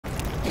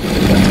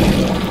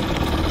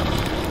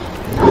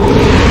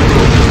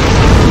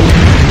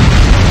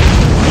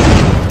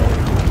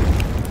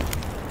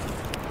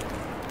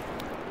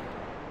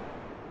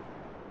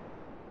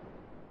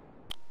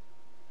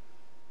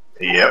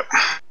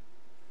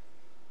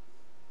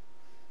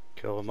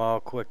Kill them all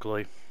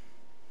quickly.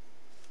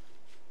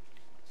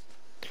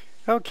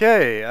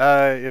 Okay,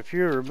 if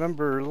you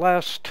remember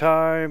last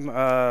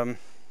time,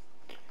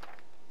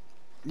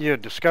 you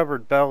had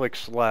discovered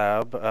Belak's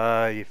lab.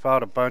 You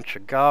fought a bunch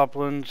of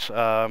goblins.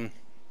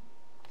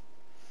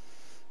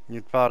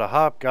 You'd fought a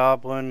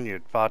hobgoblin.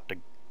 You'd fought the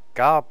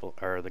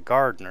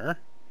gardener,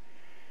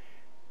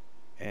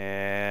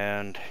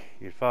 and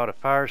you fought a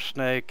fire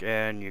snake,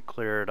 and you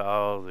cleared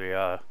all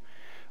the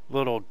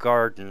little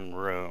garden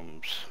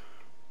rooms.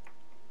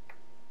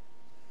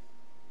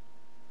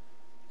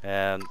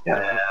 And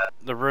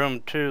the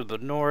room to the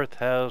north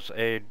has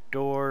a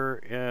door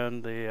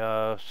in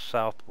the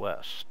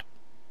southwest.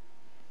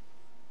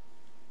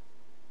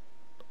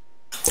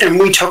 And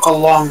we took a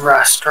long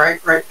rest,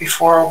 right? Right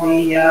before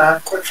we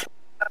quit.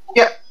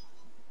 Yep.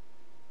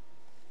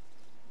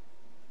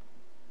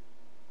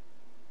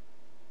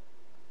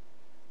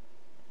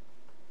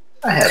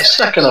 I have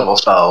second level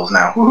spells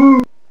now.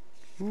 Woohoo!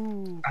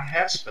 Ooh. I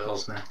have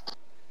spells now.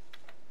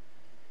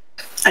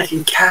 I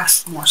can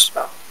cast more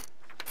spells.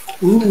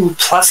 Ooh,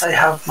 plus I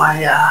have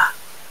my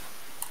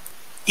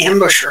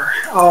ambusher.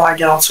 Oh, I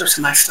get all sorts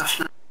of nice stuff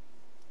now.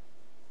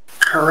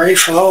 Hooray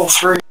for level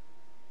 3.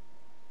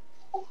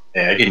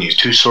 Yeah, I can use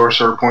 2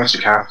 sorcerer points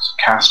to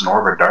cast an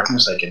orb of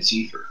darkness I can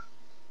see through.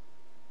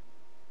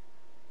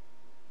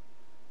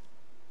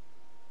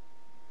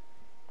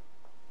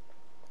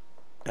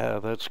 Yeah,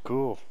 that's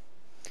cool.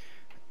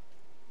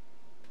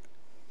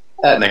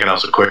 And I can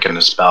also quicken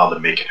the spell to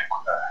make it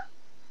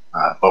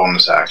a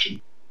bonus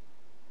action.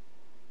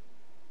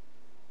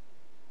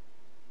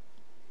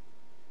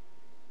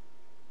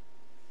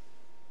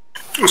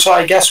 So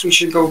I guess we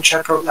should go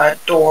check out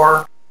that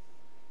door.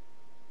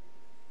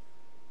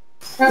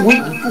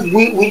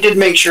 We did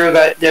make sure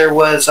that there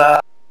was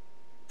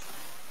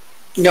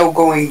no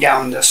going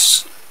down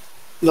this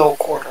little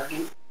corridor.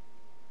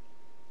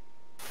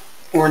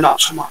 Or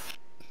not so much.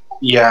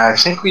 Yeah, I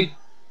think we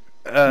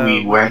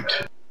went.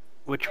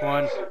 Which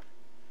one?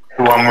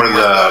 The one where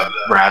the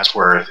rats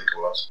were, I think it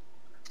was.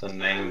 The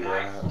named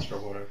rats or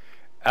whatever.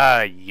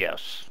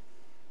 Yes.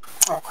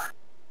 Okay.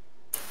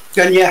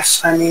 Then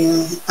yes, I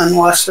mean,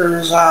 unless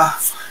there's a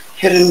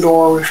hidden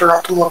door we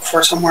forgot to look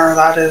for somewhere,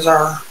 that is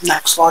our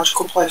next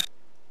logical place.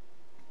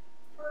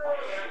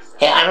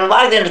 Hey, I'm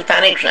logged into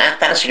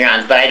Fantasy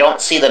Grounds, but I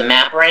don't see the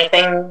map or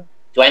anything.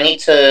 Do I need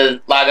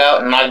to log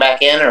out and log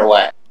back in, or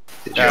what?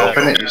 Did you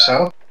open it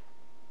yourself?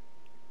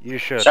 You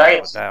should Sorry?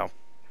 have it now.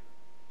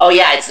 Oh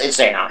yeah, it's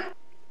there now.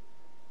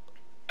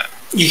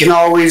 You can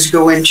always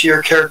go into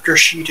your character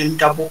sheet and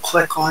double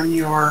click on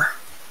your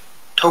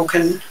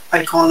token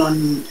icon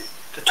on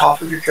the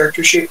top of your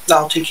character sheet.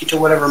 That'll take you to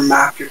whatever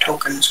map your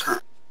token is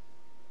currently.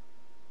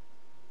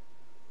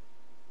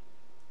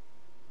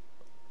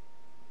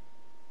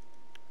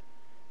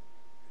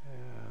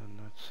 And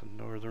that's the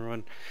northern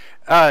one.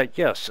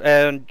 Yes,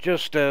 and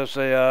just as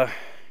the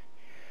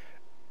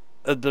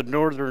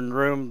northern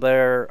room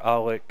there,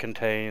 all it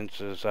contains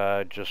is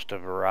just a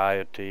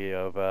variety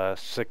of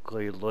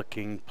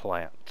sickly-looking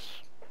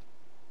plants.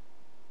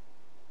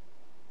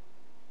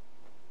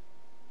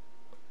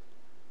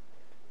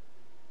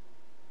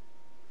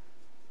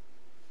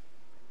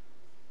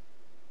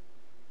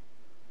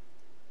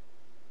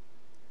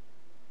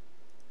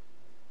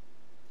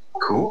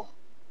 Cool.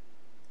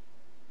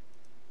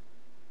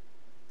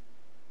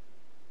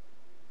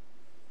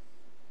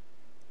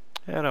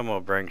 And I'm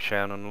gonna bring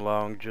Shannon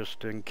along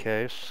just in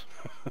case.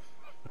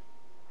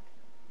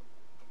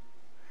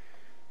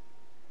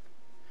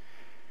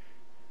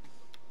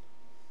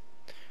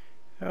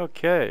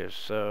 Okay,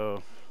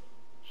 so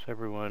is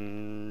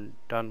everyone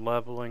done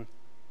leveling?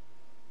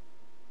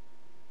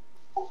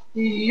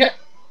 Yep,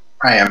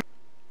 I am.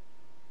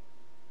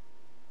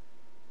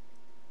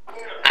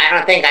 I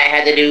don't think I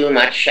had to do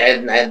much.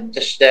 I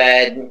just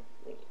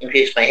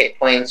increased my hit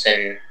points,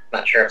 and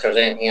not sure if there was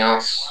anything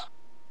else.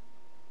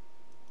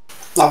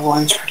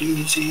 Leveling's pretty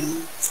easy in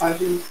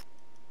 5 minutes.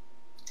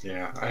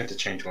 Yeah, I had to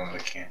change one of the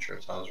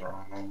cantrips. I was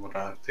wrong on what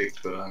I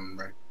picked, but I'm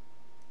right.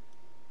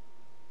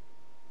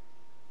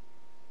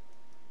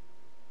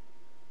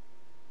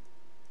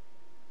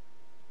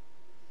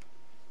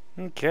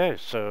 Okay,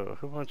 so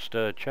who wants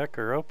to check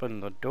or open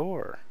the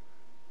door?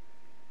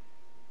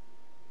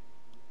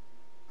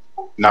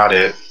 Not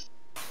it.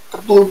 The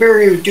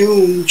Blueberry of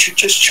Doom should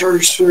just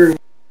charge through.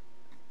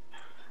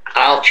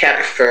 I'll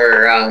check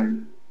for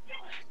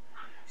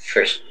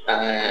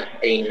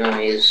any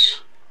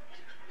noise.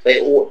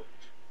 Wait,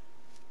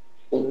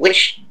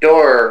 which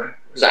door?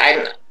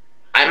 Because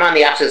I'm on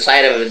the opposite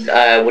side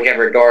of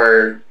whichever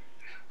door.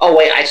 Oh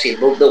wait, I see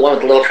the one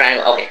with the little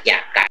triangle. Okay,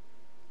 yeah, got it.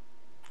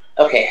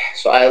 Okay,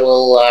 so I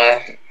will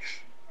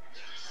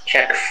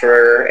check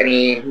for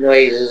any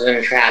noises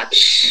and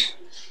traps.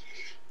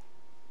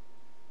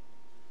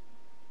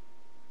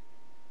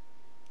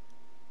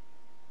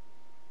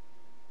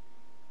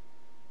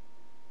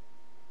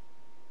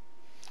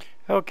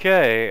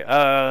 Okay,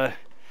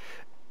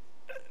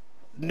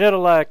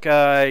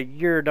 Nidalak,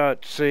 you're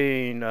not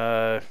seeing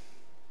or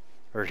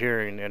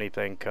hearing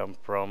anything come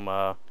from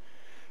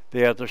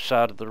the other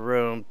side of the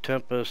room,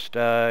 Tempest,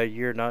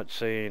 you're not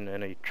seeing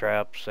any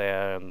traps,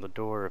 and the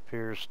door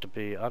appears to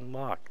be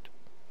unlocked.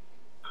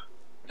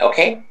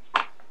 Okay.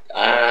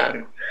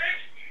 I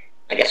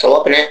guess I'll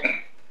open it.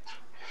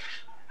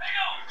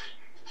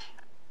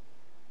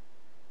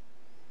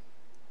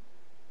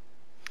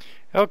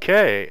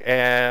 Okay,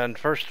 and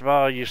first of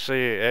all, you see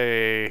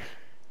a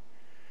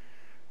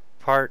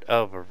part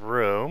of a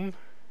room,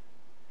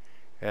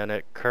 and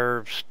it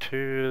curves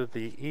to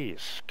the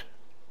east.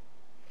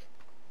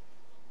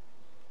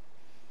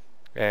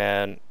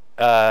 And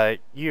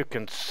you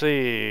can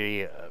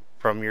see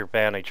from your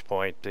vantage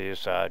point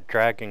these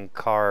dragon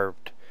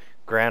carved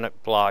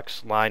granite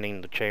blocks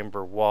lining the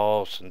chamber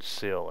walls and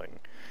ceiling.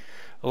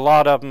 A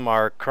lot of them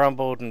are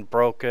crumbled and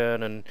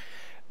broken, and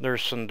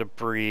there's some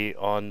debris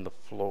on the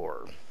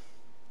floor.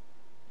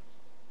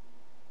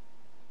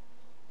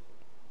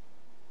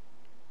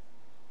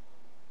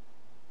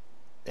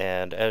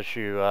 And as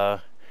you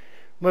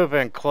move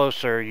in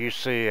closer, you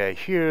see a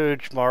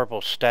huge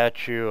marble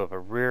statue of a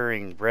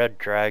rearing red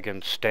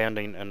dragon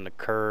standing in the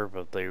curve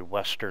of the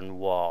western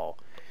wall.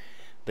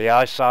 The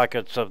eye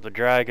sockets of the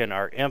dragon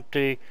are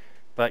empty,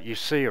 but you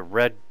see a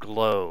red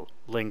glow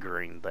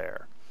lingering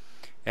there.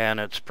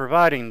 And it's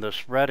providing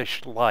this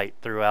reddish light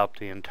throughout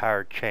the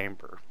entire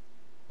chamber.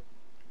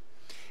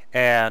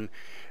 And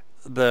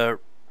the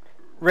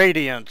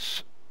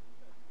radiance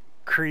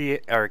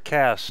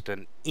cast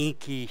an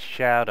inky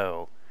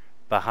shadow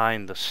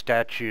behind the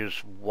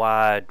statue's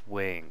wide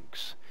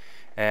wings.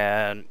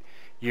 And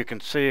you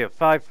can see a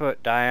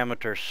 5-foot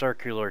diameter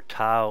circular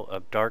tile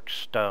of dark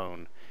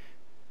stone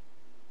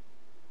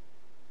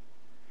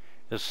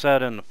is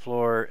set in the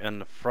floor in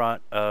the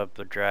front of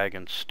the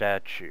dragon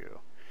statue.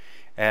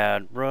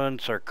 And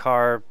runes are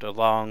carved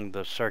along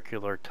the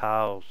circular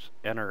tile's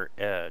inner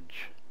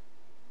edge.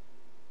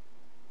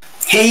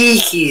 Hey,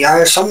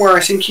 somewhere I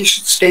think you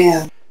should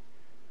stand.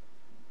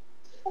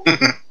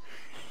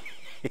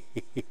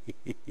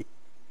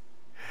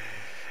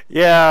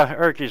 Yeah,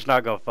 Urky's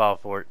not going to fall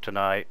for it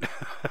tonight.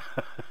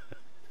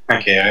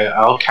 Okay,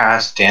 I'll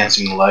cast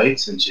Dancing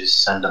Lights and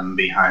just send them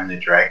behind the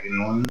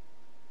dragon one.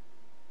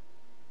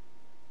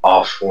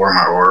 All 4 of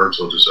my orbs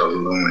will just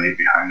illuminate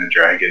behind the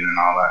dragon and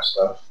all that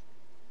stuff.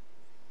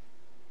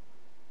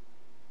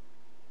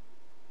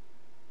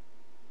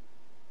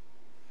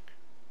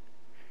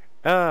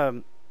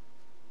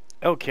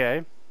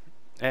 Okay.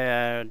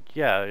 And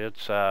yeah,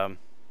 it's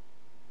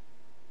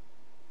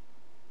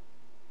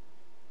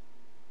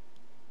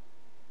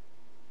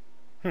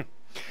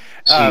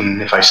Seeing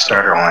if I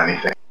startle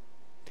anything.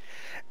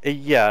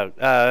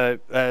 yeah,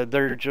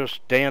 they're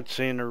just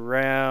dancing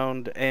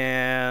around,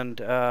 and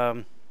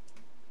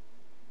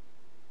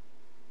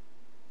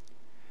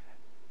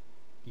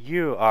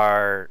you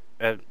are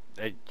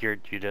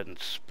you didn't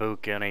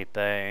spook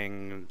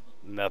anything.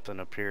 Nothing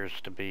appears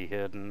to be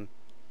hidden.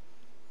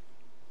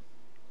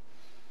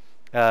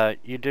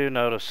 You do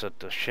notice that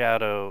the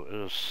shadow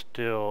is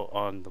still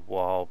on the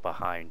wall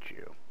behind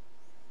you.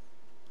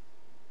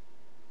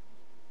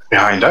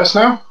 Behind us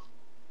now?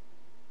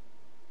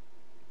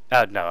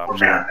 No, I'm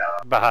sorry.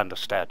 Behind the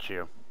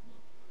statue.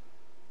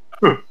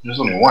 There's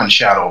only one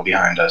shadow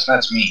behind us.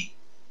 That's me.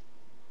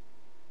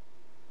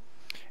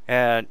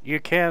 And you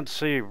can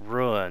see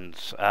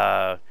ruins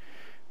on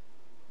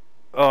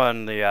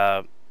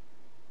the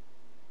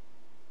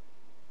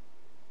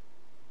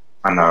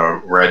On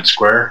the red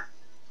square?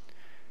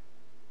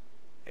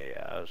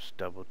 yeah, I was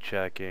double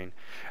checking.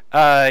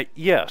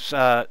 Yes,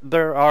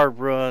 there are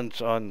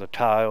ruins on the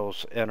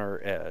tile's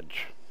inner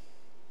edge.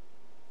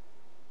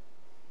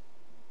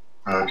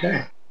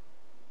 Okay.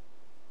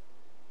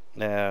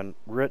 And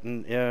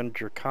written in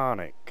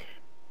Draconic.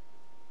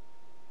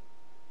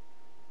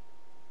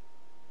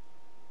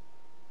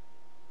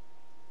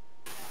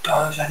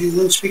 Does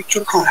anyone speak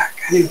Draconic?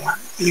 Anyone?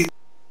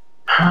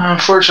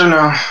 Unfortunately,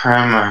 no.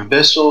 I'm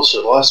Abyssal,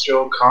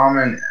 Celestial,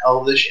 Common,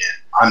 Elvish,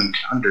 and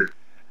Under.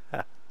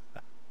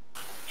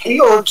 Hey,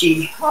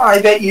 Orky,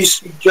 I bet you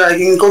speak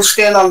dragon. Go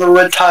stand on the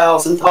red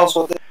tiles and tell us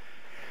what they...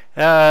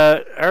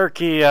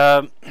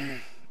 Urky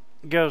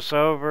goes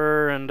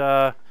over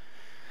and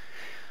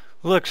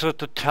looks at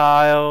the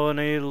tile, and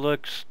he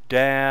looks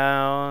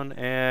down,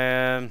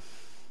 and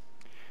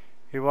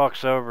he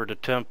walks over to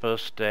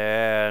Tempest,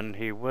 and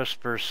he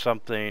whispers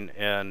something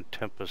in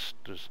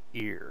Tempest's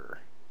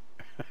ear.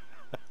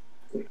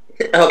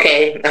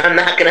 Okay, I'm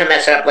not gonna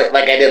mess up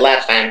like I did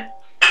last time.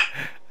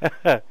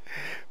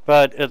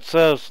 But it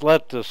says,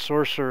 "Let the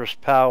sorcerer's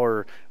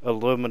power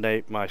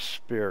illuminate my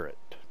spirit."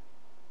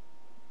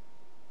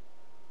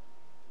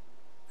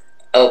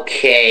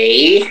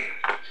 Okay.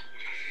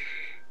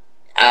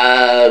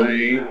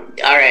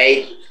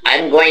 Alright.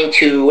 I'm going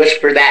to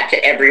whisper that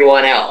to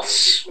everyone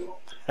else.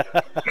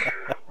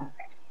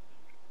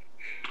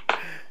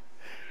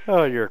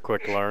 Oh, you're a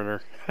quick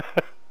learner.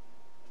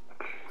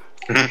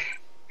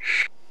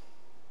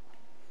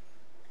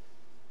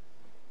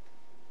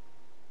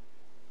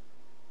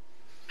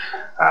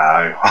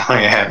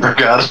 I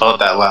forgot about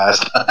that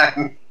last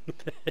time.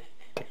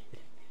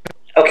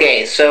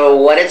 Okay, so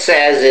what it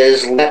says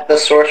is, let the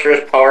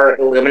sorcerer's power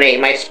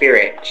illuminate my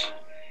spirit.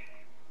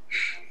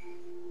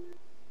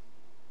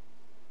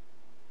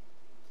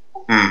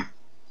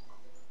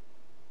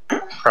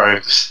 Probably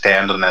have to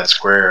stand on that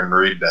square and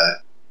read that.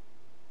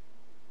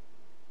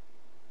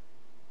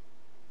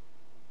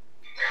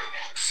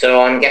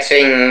 So I'm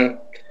guessing...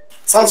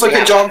 Sounds like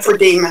a job for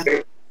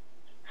Damon.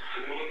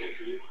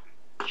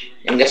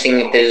 I'm guessing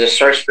if there's a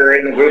sorcerer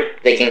in the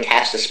group, they can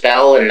cast a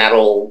spell, and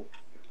that'll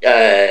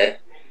cast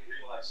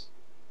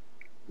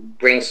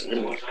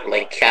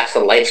a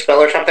light spell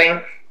or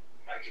something.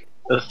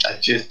 I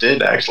just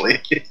did,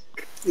 actually. You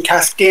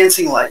cast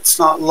dancing lights,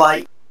 not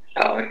light.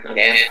 Oh,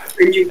 okay.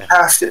 And you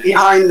cast it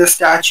behind the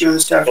statue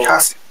instead of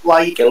casting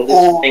light It'll do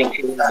something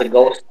to the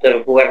ghost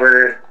of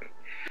whoever.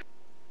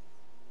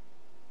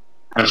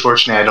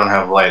 Unfortunately, I don't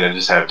have light. I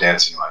just have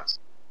dancing lights.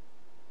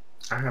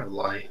 I have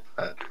light.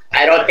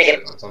 I don't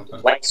think it's a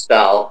light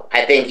spell.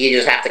 I think you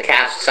just have to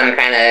cast some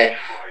kind of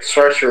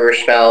sorcerer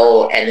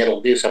spell, and it'll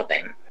do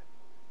something.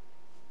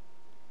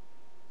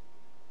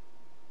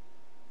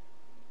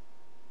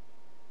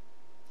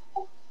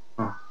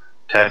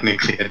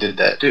 Technically, I did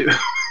that too.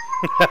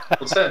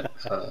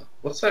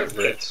 What's that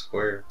red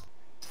square?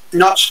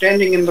 Not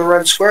standing in the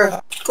red square.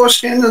 Go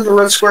stand in the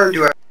red square and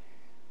do it.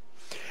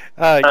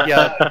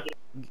 Yeah,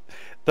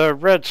 the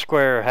red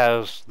square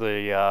has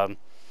the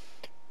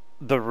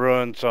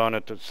runes on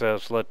it that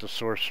says, "Let the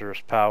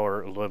sorcerer's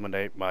power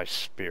illuminate my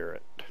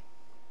spirit."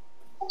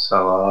 So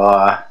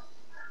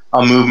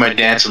I'll move my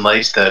dancing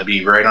lights to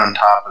be right on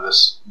top of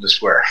the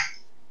square.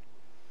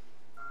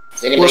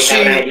 Does anybody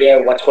have an idea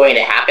of what's going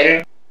to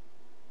happen?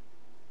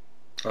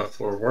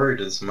 If we're worried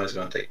that somebody's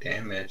going to take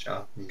damage,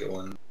 I can go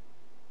in.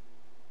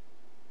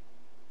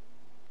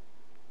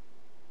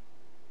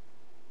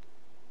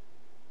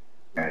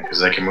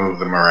 Because I can move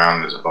them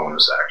around as a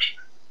bonus action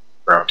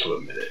for up to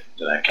a minute.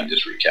 Then I can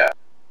just recap.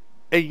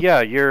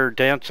 Yeah, your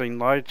dancing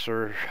lights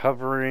are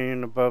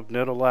hovering above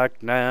Nidalak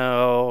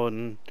now,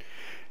 and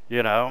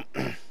you know,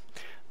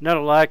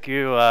 Nidalak,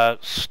 you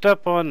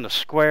step on the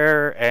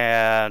square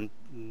and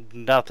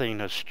nothing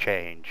has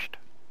changed.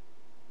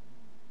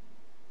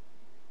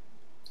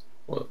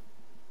 Well,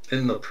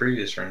 in the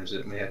previous rooms,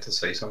 didn't we have to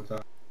say something?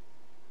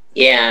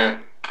 Yeah.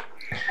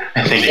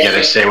 I think you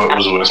gotta say what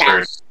was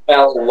whispered.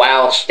 Spell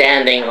while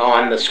standing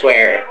on the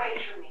square.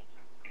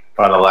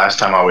 Well, the last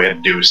time all we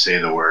had to do was say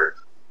the word.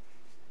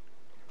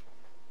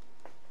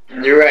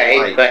 You're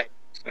right, but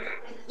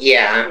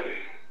yeah.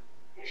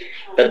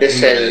 But this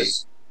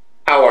says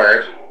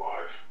power.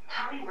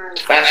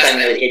 Last time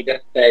it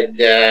just said.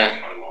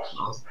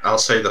 I'll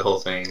say the whole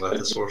thing. Let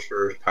the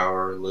sorcerer's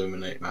power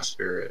illuminate my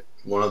spirit.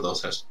 One of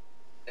those has.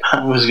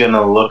 I was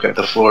gonna look at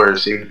the floor to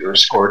see if there were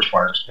scorch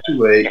marks. Too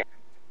late.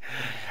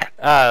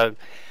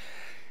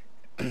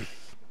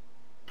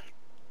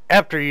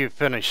 After you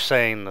finish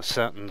saying the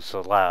sentence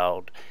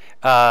aloud,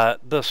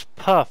 this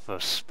puff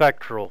of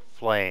spectral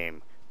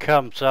flame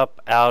comes up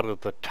out of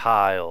the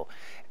tile,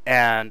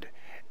 and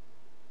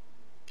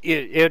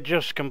it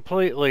just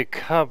completely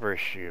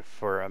covers you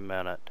for a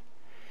minute,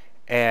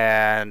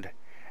 and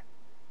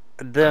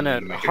then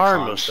it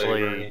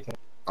harmlessly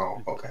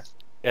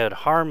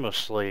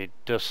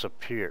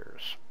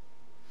disappears.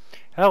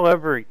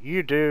 However,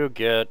 you do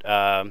get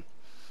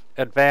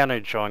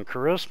advantage on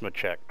charisma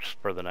checks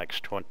for the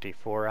next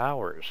 24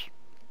 hours.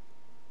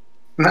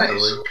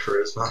 Nice.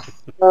 Charisma.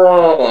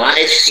 Oh,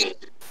 I see.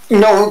 You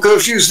know who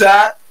goes use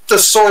that? The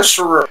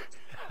sorcerer.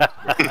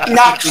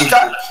 Next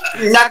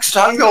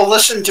time you'll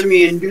listen to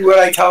me and do what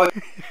I tell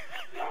you.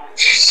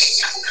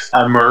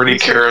 I'm already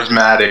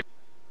charismatic.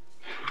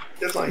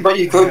 But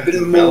you could have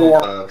been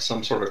more.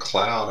 Some sort of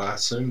cloud. I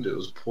assumed it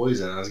was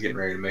poison. I was getting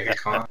ready to make a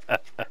con.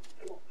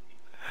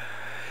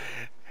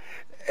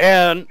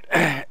 And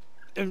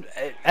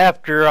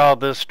after all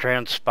this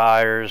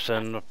transpires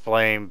and the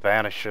flame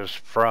vanishes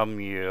from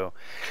you,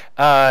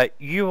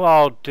 you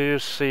all do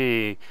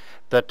see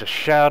that the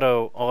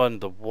shadow on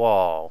the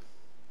wall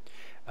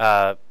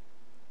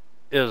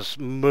is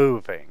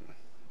moving,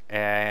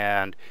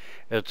 and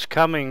it's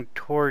coming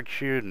towards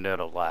you,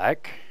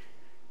 Nidalak.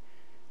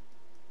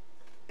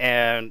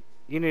 And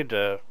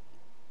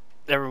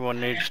everyone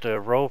needs to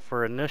roll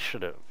for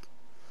initiative.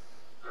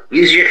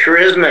 Use your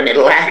charisma,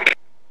 Nidalak.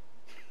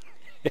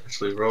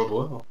 Actually rolled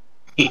well.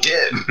 He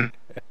did.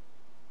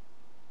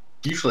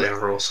 Usually I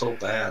roll so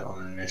bad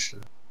on an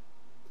initiative.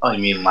 Oh, you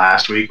mean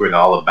last week when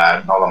all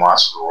the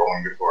monsters were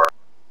rolling before?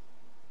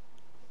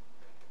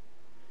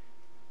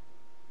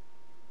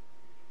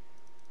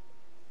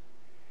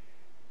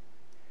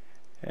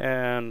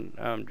 And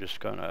I'm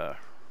just gonna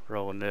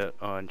roll it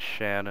on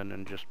Shannon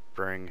and just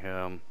bring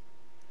him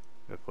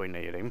if we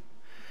need him.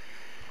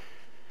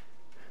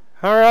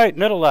 Alright,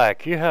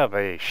 Nidalak, you have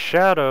a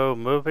shadow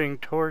moving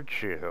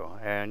towards you,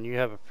 and you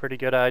have a pretty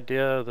good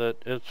idea that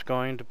it's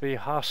going to be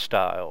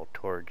hostile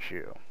towards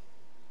you.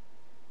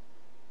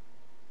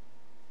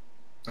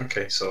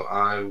 Okay, so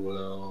I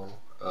will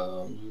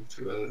move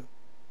to it.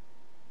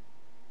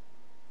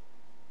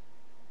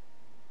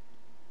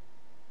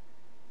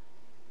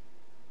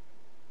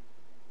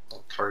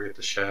 I'll target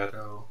the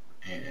shadow,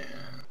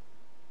 and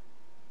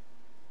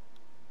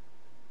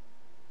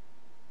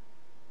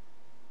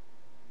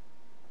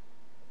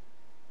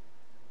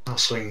I'll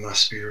swing my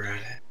spear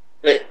at it.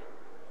 But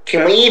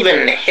can we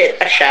even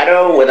hit a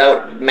shadow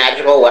without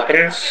magical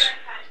weapons?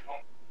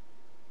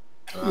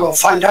 We'll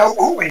find out,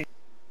 won't we?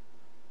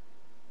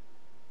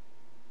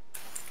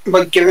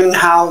 But given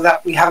how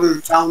that we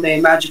haven't found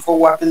any magical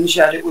weapons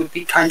yet, it would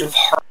be kind of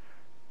hard.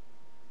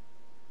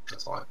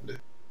 That's all I can do.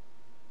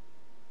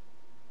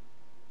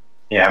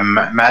 Yeah,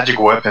 magic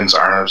weapons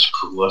aren't as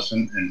prolific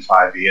in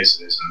 5e as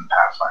it is in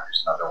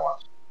Pathfinders and other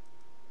ones.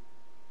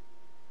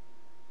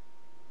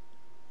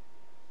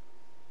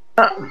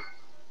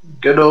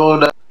 Good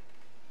old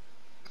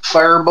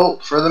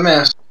firebolt for the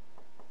miss.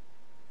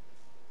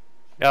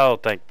 Oh,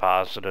 think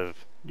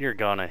positive. You're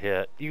gonna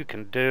hit. You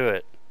can do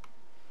it.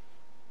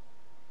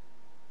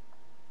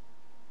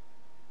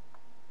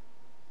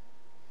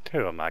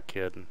 Who am I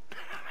kidding?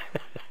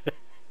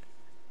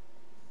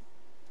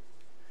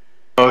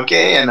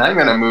 Okay, and I'm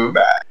gonna move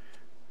back.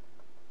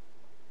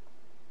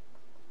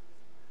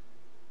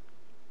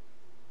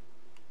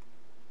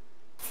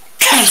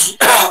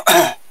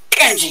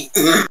 Kenji.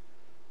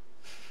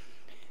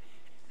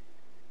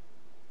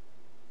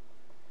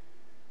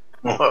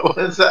 What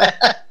was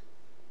that?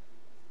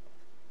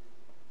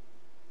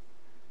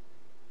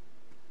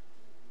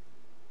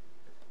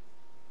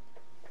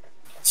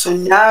 So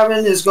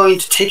Navin is going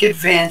to take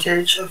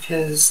advantage of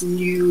his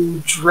new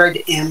Dread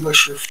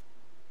Ambusher.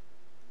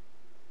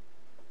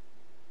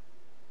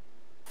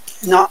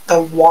 Not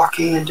the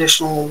walking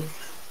additional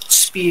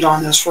speed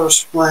on his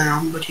first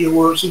round, but he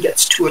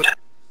gets 2 attacks.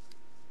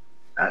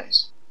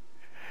 Nice.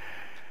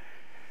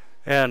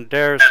 And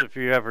Darius, if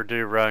you ever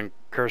do run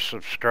Curse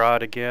of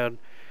Strahd again,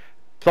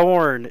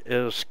 Thorn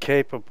is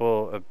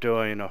capable of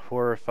doing a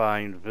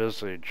horrifying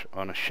visage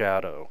on a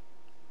shadow.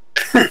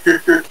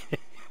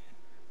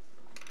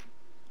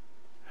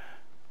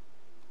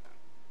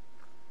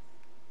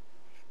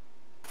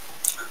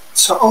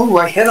 So,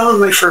 I hit on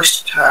my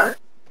first attack.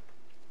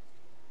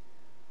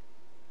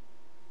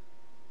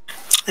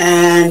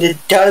 And it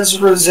does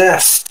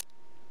resist.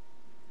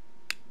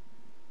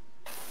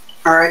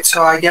 Alright,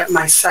 so I get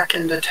my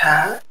second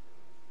attack,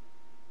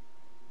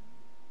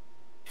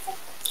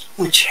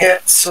 which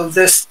hits. So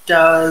this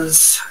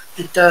does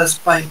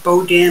by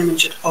bow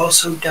damage, it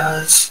also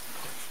does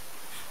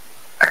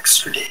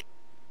extra damage.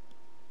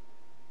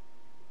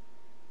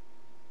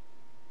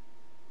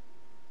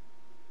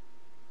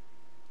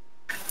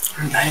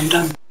 And I am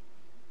done.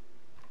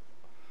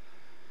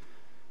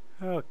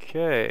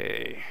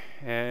 Okay,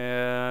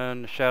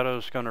 and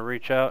Shadow's going to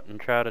reach out and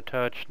try to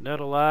touch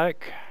Nidalak.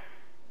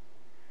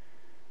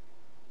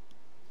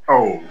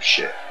 Oh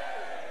shit.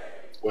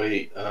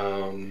 Wait,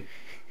 I'm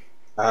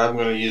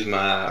gonna use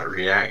my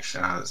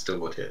reaction. It still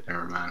would hit.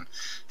 Never mind.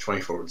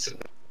 24 would still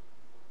hit.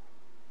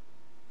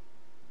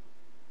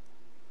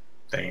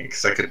 Dang it,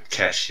 because I could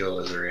cast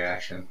shield as a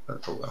reaction,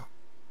 but oh well.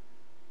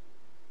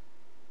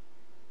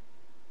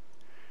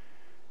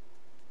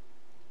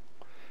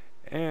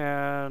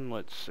 And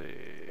let's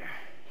see.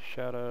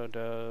 Shadow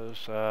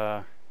does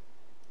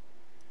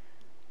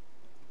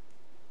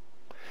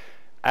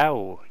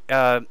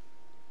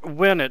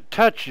when it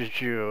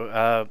touches you,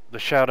 the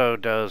shadow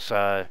does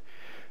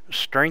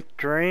strength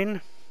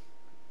drain,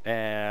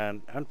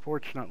 and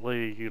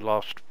unfortunately you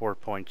lost 4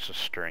 points of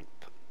strength.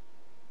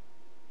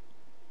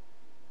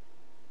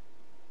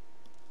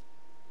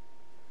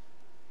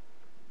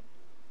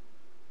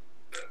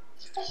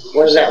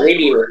 What does that leave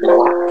you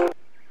with?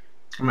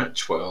 I'm at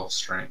 12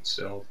 strength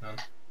still then.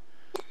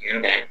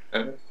 Okay.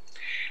 At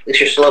least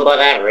you're still above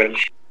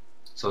average.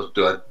 So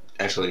do I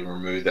actually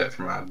remove that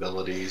from my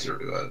abilities, or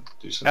do I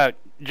do something?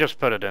 Just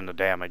put it in the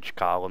damage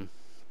column.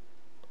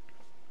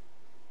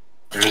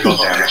 There's no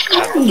damage.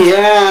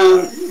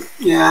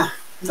 Yeah,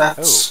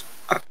 that's...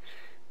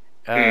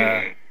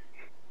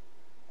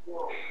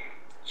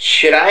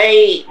 Should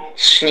I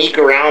sneak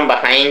around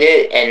behind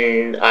it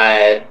and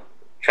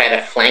try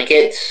to flank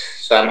it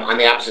so I'm on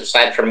the opposite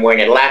side from where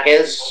Nidalak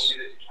is?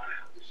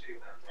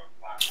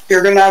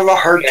 You're going to have a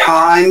hard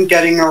time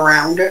getting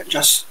around it.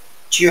 Just,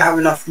 do you have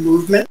enough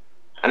movement?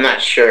 I'm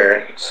not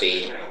sure. Let's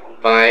see.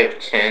 5,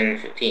 10,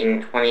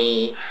 15,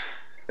 20,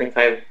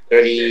 25,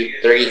 30,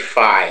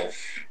 35.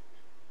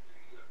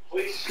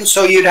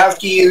 So you'd have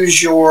to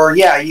use your...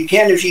 Yeah, you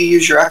can if you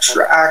use your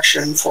extra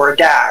action for a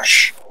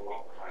dash.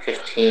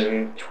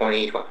 15,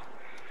 20,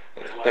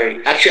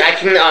 30. Actually, I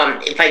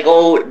can, if I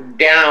go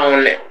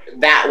down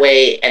that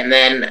way and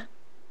then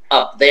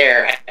up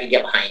there, I can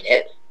get behind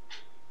it.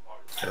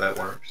 Yeah, that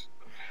works.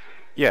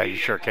 Yeah, you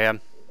sure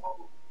can.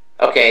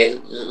 Okay,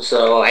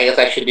 so I guess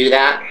I should do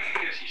that.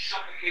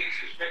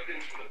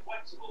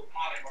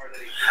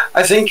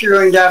 I think you're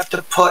going to have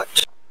to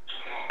put...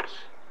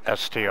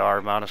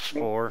 STR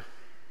 -4.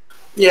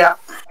 Yeah.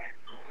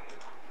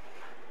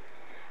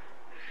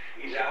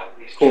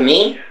 Who,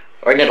 me?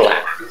 Or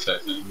Nidalak?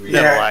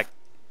 Nidalak.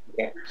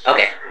 Yeah.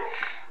 Okay.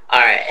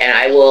 Alright, and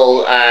I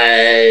will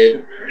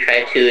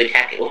try to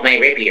attack it with my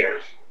rapier.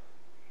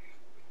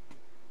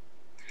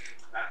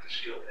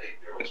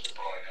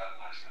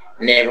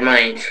 Never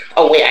mind.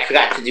 Oh wait, I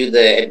forgot to do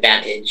the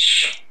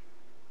advantage.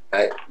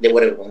 They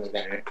would have only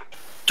been.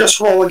 Just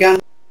roll again.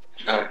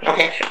 Oh,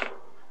 okay.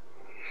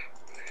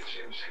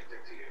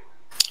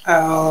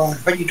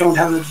 But you don't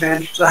have an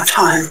advantage that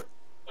time.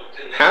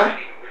 Huh?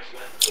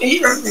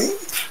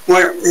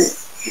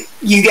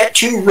 You get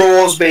 2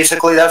 rolls,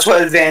 basically. That's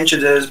what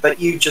advantage is, but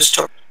you just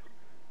took...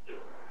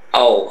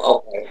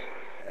 Oh, okay.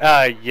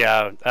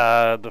 Yeah,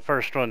 the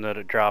first one that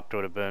it dropped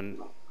would have been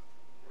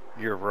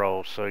your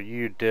roll, so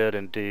you did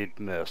indeed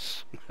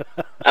miss.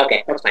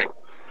 Okay, that's fine.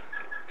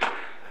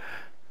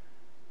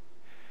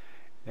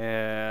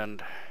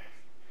 And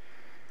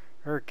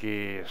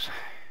Erky's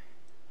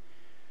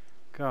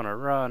gonna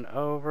run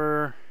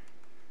over.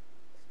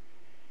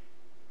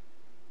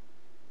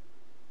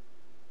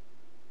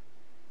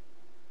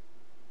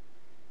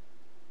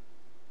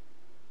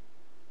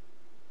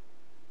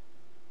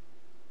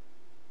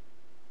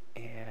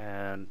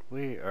 And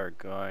we are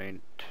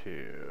going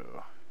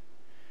to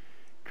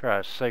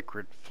try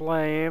Sacred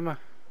Flame.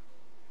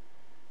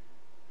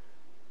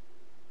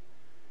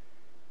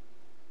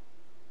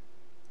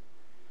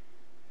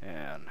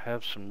 And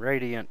have some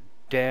radiant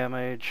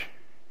damage.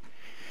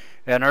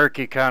 And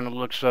Erky kind of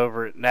looks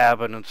over at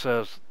Navin and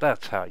says,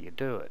 "That's how you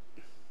do it."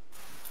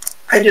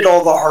 I did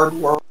all the hard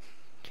work.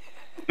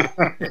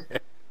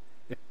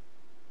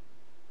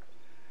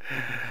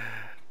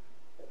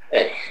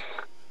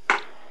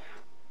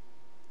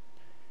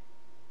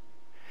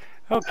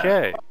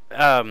 Okay.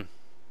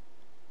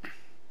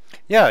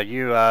 Yeah,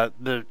 you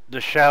the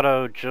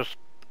shadow just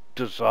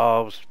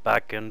dissolves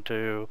back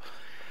into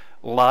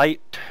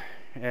light,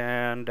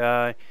 and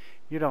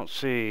you don't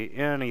see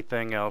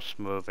anything else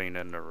moving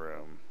in the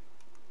room.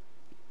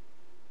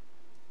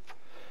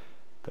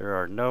 There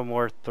are no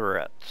more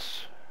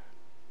threats.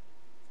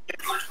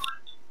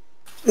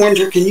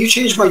 Winter, can you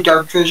change my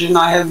dark vision?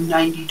 I have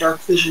 90 dark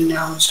vision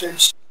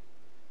downstairs.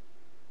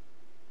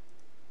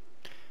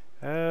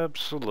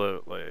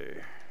 Absolutely.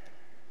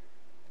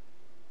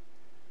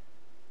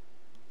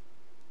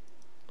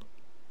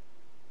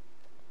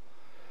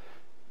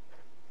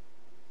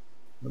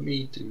 Let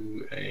me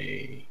do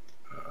a.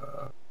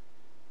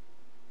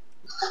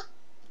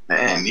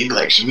 Man, we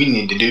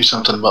need to do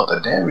something about the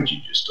damage you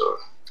just took.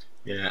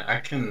 Yeah, I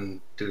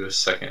can do a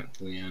second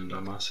wind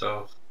on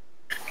myself.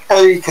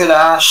 Or you could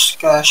ask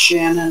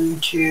Shannon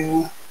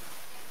to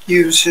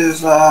use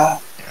his Yeah,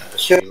 the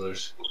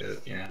healers.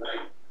 Yeah.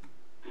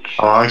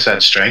 How long does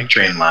that strength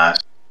drain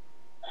last?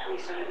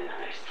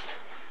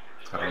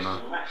 I don't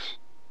know.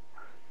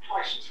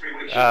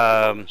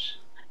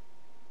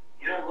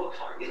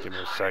 Give me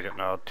a second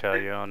and I'll tell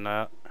you on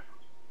that.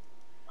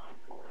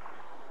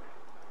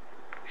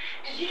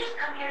 Did you just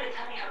come here to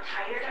tell me how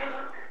tired I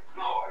look?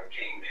 No, I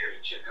came here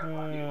to check up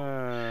on you.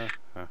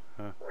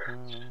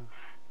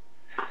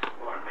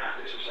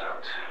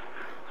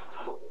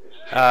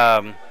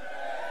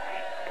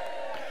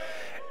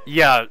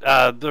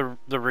 Yeah,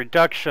 the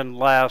reduction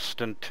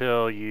lasts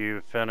until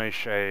you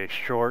finish a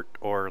short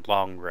or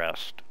long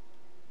rest.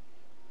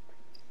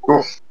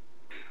 Cool.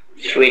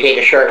 Should we take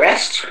a short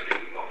rest?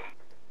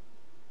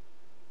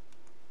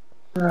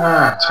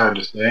 It's hard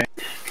to say.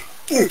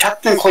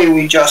 Technically,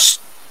 we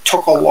just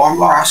took a long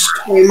rest.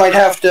 We might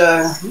have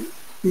to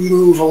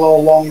move a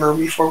little longer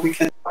before we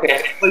can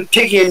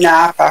take a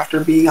nap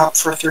after being up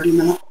for 30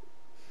 minutes.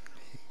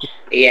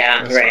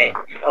 Yeah, that's right.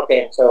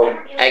 Okay, so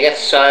I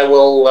guess I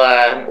will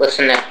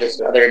listen at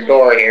this other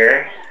door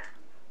here.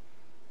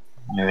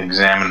 And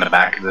examine the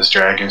back of this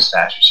dragon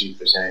statue, see if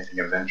there's anything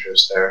of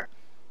interest there.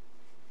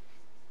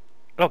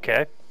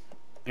 Okay.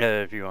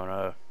 If you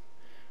want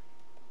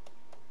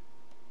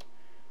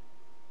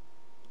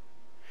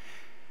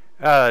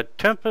to...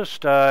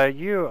 Tempest,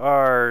 you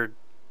are...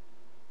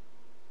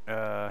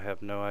 I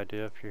have no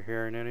idea if you're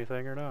hearing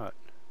anything or not.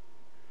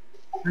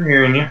 I'm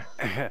hearing you.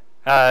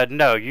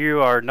 No,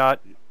 you are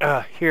not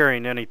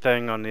hearing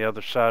anything on the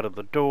other side of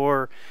the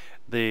door.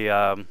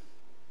 The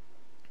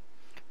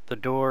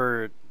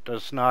door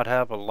does not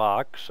have a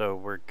lock, so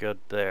we're good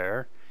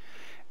there.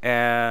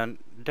 And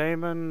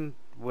Damon,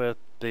 with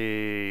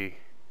the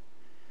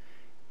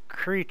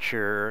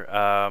creature,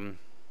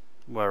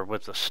 or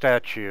with the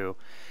statue,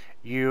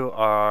 you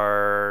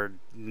are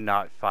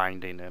not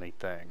finding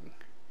anything.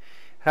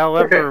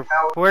 However,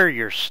 where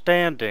you're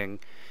standing,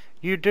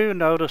 you do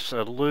notice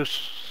a loose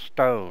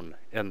stone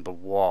in the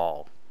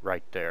wall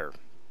right there.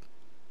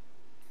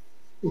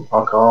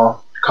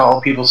 I'll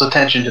call people's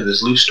attention to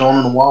this loose stone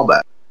in the wall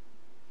back.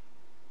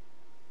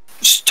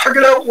 Just check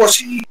it out,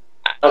 wussy.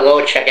 I'll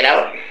go check it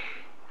out.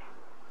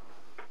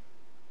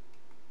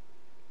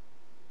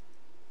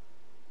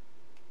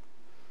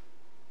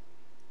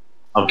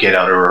 I'll get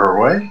out of her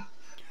way.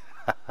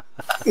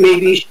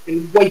 Maybe you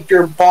should wipe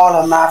your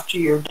bottom after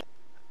you're done.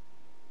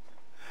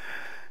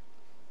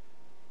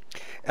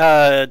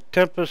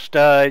 Tempest,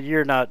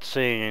 you're not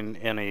seeing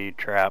any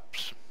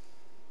traps.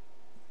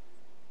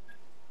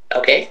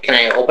 Okay, can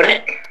I open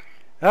it?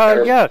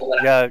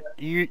 Yeah.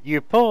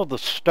 You pull the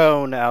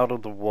stone out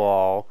of the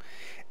wall,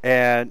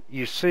 and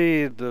you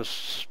see this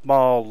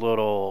small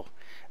little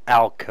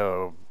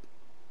alcove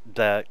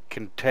that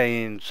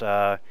contains,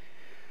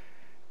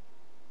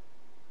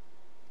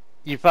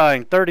 you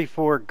find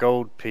 34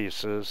 gold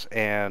pieces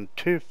and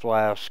 2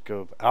 flasks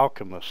of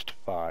alchemist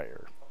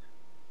fire.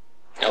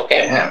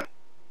 Okay. Damn.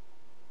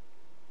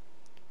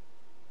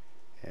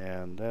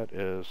 And that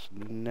is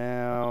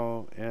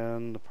now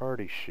in the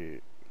party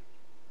sheet.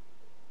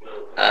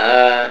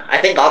 I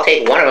think I'll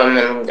take one of them,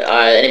 and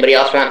anybody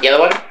else want the other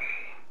one?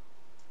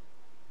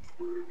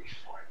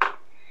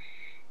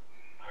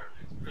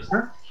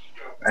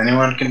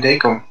 Anyone can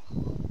take them.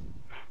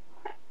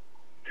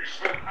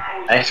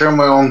 I throw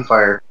my own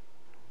fire.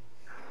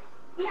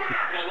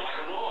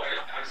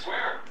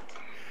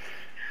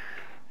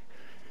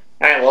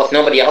 Alright, well, if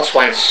nobody else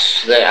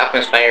wants the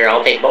alchemist fire,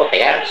 I'll take both, I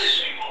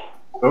guess.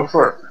 Go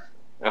for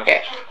it.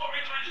 Okay.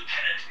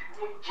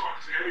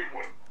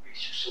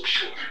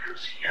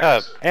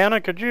 Anna,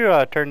 could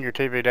you turn your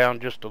TV down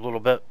just a little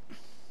bit?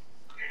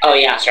 Oh,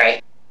 yeah,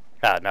 sorry.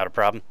 Not a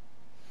problem.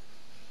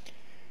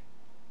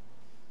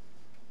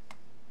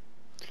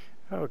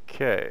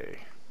 Okay.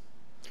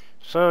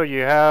 So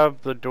you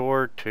have the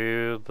door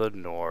to the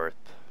north.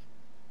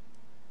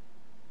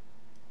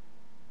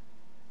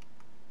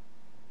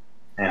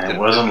 And it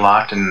wasn't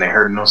locked and they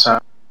heard no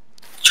sound.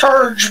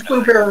 Charge,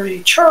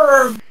 Blueberry,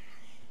 charge!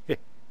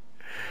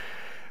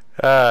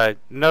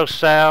 No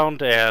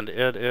sound, and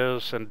it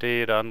is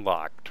indeed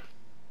unlocked.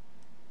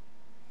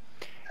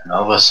 And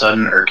all of a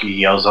sudden, Erky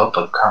yells out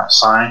the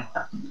sign,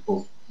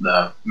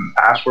 the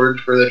password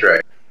for the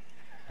dragon.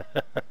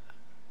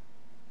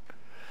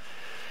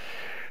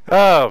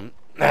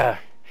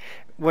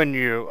 When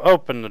you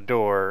open the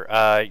door,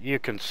 you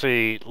can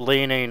see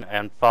leaning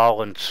and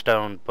fallen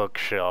stone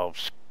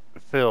bookshelves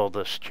fill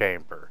this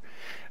chamber.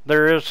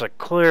 There is a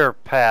clear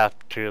path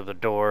to the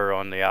door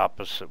on the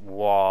opposite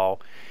wall.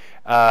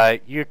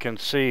 You can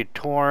see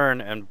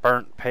torn and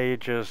burnt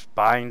pages,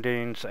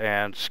 bindings,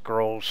 and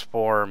scrolls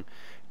form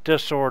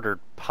disordered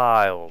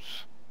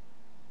piles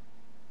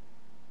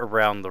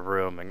around the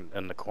room and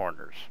in the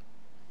corners.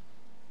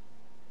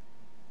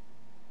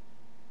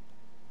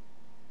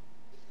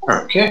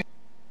 Okay.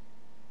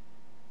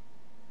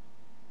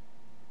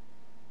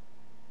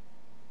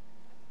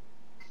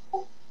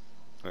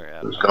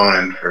 Yeah, Who's going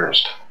in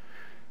first?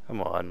 I'm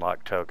gonna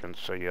unlock tokens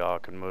so y'all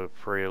can move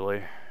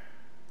freely.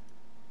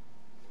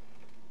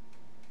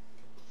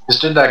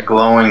 Did that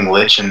glowing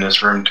lich in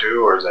this room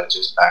too, or is that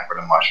just back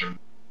where the mushroom?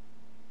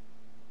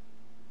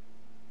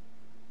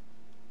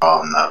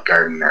 Oh, in the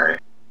garden area.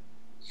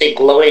 Say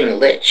glowing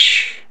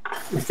lich.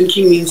 I think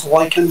he means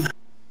lichen.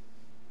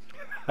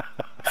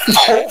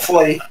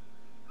 Hopefully.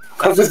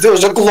 Because if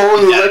there's a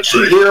glowing lich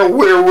in here,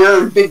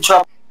 we're in big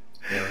trouble.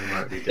 Yeah, we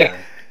might be done.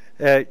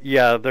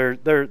 Yeah,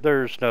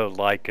 there's no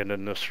lichen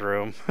in this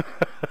room.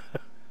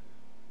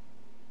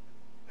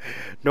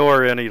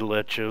 Nor any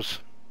liches.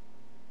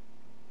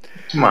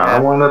 Come on, I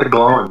wanted a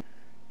glowing.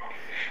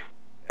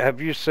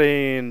 Have you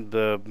seen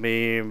the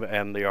meme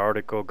and the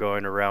article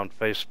going around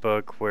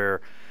Facebook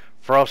where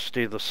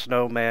Frosty the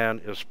Snowman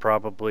is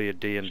probably a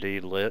D&D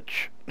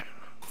lich?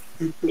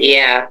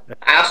 Yeah.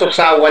 I also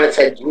saw one that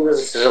said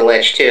Jesus is a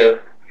lich, too.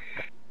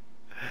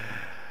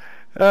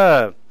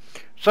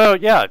 So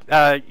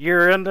yeah,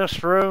 you're in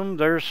this room.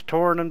 There's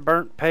torn and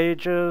burnt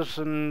pages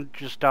and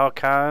just all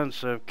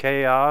kinds of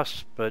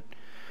chaos, but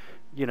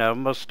you know,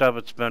 most of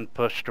it's been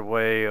pushed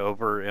away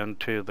over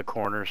into the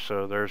corner,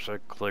 so there's a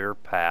clear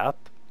path.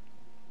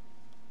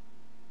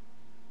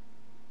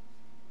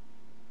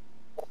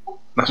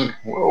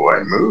 Whoa,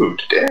 I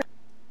moved. Damn.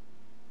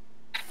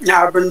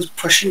 Now everyone's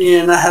pushing you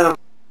in ahead of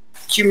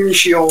human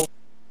shield.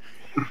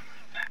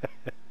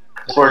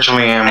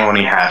 Fortunately, I'm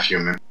only half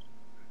human.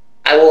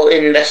 I will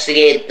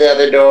investigate the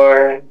other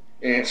door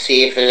and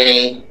see if there's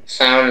any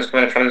sounds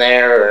coming from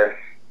there, or...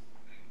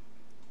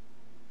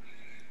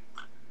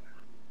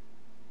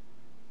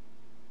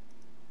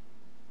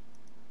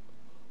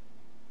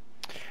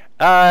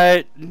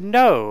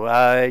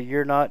 No,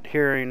 you're not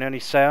hearing any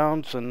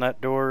sounds, and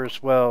that door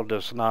as well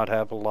does not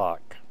have a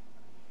lock.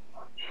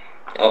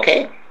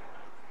 Okay.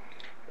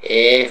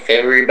 If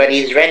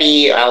everybody's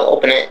ready, I'll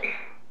open it.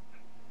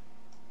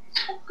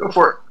 Go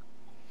for it.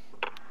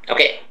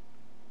 Okay.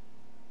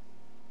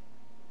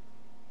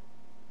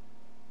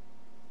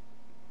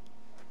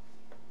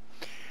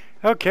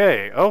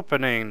 Okay,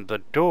 opening the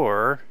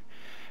door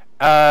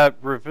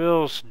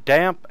reveals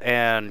damp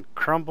and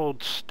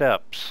crumbled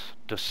steps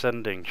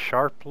descending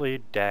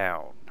sharply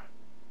down.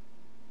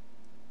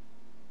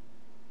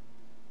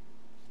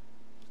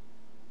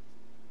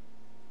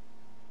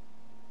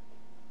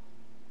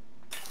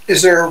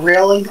 Is there a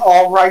railing?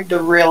 I'll ride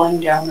the railing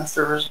down if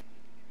there is.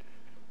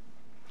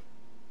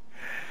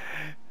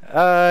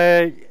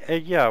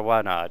 Yeah,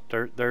 why not?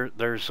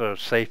 There's a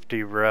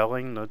safety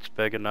railing that's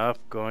big enough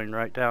going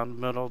right down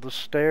the middle of the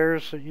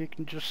stairs so you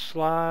can just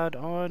slide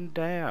on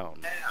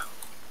down.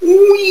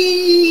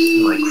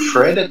 Whee! Like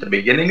Fred at the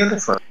beginning of the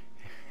film.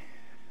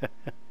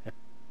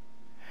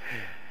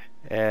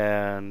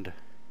 And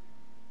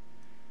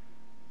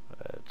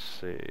let's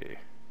see.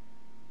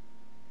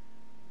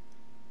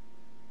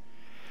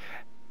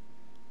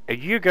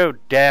 You go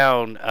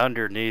down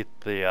underneath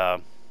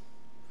the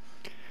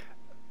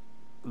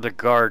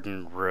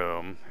garden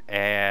room,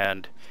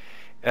 and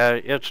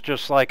it's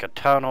just like a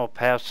tunnel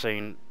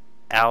passing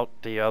out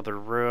the other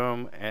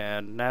room,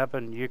 and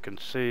Navin, you can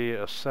see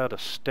a set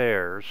of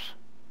stairs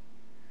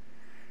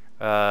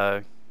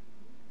 50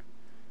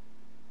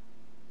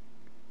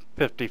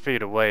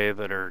 feet away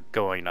that are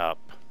going up.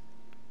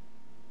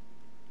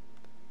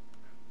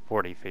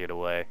 40 feet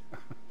away.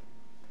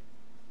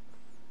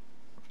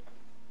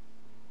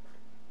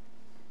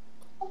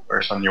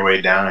 First on your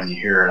way down and you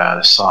hear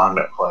the song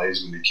that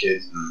plays when the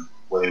kids in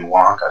Willy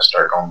Wonka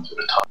start going to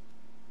the top.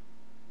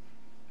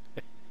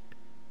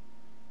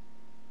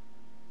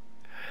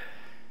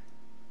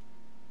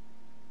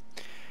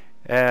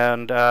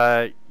 And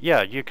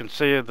yeah, you can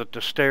see that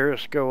the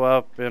stairs go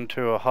up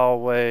into a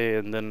hallway,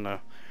 and then the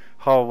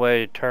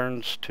hallway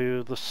turns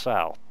to the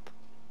south.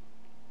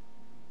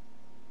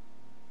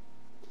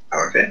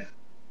 Okay.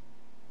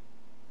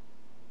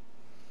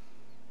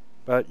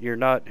 But you're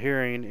not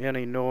hearing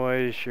any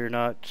noise, you're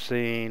not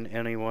seeing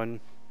anyone.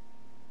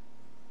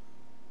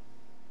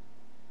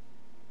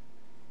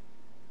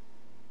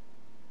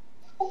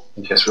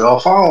 I guess we all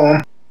follow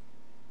him.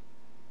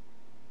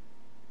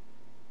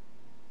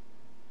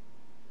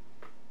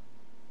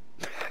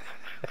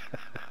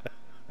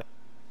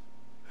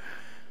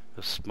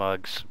 The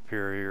smug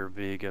superior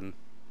vegan.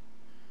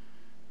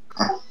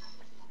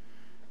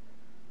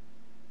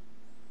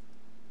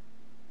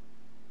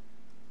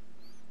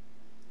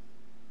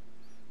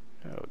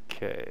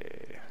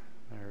 Okay,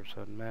 there's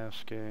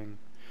unmasking.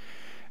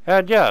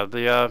 And yeah,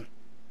 the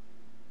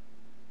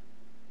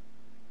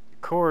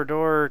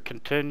corridor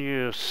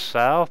continues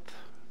south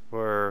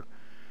for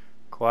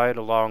quite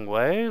a long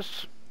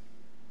ways.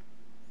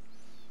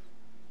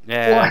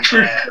 And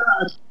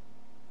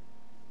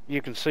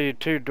you can see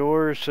two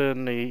doors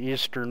in the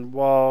eastern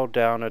wall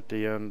down at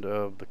the end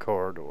of the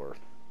corridor.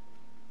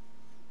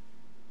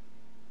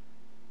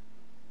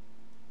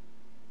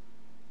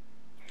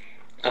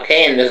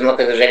 Okay, and doesn't look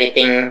like there's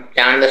anything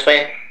down this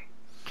way?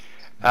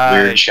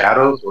 Weird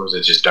shadows, or is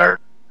it just dark?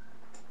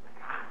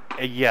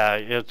 Yeah,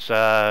 it's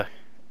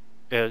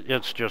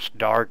just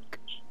dark.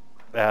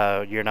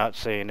 You're not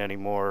seeing any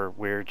more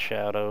weird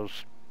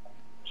shadows.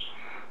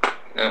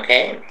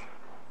 Okay.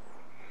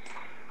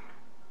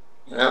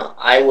 Well,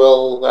 I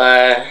will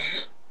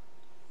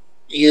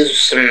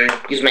use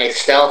my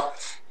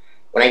stealth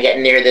when I get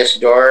near this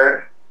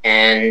door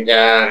and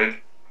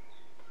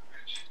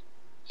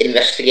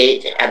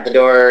investigate at the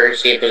door,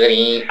 see if there's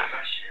any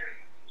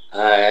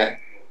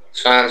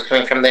sounds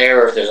coming from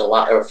there, or if there's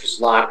or if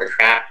it's locked or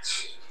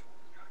trapped.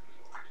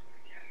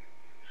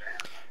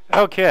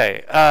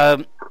 Okay,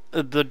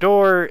 the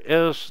door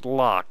is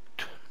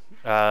locked.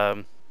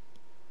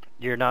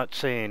 You're not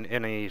seeing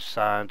any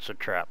signs of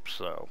traps,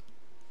 though.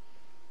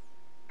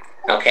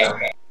 Okay.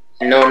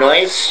 No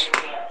noise?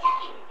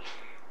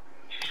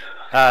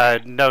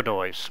 No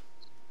noise.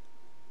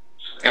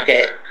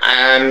 Okay,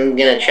 I'm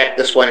gonna check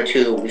this one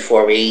too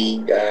before we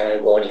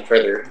go any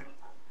further.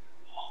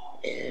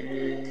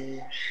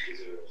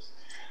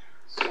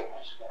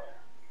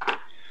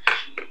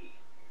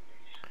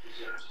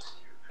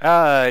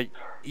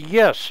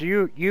 Yes,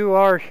 you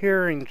are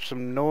hearing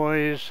some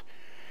noise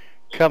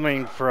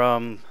coming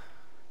from.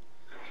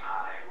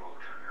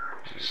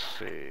 Let's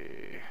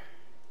see.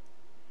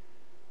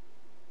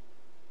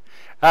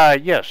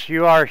 Yes,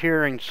 you are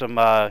hearing some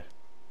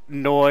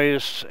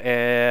noise,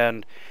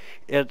 and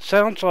it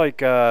sounds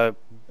like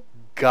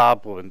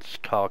goblins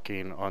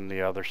talking on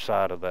the other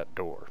side of that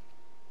door.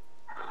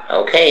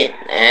 Okay,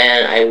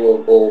 and I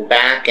will go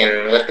back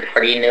and let the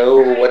party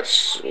know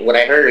what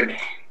I heard.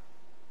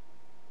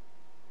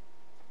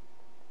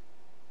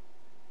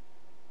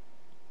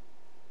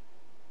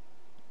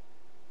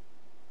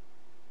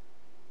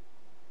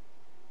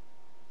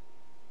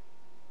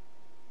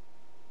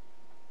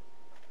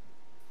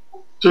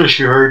 So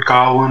you heard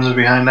goblins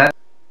behind that?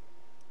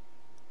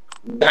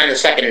 Behind the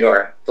second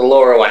door, the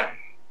lower one.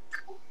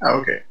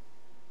 Oh, okay.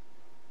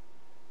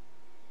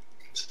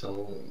 So,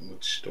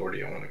 which door do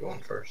you want to go on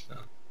first now?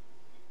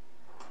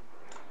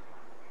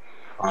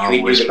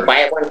 Should we do the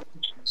quiet one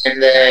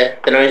and the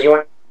noisy one?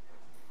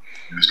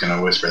 I was going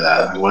to whisper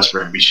that. I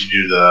whispered we should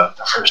do the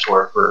first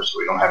door first so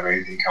we don't have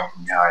anything come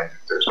from behind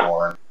if there's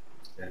more.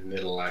 And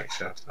middle like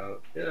shouts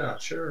out, yeah,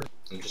 sure.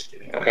 I'm just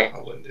kidding. Okay. I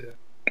wouldn't do that.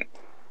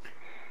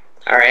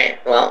 Alright,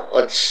 well,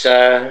 let's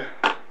get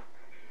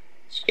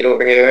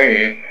over here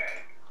and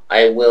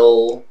I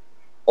will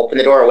open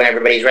the door when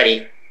everybody's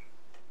ready.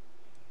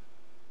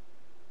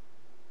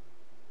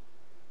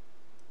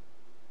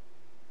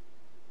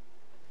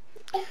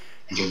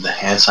 Give the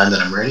hand sign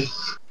that I'm ready.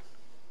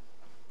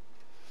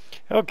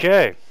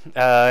 Okay,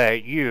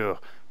 you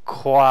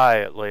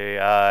quietly,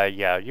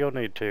 yeah, you'll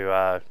need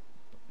to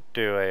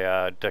do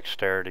a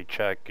dexterity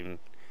check and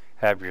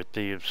have your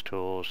thieves'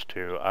 tools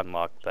to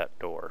unlock that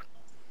door.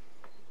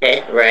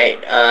 Okay,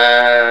 right.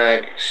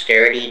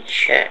 Dexterity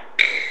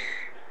check.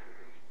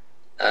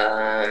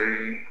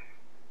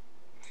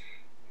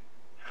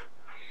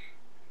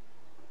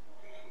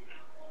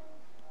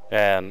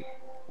 And,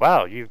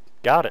 wow, you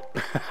got it.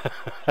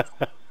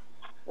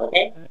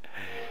 Okay.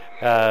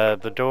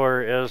 The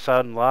door is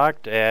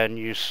unlocked, and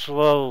you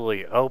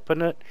slowly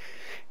open it,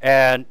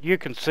 and you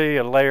can see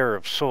a layer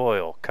of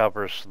soil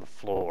covers the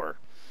floor.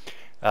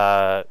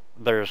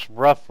 There's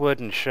rough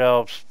wooden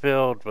shelves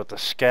filled with a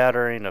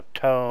scattering of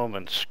tome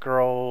and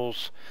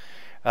scrolls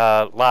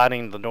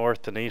lining the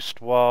north and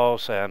east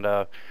walls, and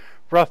a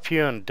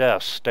rough-hewn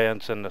desk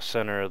stands in the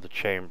center of the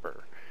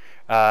chamber.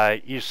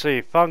 You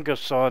see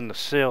fungus on the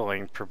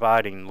ceiling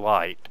providing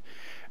light,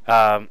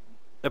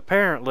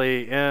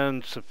 apparently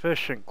in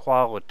sufficient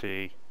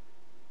quantity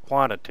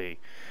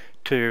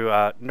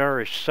to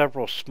nourish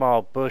several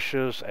small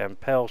bushes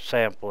and pale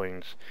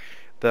saplings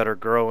that are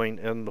growing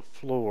in the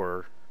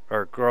floor,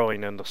 or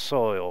growing in the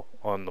soil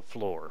on the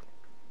floor.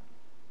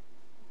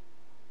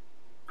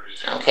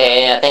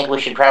 Okay, I think we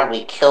should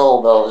probably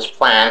kill those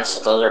plants.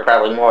 Those are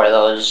probably more of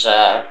those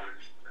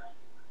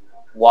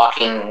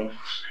walking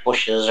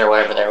bushes or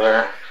whatever they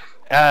were.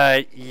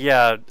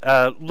 Yeah,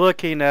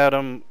 looking at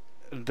them,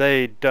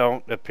 they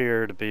don't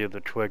appear to be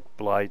the twig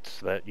blights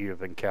that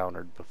you've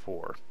encountered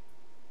before.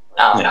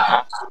 Oh.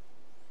 Yeah.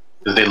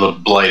 They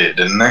looked blighted,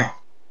 didn't they?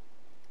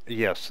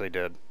 Yes, they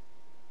did.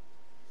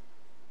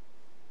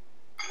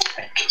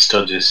 I can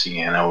still just see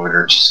Anna over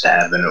there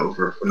stabbing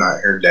over from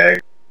not her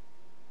dagger.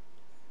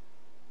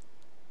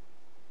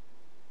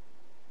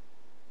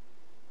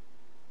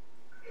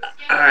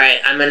 Alright,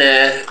 I'm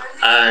gonna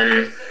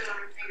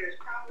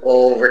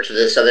go over to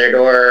this other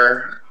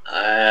door.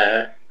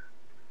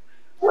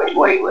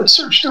 Wait, let's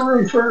search the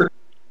room first.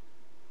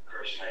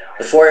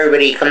 Before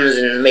everybody comes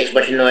and makes a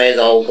bunch of noise,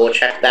 I'll go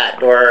check that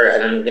door,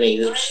 and I'm gonna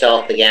use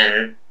stealth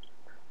again.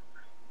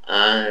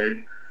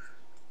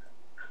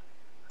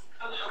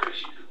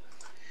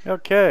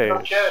 Okay,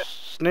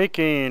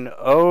 sneaking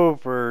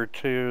over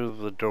to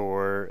the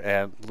door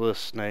and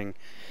listening,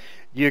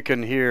 you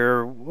can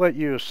hear what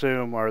you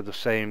assume are the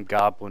same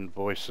goblin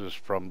voices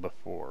from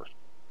before.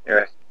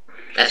 Alright,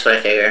 that's what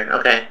I figure.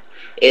 Okay.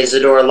 Is the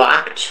door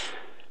locked?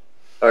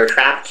 Or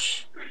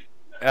trapped?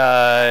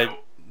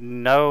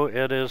 No,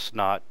 it is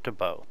not, to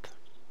both.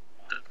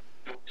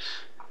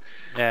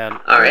 And,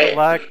 Alright.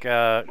 Belak,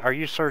 are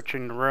you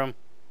searching the room?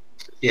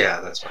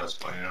 Yeah, that's what I was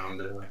planning on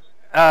doing.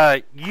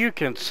 You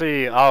can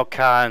see all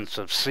kinds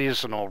of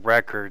seasonal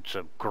records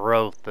of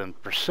growth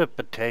and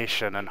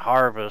precipitation and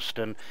harvest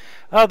and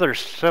other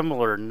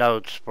similar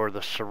notes for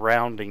the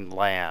surrounding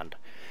land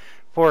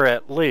for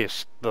at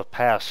least the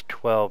past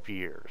 12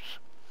 years.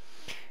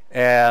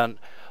 And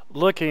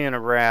looking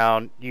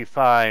around, you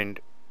find...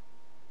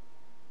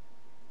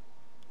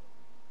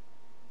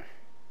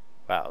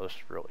 Wow, this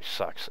really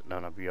sucks that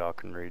none of y'all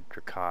can read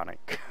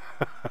Draconic.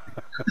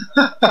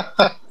 How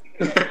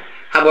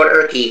about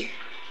Urky?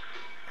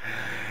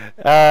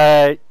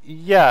 Yeah,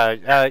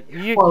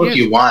 Well, if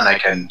you want, I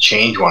can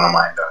change one of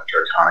mine to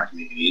Draconic to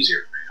make it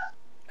easier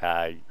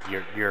for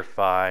you. You're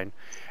fine.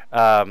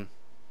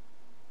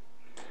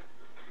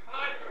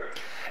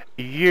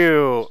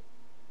 You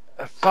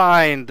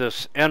find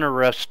this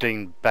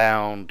interesting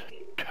bound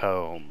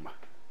tome,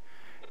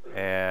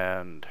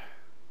 and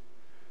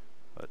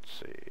let's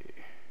see.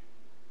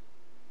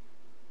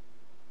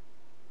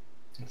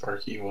 If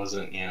Arky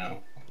wasn't,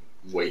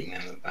 waiting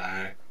in the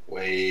back,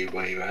 way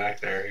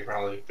back there, he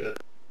probably could.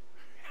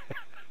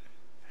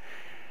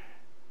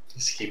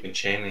 Just keeping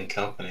Shaman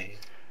company.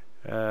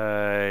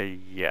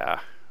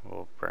 Yeah,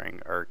 we'll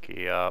bring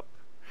Urky up.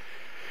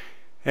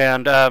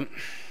 And, the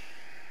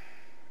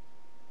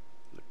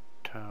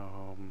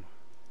tome.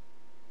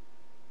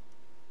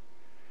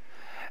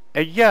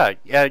 Yeah,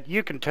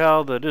 you can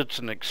tell that it's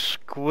an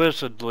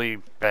exquisitely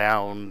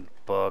bound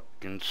book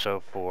and so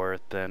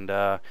forth, and,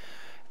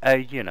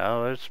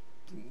 it's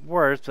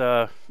worth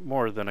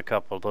more than a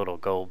couple little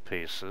gold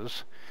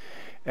pieces.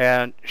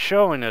 And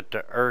showing it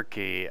to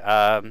Urky,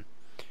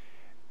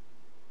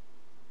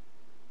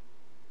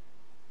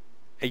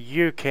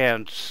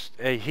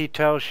 he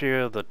tells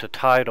you that the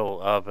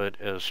title of it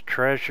is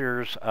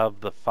Treasures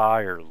of the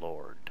Fire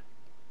Lord.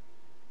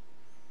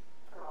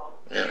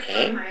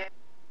 Okay.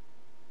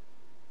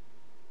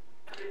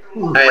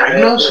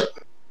 Ragnos?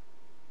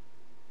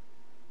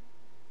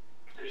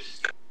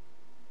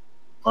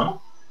 Huh?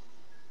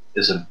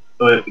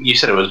 You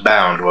said it was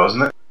bound,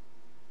 wasn't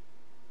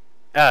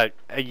it?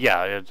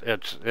 Yeah,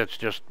 it's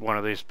just one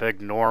of these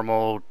big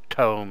normal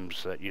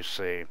tomes that you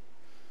see.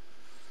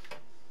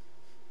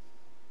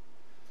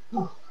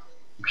 We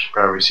should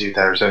probably see if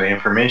there's any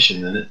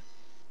information in it.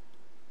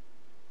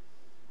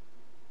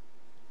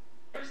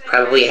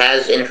 Probably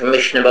has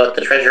information about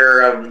the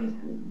treasure of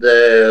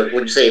the,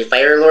 would you say,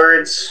 Fire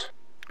Lords?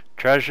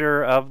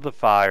 Treasure of the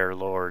Fire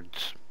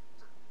Lords.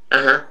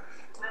 Uh-huh.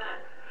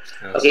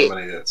 Okay.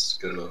 Somebody that's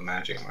good with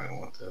magic might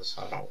want this.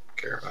 I don't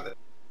care about it.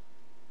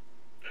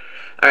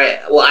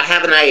 Alright, well, I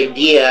have an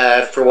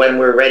idea for when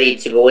we're ready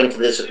to go into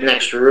this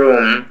next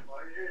room.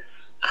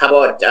 How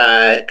about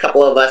a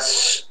couple of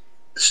us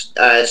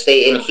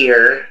stay in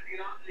here,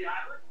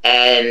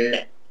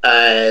 and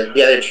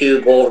the other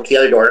two go over to the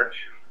other door.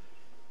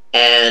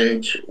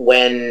 and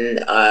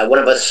when one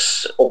of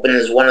us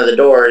opens one of the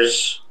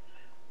doors,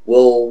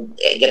 we'll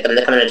get them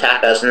to come and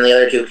attack us, and the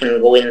other two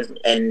can go in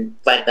and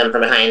flank them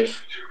from behind.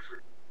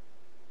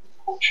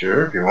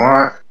 Sure, if you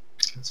want.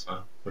 That's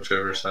fine.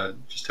 Whichever side,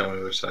 just tell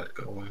me which side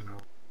to go in.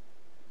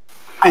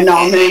 I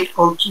nominate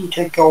Oki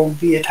to go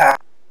the attack.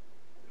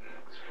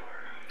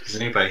 Does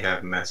anybody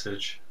have a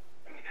message?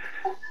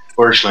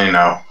 Fortunately,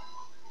 no.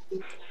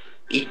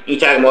 You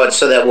talking about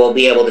so that we'll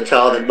be able to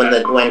tell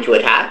when to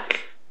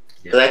attack?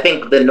 Because I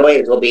think the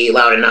noise will be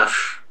loud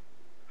enough.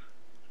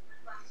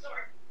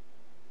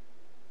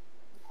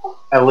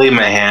 I leave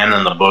my hand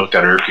on the book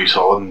that Urky's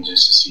holding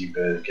just to see if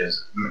it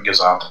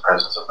gives off the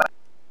presence of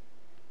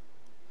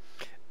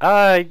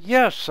magic.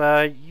 Yes,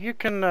 you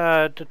can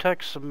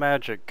detect some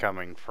magic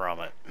coming from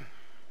it.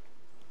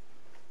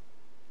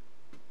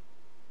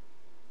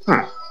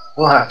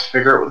 We'll have to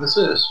figure out what this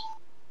is.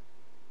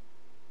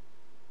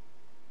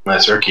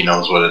 Unless Urky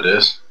knows what it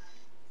is.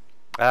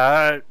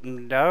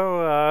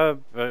 No,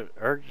 but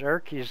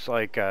Urky's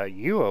like,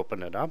 you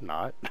open it, I'm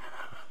not.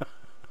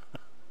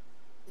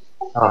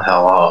 Oh,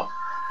 hell,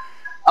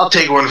 I'll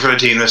take one for the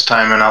team this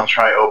time, and I'll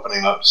try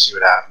opening up to see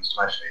what happens to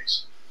my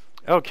face.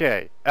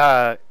 Okay,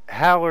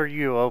 how are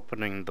you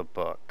opening the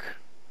book?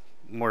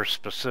 More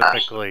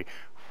specifically,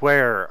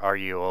 where are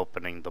you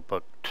opening the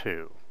book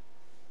to?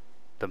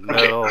 The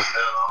middle,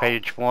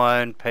 page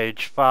 1,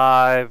 page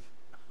 5?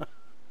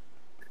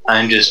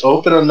 I'm just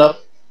opening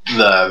up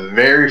the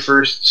very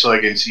first, so I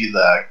can see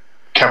the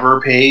cover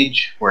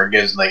page, where it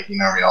gives, like, you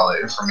know, all the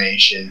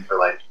information for,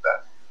 like,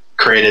 the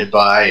created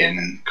by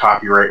and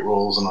copyright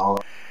rules and all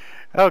that.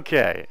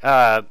 Okay,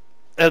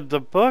 the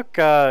book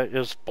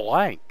is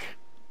blank.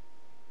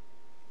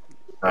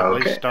 At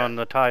least on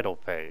the title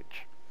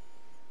page.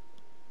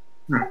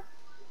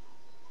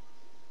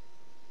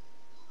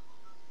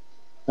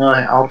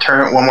 I'll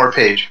turn it one more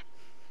page.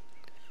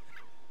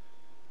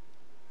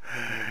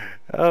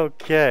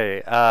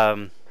 Okay,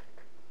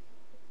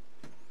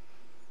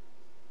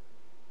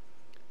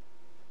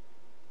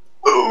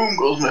 Boom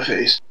goes my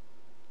face.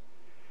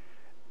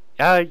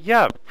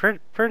 Yeah,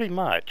 pretty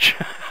much.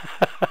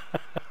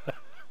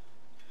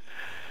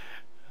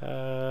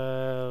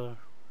 Where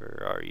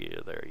are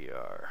you? There you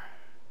are.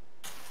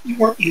 You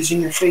weren't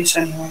using your face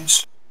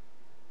anyways.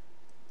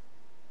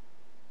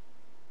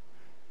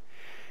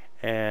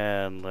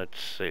 And let's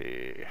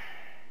see.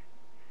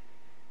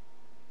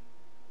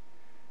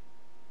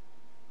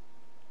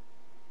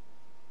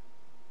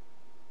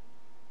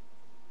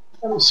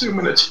 I'm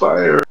assuming it's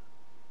fire.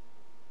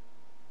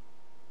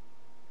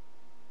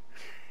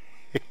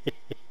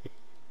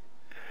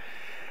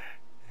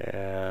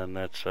 And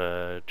that's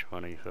a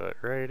 20-foot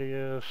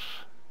radius.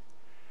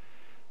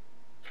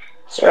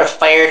 Is there a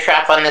fire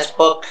trap on this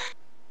book?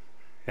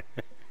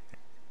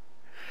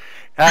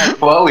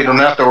 Well, we don't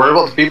have to worry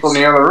about the people in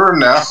the other room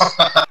now.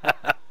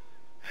 I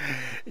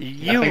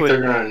think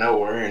they're gonna know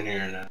we're in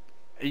here now.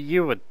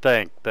 You would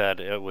think that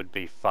it would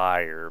be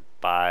fire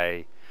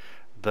by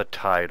the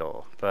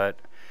title, but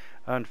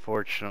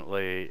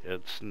unfortunately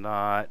it's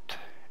not.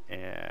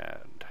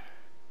 And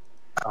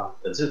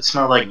Does it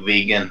smell like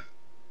vegan?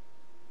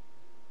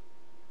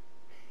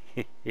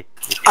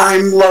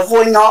 I'm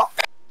leveling up.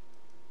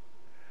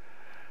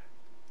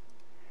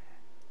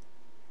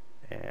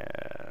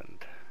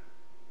 And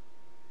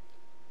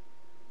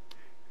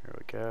here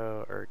we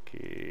go.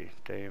 Urky,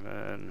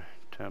 Damon,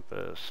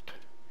 Tempest,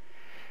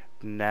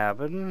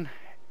 Nabin,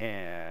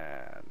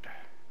 and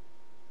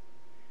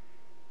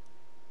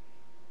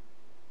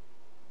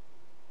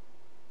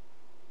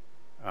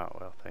oh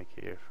well, thank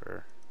you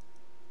for.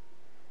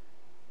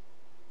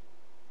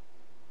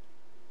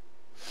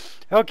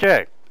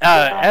 Okay,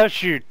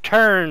 as you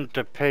turn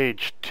to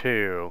page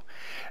 2,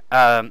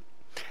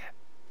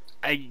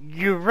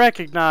 you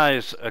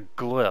recognize a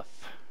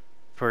glyph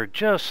for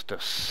just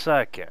a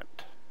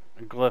second,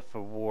 a glyph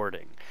of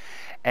warding,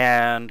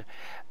 and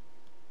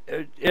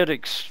it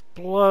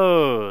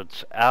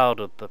explodes out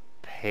of the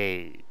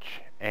page,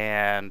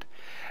 and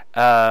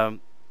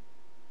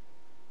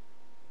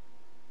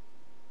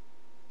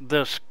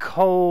this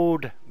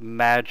cold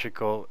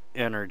magical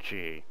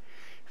energy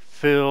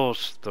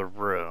fills the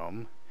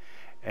room,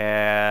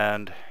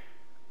 and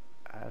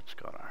that's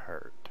gonna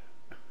hurt.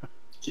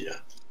 Yeah.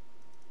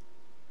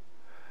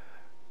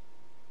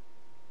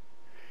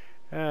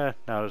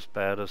 Not as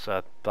bad as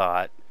I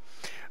thought.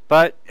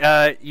 But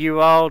you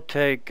all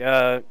take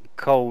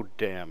cold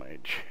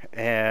damage.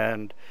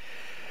 And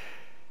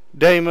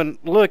Damon,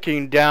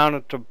 looking down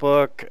at the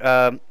book,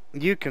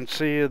 you can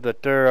see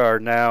that there are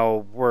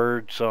now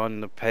words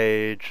on the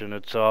page, and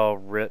it's all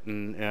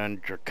written in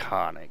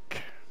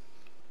Draconic.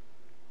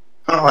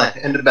 Oh, I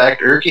handed back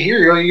to Urky. Here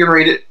you go, you can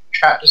read it.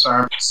 Trap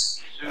disarm.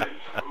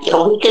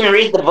 Yeah, we can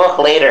read the book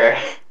later.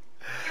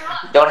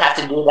 Don't have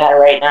to do that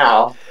right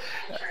now.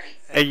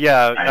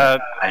 Yeah.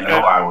 I know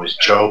I was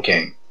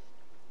joking.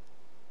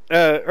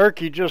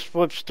 Urky just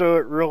flips through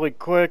it really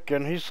quick,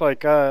 and he's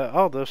like,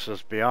 oh, this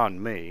is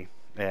beyond me,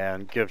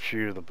 and gives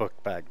you the book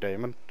back,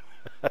 Damon.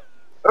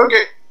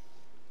 Okay.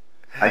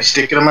 I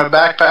stick it in my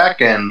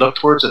backpack and look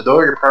towards the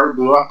door. Your power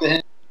blew off the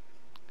hinge.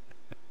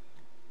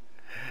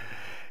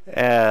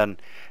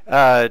 And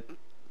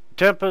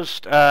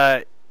Tempest,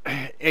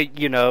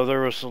 you know,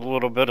 there was a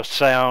little bit of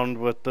sound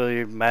with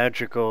the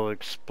magical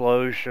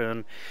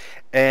explosion,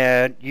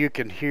 and you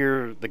can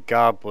hear the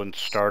goblins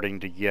starting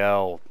to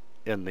yell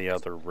in the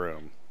other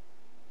room.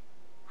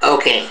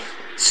 Okay,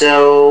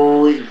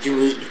 so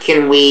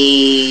can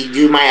we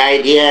do my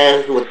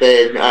idea with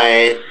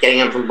the getting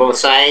them from both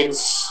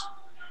sides?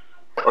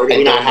 Or do I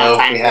we not don't have know if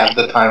time we for have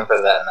that? the time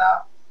for that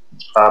now.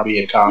 It's probably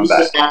a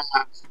combat.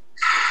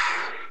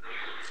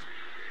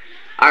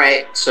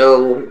 Alright,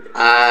 so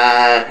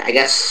I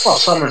guess. Well,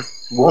 someone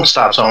won't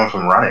stop someone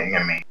from running.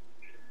 I mean,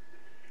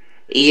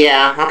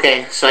 Yeah,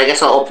 okay. So I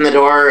guess I'll open the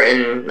door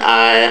and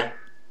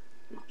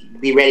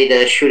be ready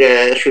to shoot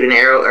an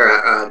arrow or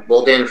a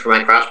bolt in for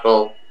my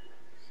crossbow.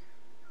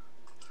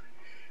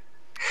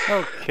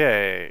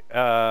 Okay,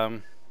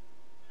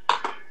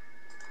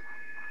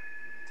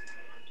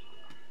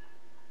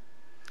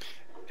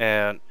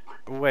 and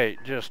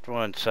wait just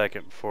 1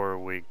 second before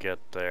we get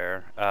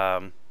there.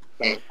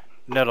 Okay.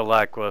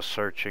 Nedalak was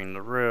searching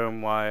the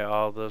room while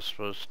all this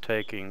was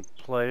taking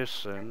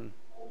place, and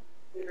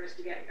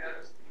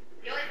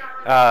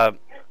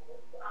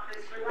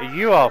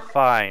you all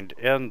find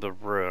in the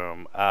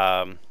room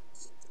a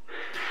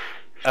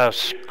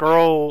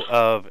scroll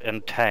of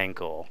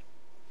entangle,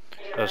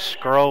 a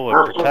scroll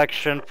of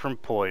protection from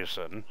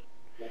poison,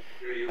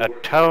 a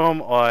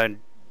tome on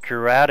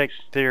Druidic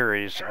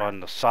theories on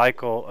the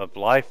cycle of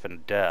life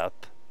and death,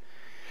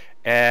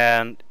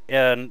 and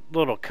in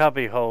little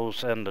cubby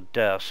holes in the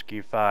desk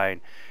you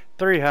find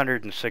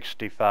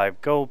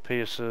 365 gold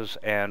pieces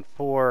and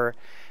 4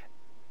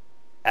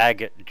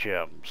 agate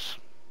gems.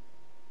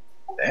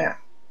 damn.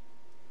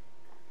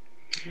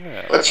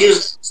 Yeah, Let's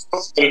use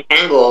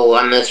entangle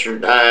on this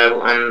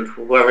on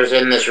whoever's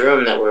in this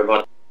room that we're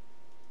about.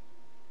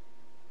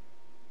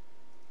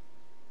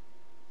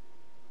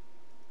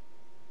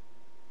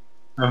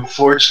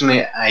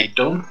 Unfortunately, I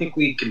don't think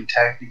we can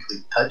technically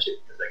touch it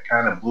because it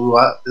kind of blew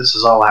up. This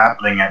is all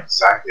happening at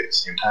exactly the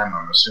same time,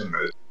 I'm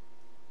assuming.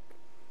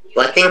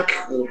 Well, I think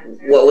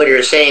what you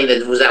were saying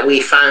was that we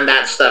found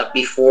that stuff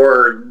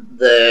before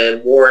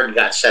the ward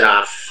got set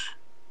off,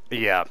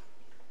 yeah.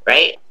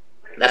 right?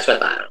 That's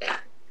what I thought. Yeah.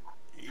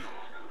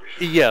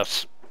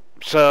 Yes.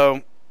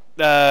 So,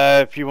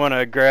 if you want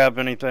to grab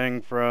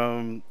anything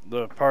from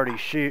the party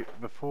sheet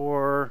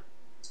before,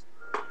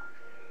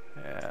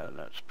 and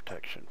that's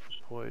protection from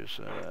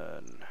poison.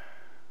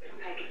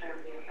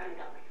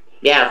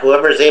 Yeah,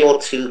 whoever's able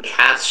to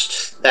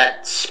cast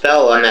that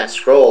spell on that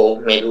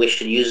scroll, maybe we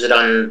should use it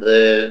on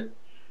the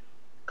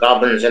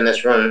goblins in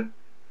this room.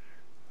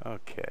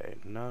 Okay,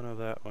 none of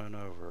that went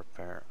over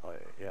apparently.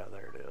 Yeah,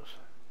 there it is.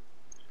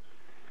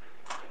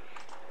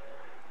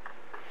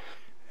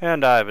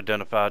 And I've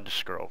identified the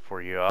scroll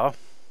for you all.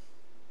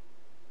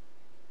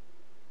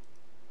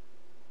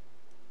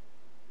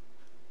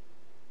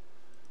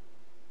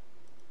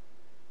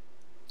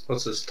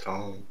 What's this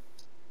tone?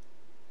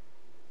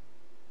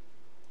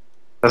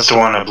 That's the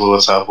one that blew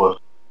us up with.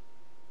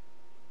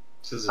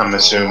 This is I'm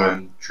assuming.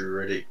 on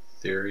Druidic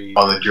theory.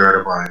 Oh, the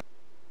Druid Brian.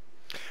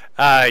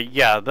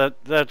 Yeah,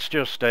 that's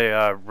just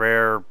a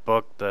rare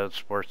book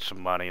that's worth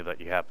some money that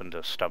you happen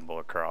to stumble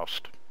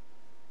across.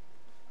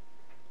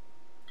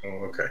 Oh,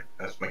 okay.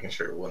 I was making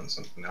sure it wasn't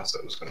something else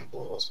that was going to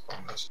blow us up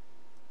on this.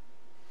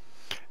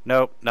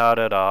 Nope, not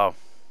at all.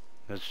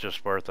 It's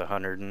just worth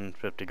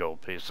 150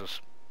 gold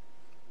pieces.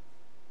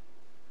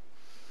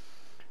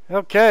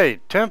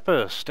 Okay,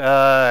 Tempest.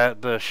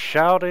 The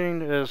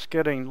shouting is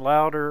getting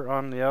louder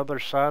on the other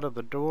side of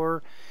the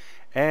door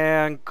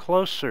and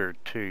closer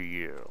to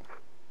you.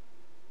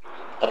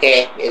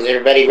 Okay, is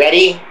everybody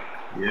ready?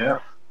 Yeah.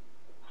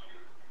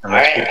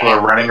 Unless Alright, people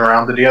are running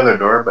around to the other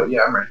door, but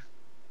yeah, I'm ready.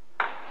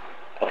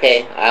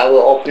 Okay, I will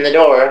open the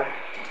door,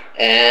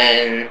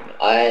 and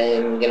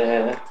I'm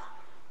gonna.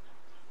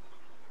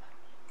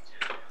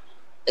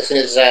 As soon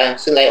as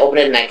I open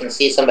it and I can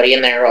see somebody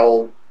in there,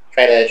 I'll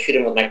try to shoot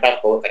him with my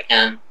crossbow if I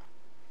can.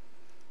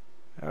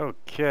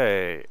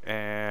 Okay,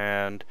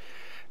 and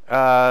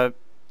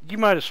you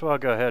might as well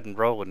go ahead and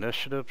roll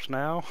initiatives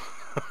now.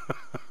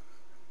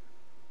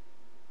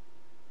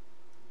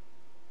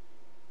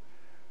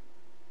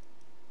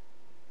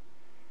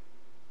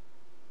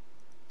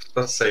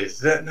 Let's say, does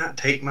that not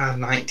take my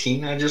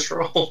 19 I just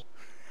rolled?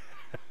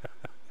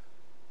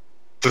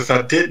 If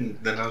I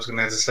didn't, then I was going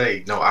to have to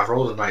say, no, I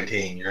rolled a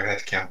 19. You're going to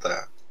have to count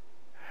that.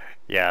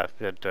 Yeah,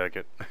 it took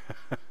it.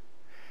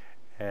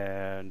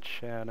 And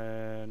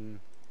Shannon.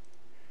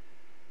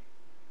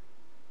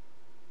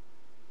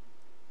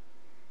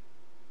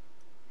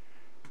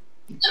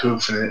 He's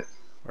hoofing it.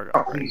 We're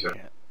gonna bring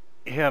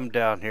him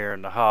down here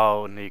in the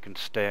hall, and he can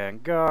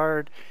stand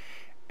guard.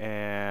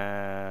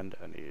 And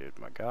I needed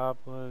my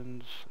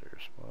goblins.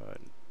 There's 1,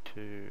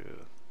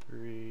 2,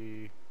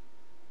 3,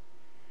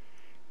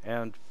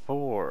 and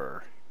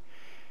 4.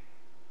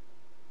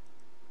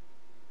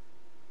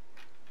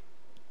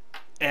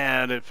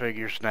 And it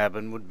figures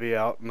Snabbin would be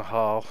out in the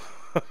hall.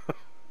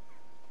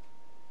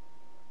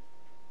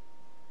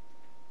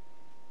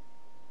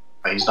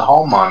 Plays the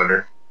hall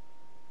monitor.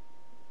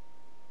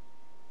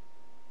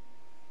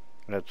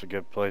 That's a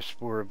good place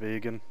for a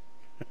vegan.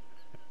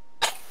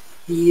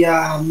 He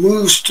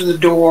moves to the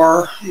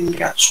door and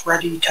gets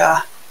ready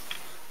to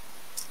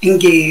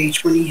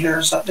engage when he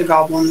hears that the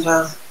goblins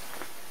are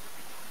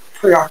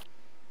preoccupied.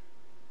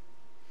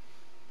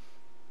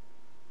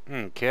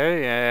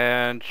 Okay,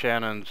 and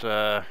Shannon's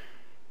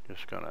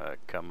just gonna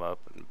come up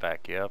and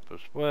back you up as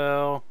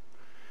well.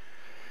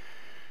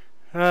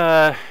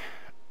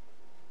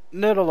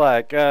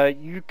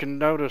 Nidalak, you can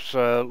notice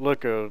a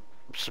look of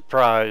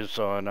surprise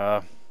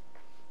on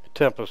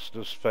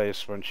Tempest's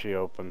face when she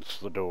opens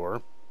the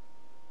door.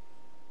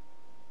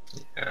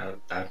 Yeah,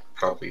 I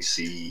probably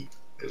see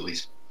at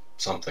least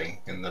something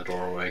in the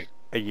doorway.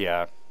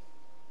 Yeah.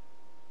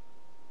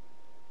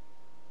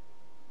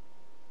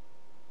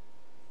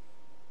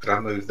 Could I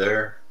move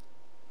there?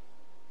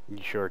 You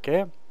sure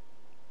can.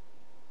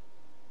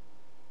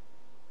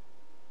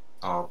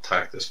 I'll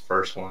attack this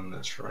first one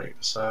that's right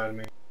beside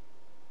me.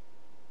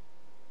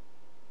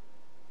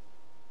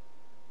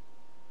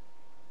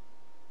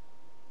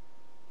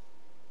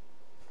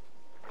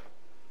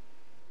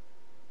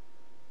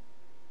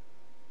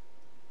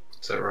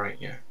 Is that right?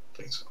 Yeah, I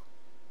think so.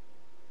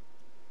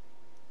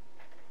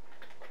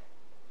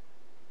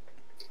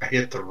 I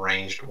hit the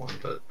ranged one,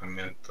 but I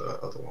meant the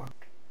other one.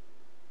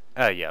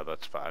 Yeah,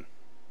 that's fine.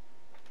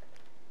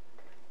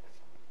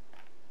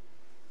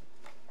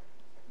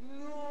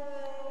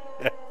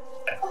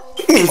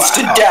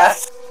 Instant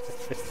death.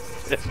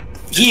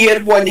 He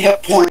had 1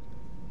 hit point.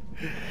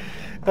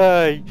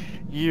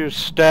 You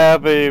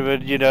stab him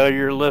and, you know,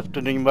 you're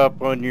lifting him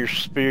up on your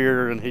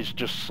spear and he's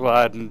just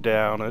sliding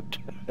down it.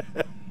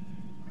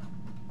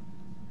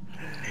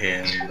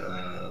 And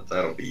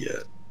that'll be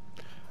it.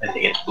 I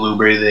think it's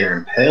Blueberry there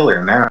and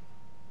Paler now.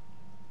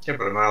 Yeah,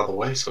 but I'm out of the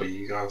way so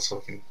you guys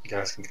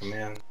can come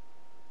in.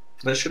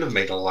 That should have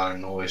made a lot of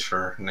noise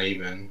for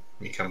Naven,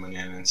 me coming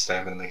in and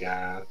stabbing the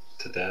guy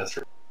to death.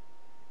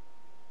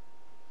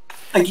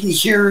 I can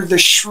hear the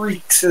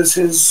shrieks as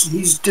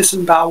he's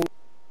disemboweled.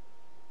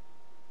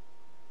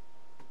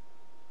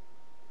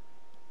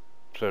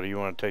 So do you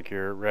want to take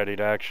your ready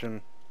to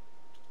action?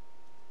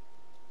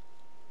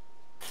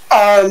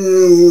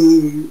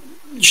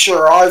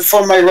 Sure.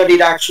 For my ready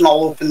to action,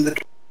 I'll open the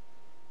door.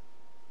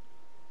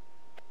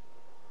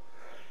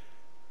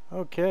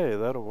 Okay,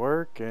 that'll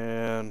work,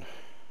 and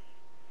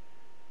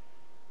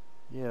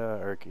yeah,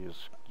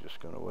 Erky's just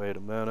gonna wait a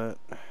minute.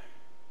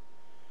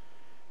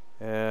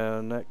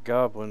 And that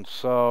goblin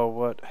saw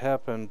what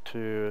happened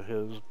to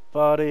his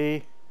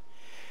body,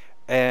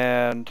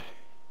 and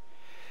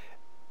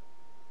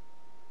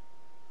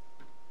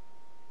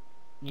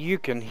you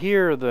can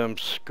hear them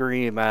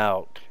scream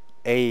out,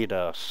 "Aid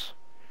us,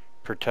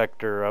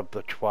 protector of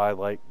the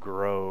Twilight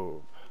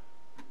Grove."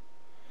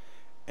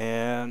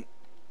 And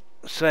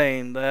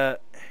saying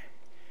that,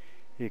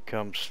 he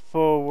comes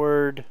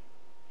forward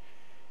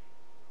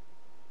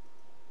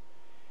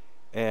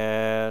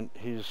and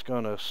he's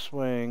gonna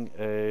swing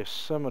a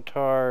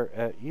scimitar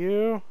at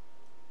you.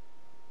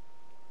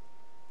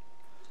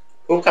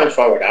 Who comes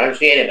forward? I don't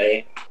see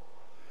anybody.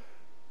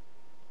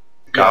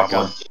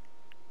 Goblin.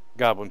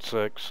 Goblin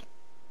 6.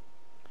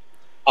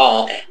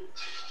 Oh, okay.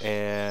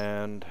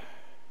 And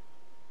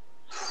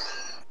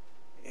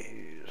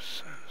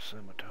he's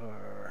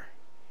scimitar.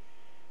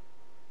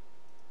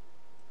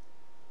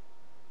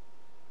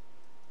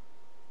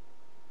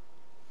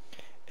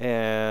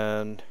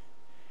 And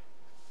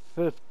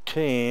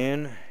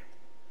 15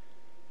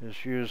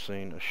 is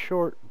using a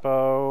short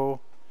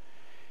bow,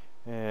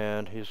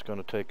 and he's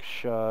going to take a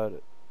shot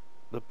at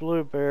the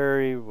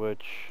blueberry,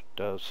 which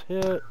does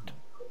hit.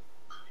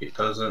 He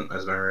doesn't.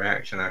 As my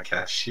reaction, I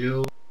cast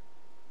shield.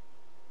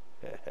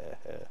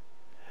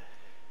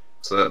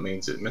 So that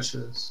means it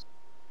misses.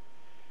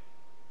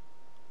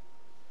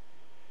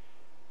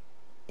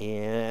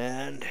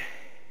 And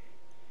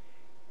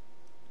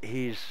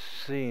he's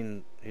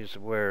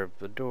aware of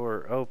the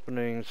door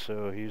opening,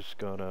 so he's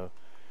gonna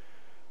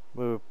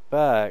move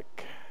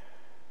back.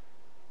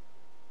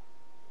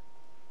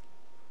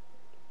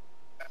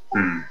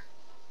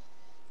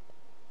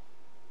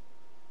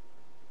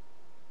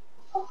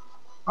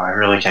 I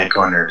really can't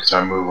go in there because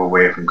I move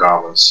away from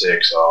Goblin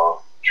 6.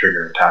 I'll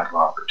trigger an attack of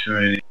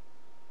opportunity.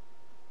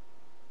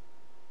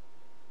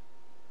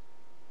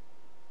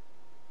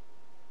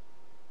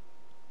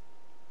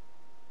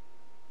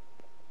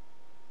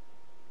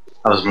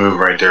 I'll just move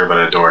right there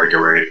by the door to get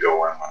ready to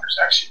go in when there's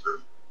actually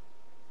room.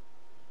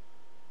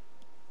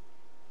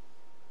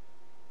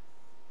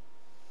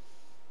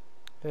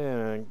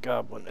 And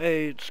Goblin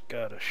 8's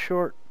got a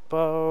short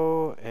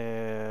bow,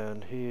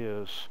 and he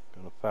is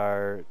going to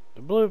fire at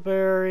the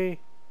blueberry.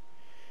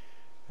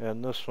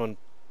 And this one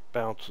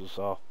bounces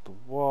off the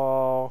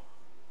wall.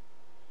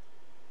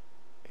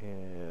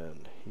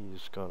 And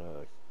he's going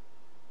to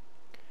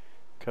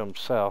come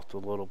south a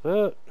little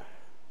bit.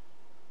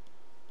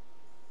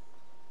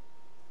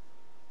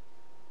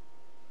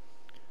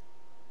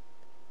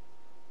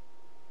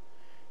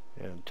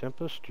 And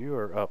Tempest, you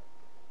are up.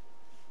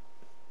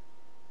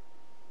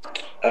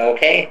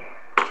 Okay.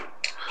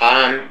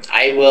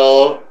 I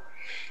will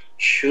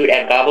shoot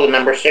at goblin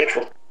number 6.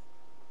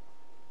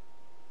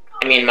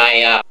 I mean,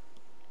 my,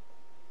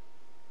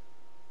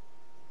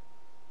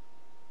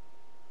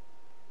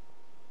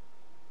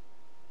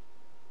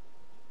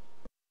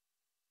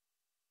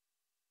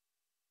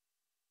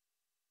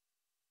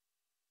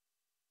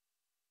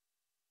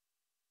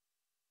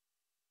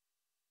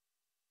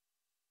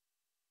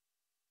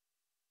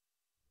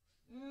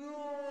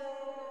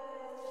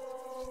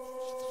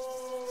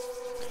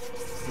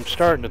 I'm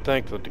starting to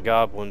think that the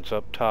goblins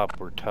up top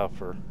were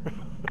tougher.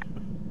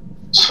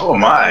 So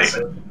am I.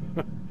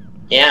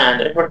 yeah,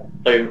 that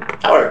worked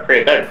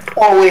pretty good.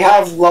 Well, we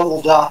have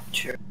leveled up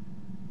too.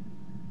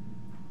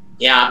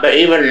 Yeah, but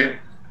even,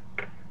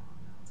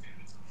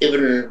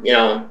 you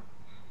know,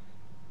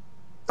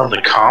 Well,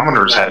 the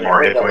commoners had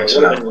more hit points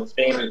than than us.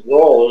 the same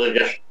rolls.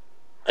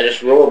 I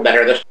just rolled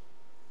better this.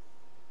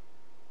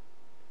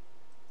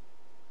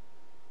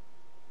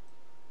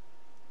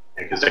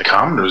 Because the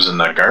commoners in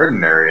the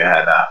garden area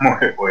had more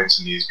hit points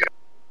than these guys.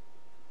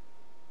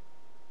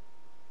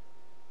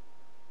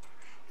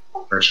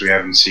 Of course, we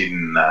haven't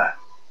seen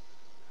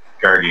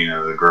Guardian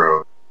of the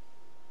Grove.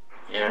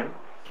 Yeah.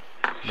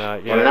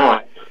 Not yet. Well,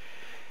 no,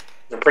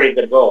 it's a pretty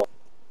good roll.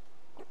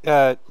 You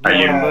Are want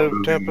you to move,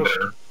 moving Tempest?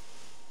 there?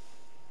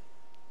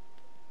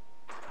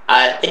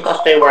 I think I'll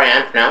stay where I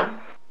am for now.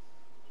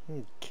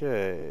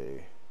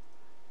 Okay.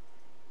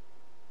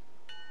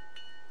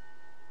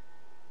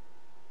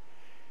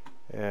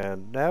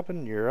 And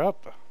Nabin, you're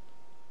up.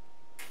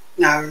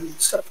 Now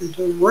step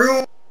into the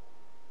room.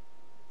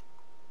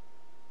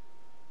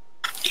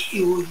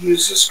 He will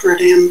use his Dread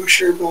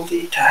Ambusher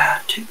ability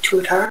to take 2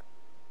 attacks.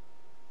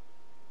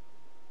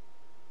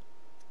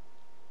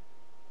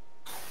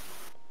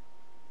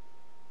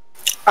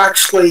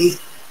 Actually,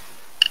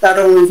 that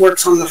only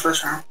works on the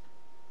first round.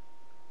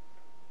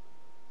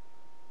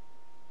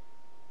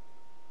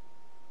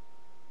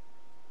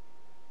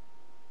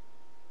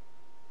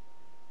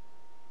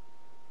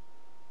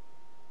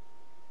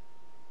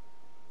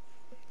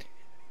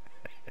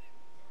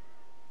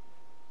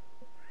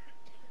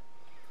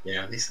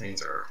 Yeah, these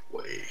things are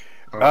way.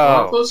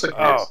 Oh, those are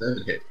oh.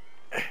 7 hit.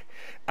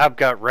 I've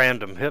got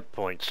random hit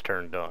points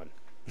turned on.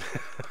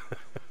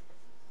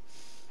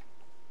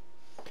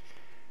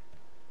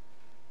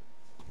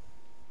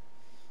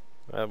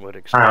 That would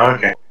explain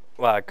okay.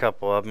 why a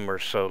couple of them are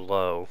so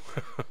low.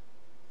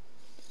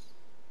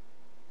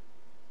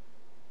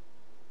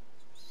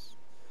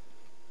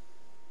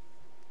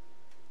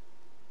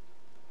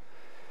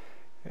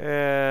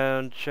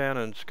 And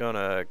Shannon's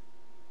gonna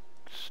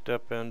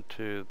step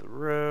into the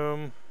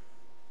room.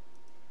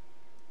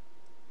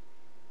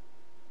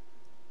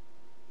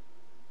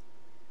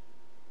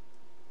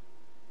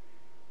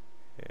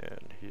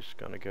 And he's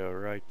gonna go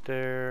right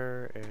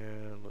there,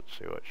 and let's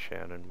see what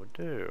Shannon would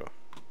do.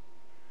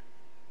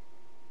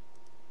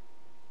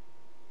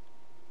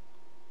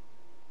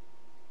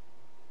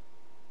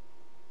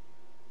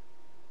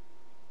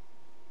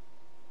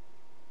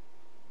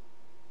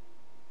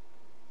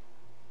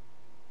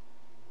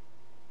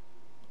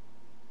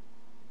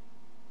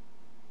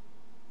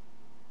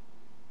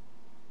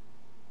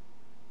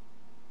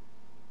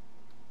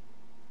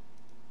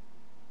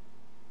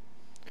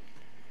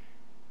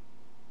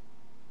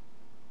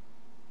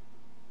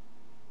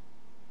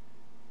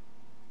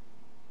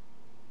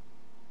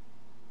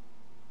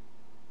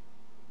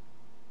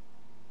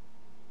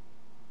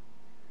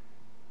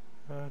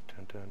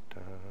 Dun, dun,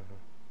 dun.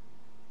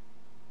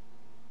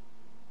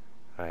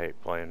 I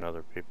hate playing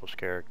other people's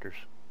characters.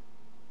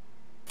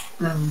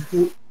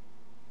 Mm-hmm.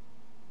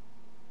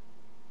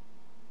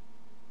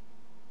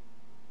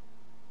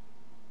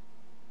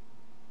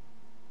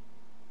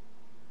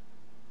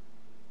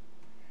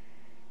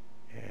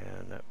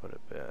 And that would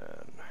have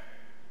been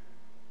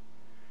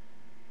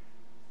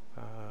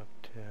 5,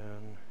 10,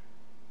 20,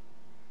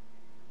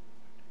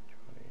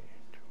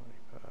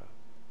 25,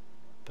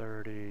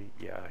 30.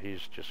 Yeah,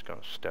 he's just going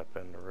to step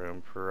in the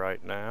room for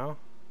right now.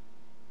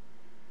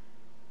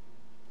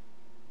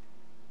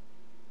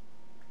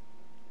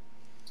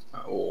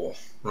 I will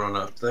run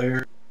up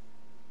there.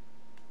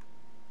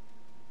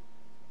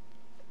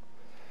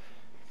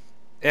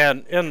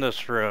 And in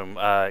this room,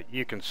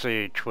 you can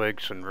see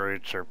twigs and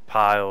roots are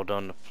piled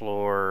on the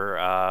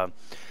floor.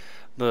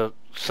 The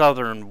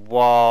southern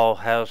wall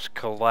has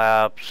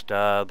collapsed.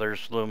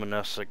 There's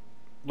luminescent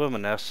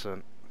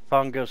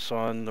fungus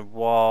on the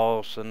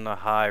walls and the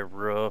high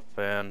roof,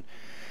 and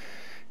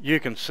you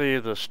can see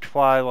this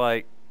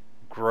twilight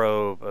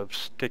grove of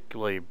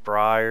stickly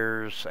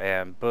briars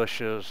and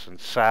bushes and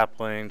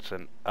saplings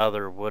and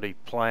other woody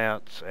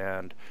plants,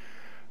 and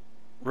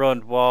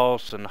ruined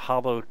walls and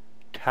hollow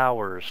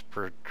towers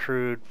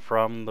protrude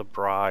from the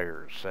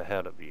briars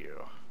ahead of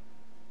you.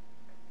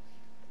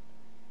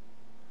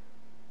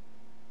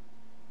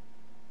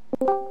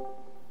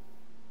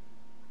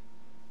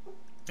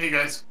 Hey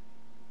guys.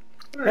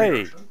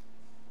 Hey.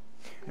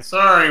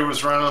 Sorry, I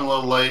was running a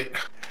little late.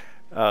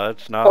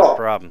 It's not a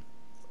problem.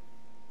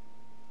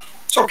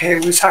 It's okay,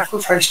 we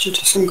sacrificed you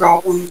to some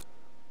goblins.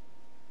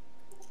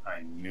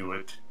 I knew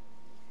it.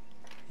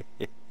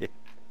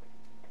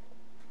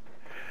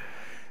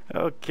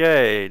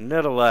 Okay,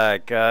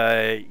 Nidalak,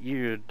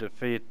 you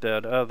defeat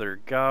that other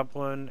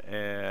goblin,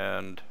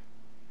 and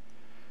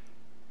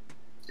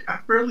I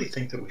really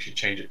think that we should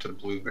change it to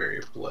Blueberry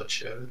of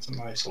Bloodshed. It's a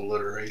nice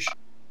alliteration.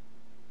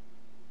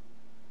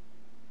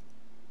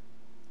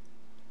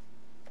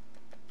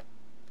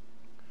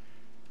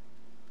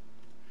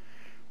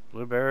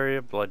 Blueberry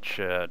of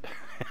Bloodshed.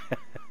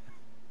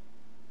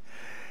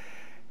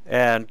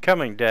 And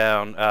coming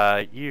down,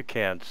 you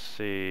can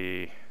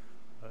see,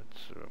 let's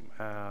zoom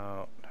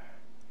out,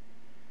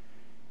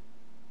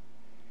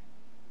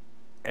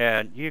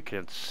 and you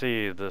can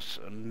see this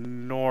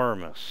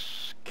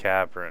enormous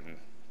cavern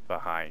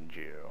behind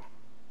you.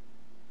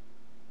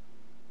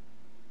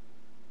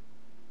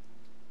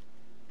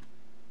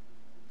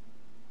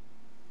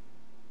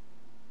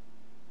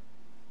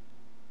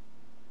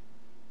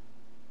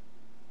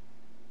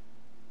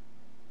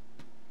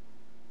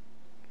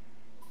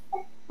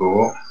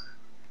 Cool.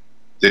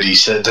 Does he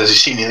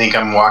see anything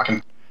come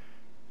walking?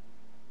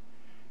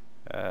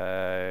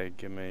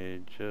 Give me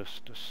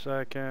just a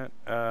second.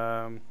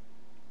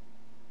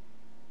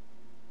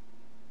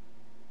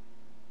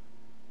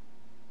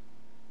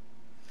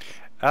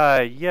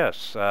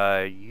 Yes,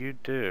 you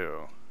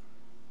do.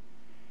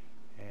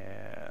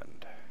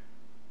 And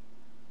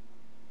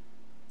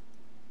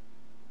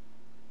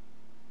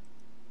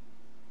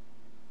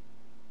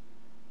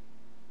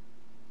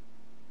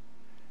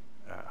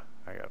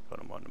I gotta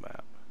put him on the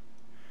map.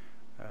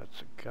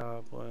 That's a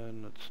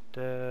goblin that's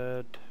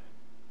dead.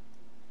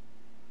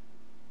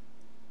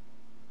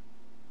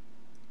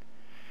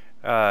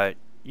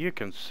 You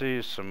can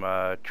see some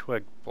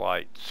twig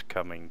blights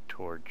coming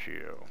towards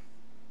you.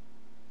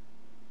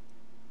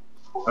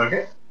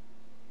 Okay.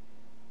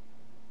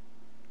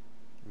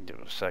 Give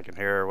it a second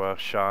here while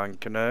Sean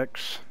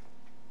connects.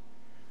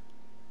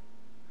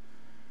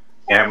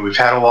 Yeah, we've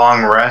had a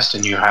long rest,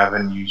 and you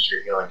haven't used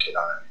your healing kit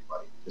on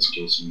anybody, just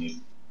in case you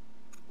need.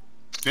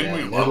 Didn't we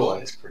Nidalak level?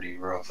 is pretty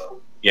rough.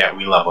 Yeah,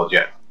 we leveled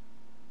yet.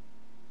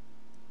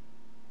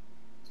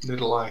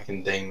 Nidalak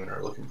and Damon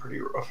are looking pretty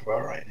rough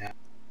about right now.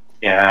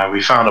 Yeah,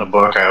 we found a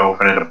book. I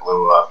opened it, it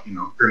blew up. You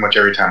know, pretty much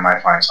every time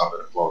I find something,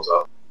 it blows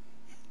up.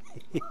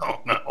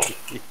 Oh no.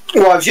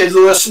 Well, if you'd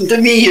listened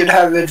to me, you'd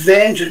have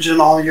advantage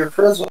in all your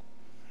prisons.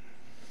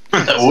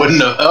 That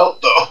wouldn't have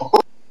helped though.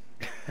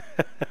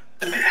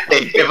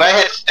 Hey, if I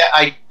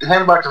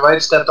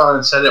had stepped on it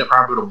and said it,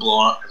 probably would have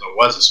blown up because it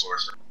was a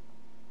sorcerer.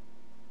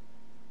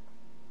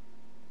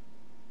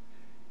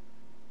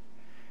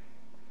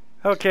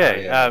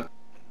 Okay, Oh, yeah.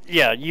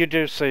 yeah, you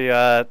do see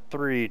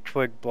 3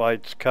 twig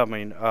blights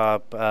coming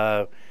up.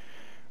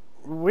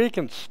 We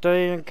can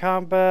stay in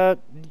combat.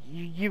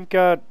 You've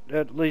got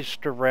at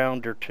least a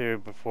round or 2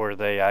 before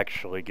they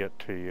actually get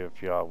to you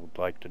if y'all would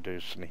like to do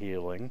some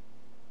healing.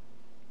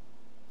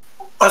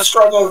 Let's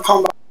drop out of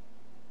combat.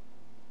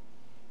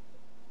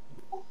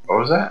 What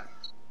was that?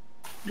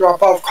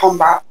 Drop out of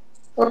combat.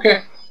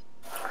 Okay.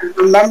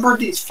 Remember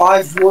these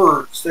 5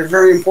 words. They're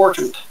very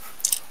important.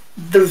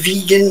 The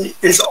vegan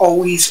is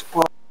always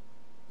right.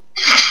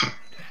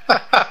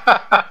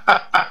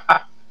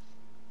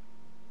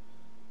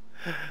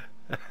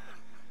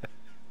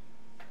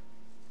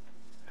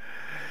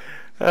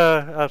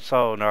 I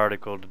saw an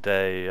article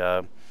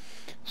today.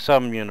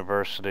 Some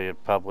university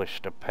had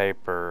published a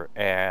paper,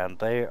 and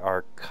they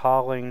are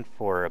calling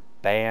for a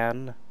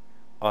ban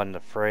on the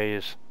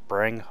phrase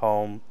 "bring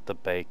home the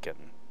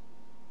bacon."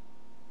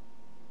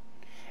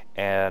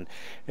 And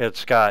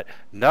it's got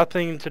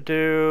nothing to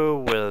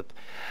do with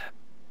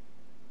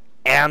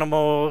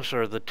animals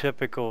or the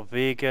typical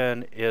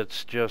vegan.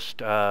 It's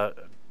just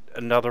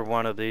another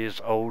one of these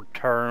old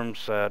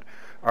terms that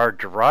are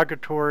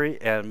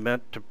derogatory and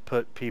meant to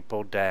put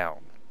people down.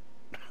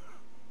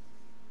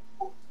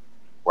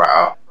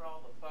 Wow.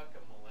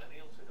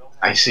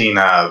 I seen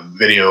a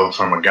video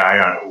from a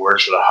guy who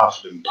works for the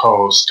Huffington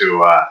Post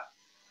do a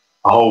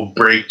whole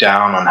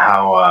breakdown on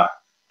how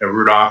the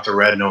Rudolph the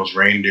Red-Nosed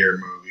Reindeer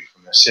movie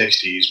from the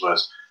 60s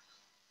was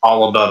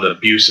all about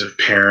abusive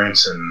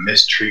parents and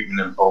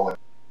mistreatment and bullying.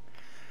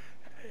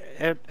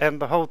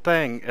 And the whole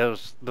thing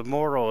is, the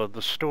moral of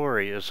the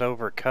story is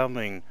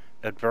overcoming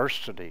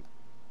adversity.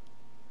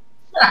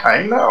 Yeah,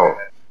 I know.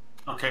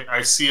 Okay,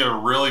 I see a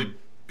really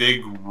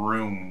big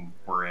room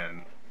we're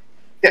in.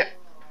 Yeah.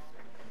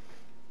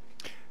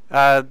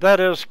 That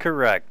is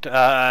correct.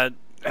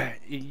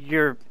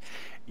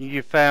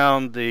 You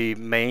found the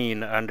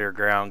main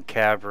underground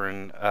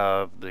cavern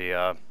of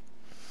the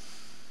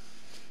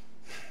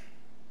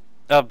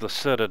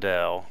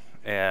Citadel,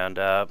 and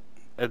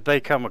they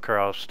come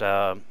across.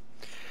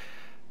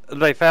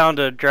 They found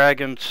a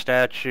dragon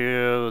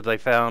statue. They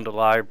found a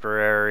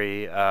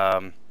library,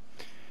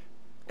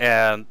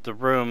 and the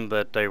room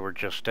that they were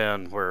just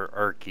in, where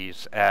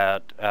Urki's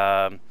at,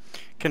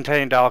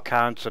 contained all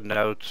kinds of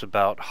notes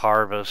about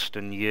harvest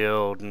and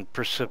yield and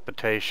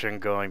precipitation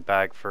going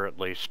back for at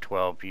least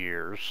 12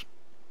 years.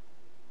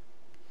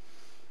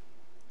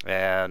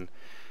 And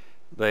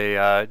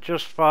They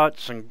just fought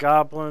some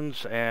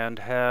goblins and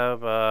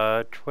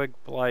have twig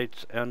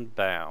blights and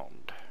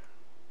bound.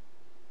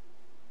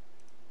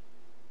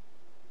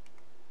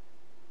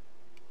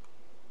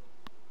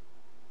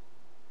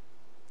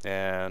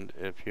 And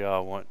if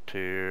y'all want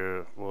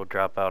to, we'll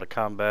drop out of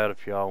combat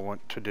if y'all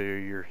want to do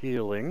your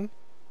healing.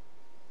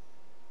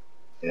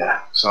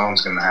 Yeah,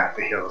 someone's gonna have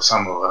to heal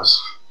some of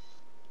us.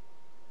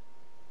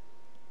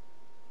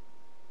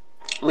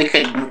 We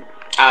could,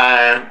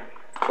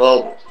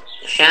 well,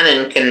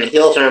 Shannon can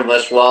heal some of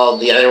us while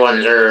the other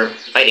ones are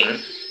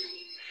fighting.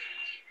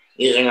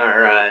 Using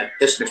our,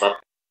 distance weapon.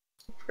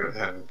 We're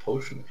gonna have a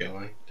potion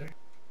healing.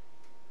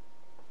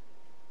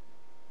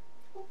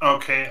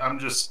 Okay, I'm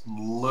just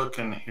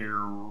looking here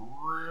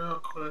real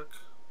quick.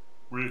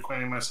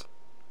 Reacquainting myself.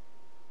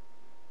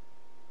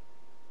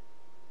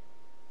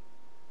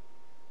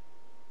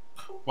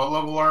 What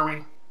level are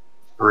we?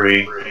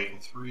 3.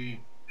 3.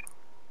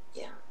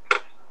 Yeah.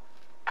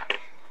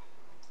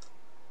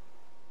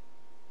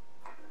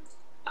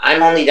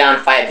 I'm only down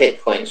 5 hit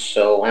points,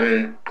 so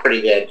I'm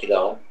pretty good to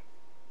go.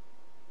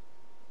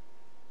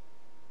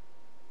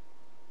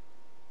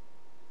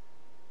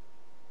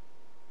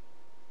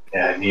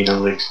 Yeah,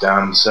 Needle's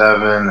down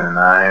 7, and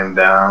I am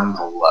down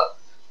 11.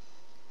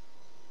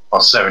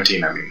 Well,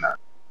 17, I mean that.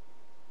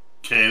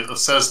 Okay, it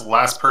says the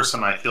last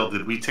person I healed.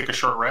 Did we take a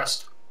short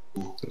rest?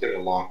 We did a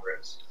long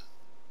rest.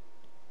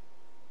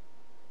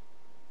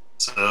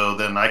 So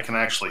then I can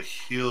actually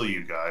heal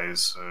you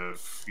guys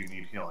if you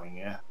need healing,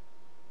 yeah?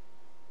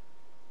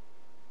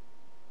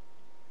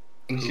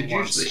 You Who could use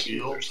wants the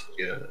healed? healers.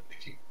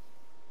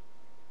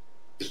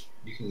 Yeah,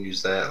 you can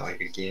use that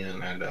like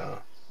again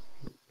at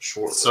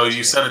short. So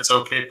you said it's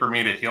okay for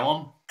me to heal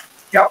him?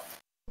 Yep.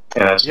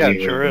 Yeah, that's Yeah, it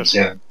Needle sure is.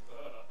 Yeah.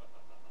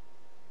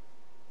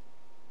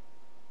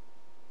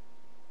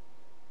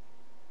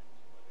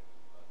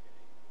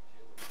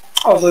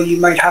 Although you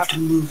might have to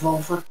move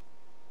over.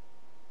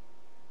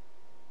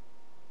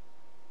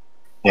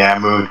 Yeah, I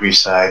moved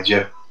beside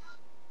you.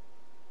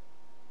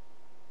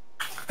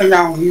 And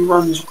now he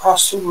runs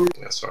across the room.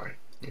 Yeah, sorry.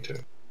 Me too.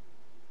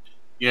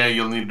 Yeah,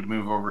 you'll need to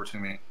move over to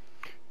me.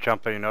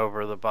 Jumping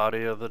over the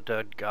body of the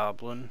dead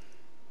goblin.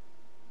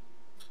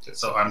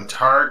 So I'm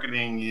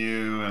targeting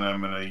you, and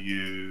I'm going to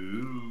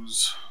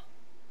use...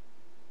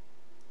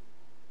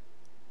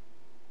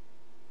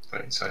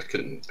 Thanks. I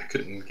couldn't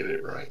get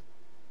it right.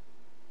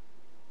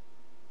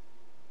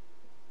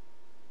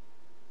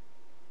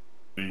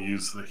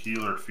 use the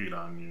healer feat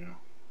on you,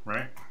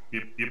 right?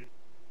 Yep.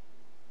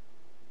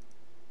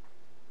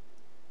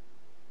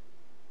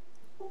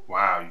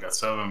 Wow, you got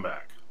 7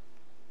 back.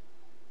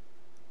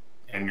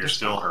 And you're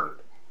still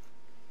hurt.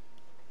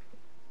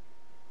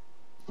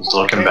 It's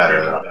looking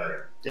better,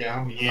 though.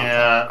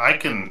 Yeah. I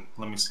can...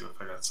 Let me see if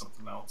I got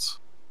something else.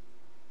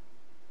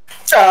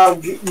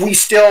 We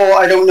still,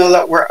 I don't know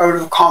that we're out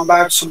of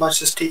combat so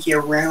much as taking a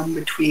round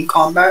between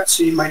combat,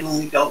 so you might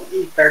only be able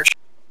to bear.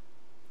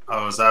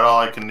 Oh, is that all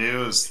I can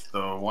do? Is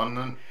the one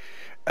then?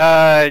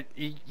 At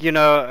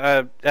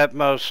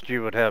most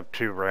you would have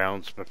 2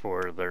 rounds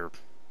before they're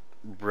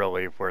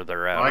really where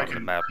they're at I on the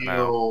could map now.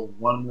 heal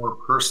one more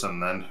person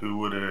then. Who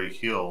would I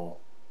heal?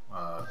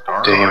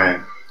 Dara?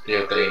 Damon.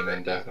 Yeah,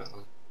 Damon,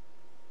 definitely.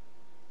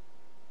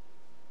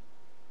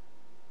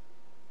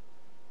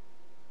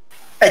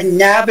 And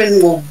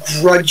Nabin will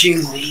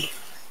grudgingly,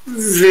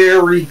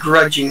 very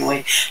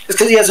grudgingly, just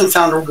because he hasn't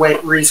found a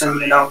reason,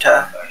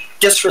 to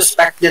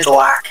disrespect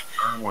Belak,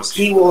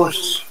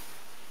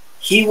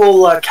 he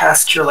will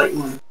cast Cure Light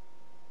Wound.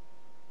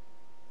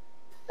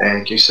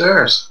 Thank you,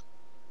 sirs.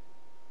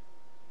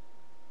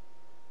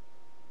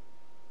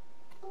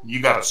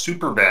 You got a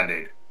super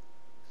band-aid.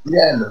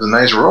 Yeah, that's a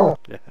nice roll.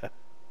 Yeah.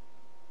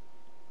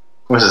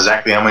 Was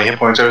exactly how many hit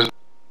points I was.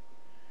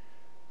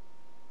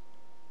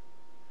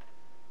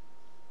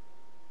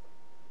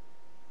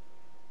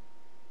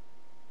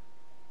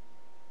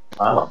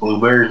 Wow,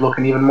 Blueberry's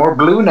looking even more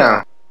blue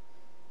now.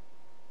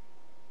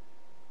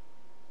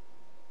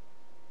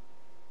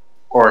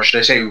 Or should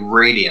I say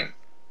radiant?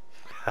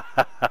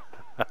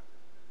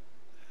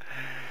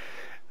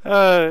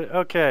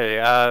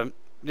 Okay.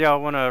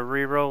 Y'all want to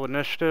re-roll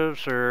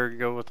initiatives or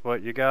go with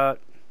what you got?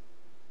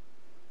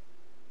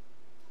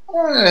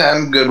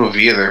 I'm good with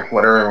either.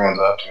 Whatever everyone's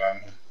up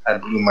to. I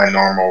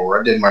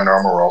did my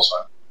normal roll,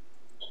 so.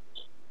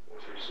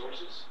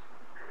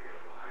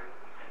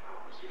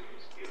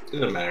 It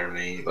doesn't matter to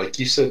me. Like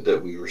you said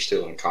that we were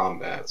still in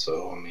combat,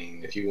 so I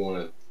mean, if you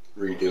want to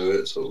redo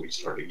it, so we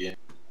start again.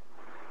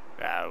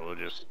 Yeah, we'll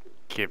just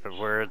keep it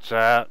where it's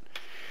at.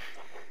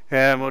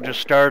 And we'll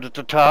just start at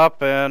the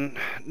top, and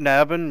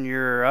Nabin,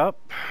 you're up.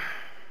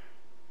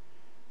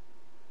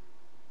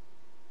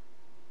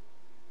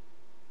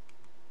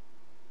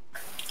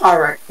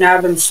 Alright,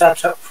 Nabin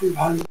steps up from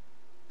behind.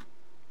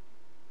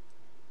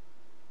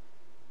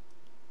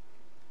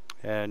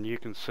 And you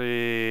can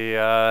see 2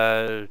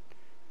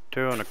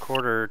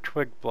 1/4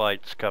 twig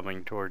blights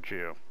coming towards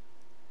you.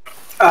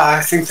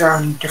 I think they're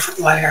on a different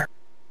layer.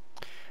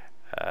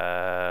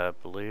 I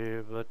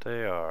believe that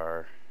they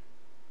are.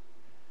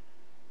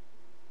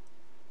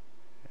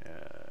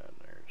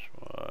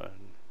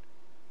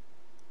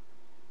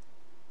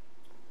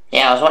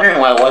 Yeah, I was wondering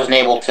why I wasn't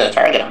able to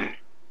target him.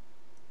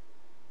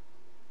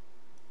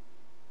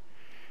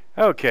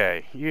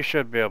 Okay, you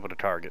should be able to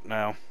target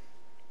now.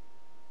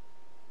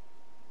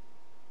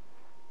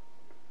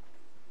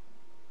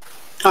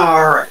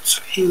 Alright,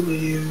 so he will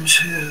use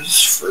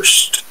his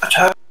first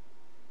attack.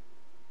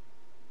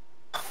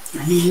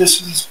 He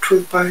misses his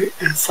twig bite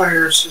and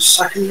fires his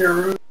second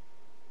arrow.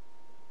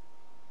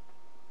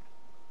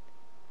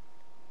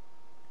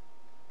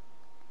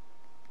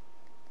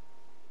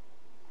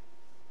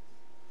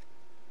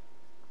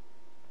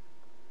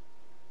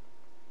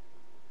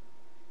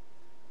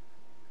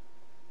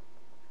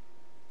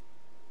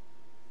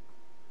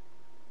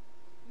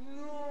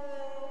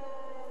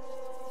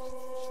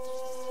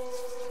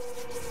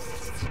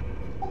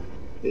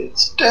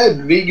 It's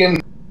dead, vegan.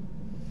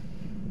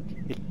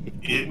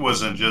 It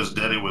wasn't just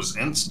dead, it was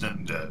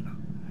instant dead.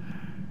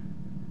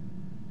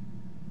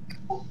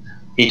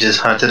 He just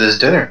hunted his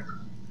dinner.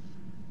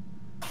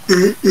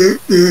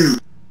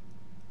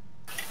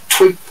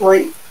 Twig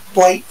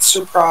blight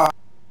surprise.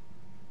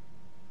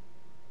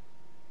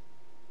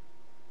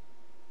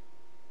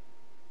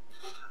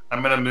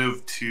 I'm gonna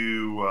move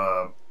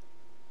to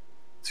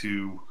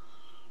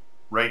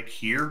right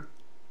here,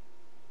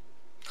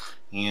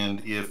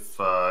 and if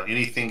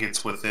anything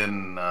gets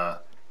within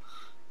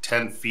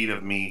 10 feet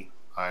of me,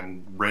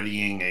 I'm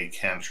readying a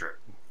cantrip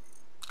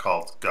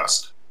called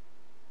Gust.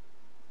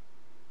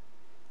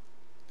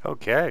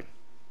 Okay.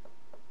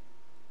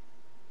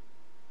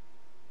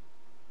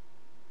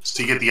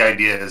 So you get the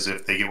idea is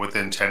if they get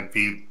within 10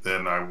 feet,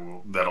 then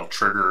that'll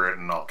trigger it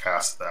and I'll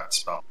cast that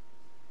spell.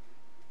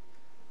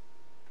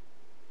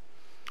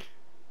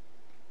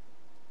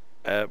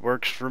 That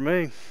works for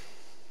me.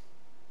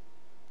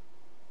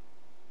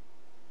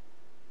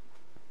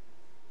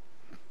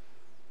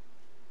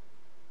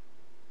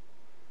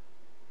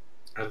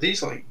 Are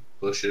these like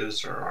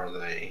bushes or are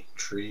they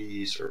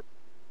trees or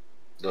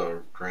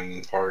the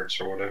green parts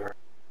or whatever?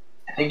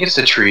 I think it's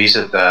the trees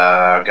that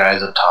the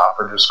guys up top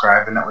are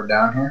describing that were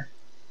down here.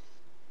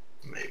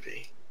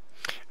 Maybe.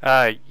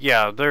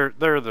 Yeah,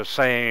 they're the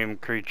same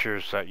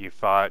creatures that you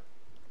fought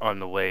on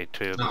the way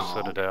to the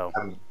Citadel.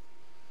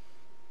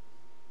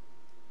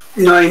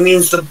 No, he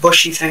means the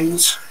bushy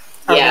things.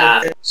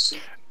 Yeah.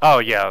 Oh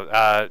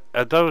yeah,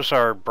 those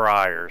are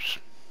briars.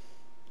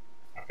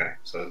 Okay,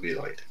 so it'd be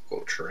like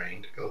difficult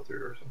terrain to go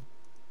through or something.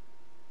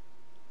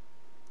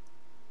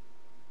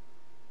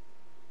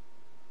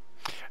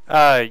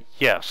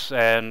 Yes,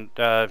 and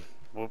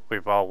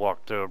we've all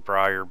walked through a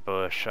briar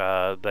bush.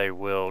 They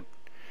will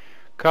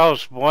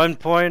cause 1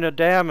 point of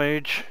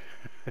damage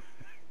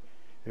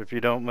if you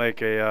don't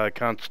make a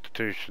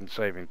Constitution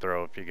saving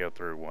throw if you go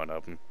through one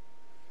of them.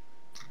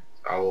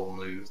 I will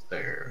move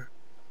there.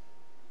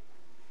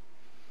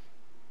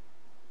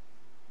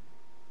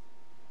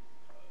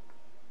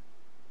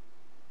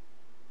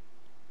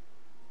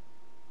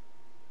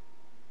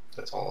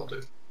 That's all I'll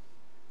do.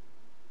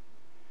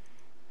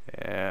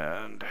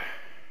 And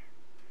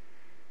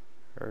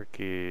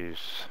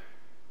Erky's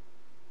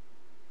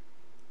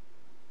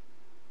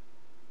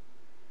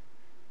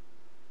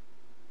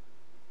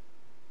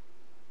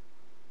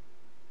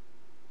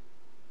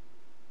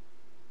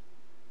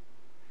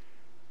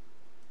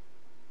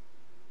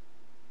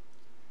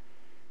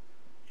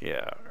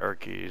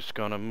Erky's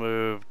gonna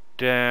move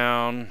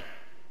down.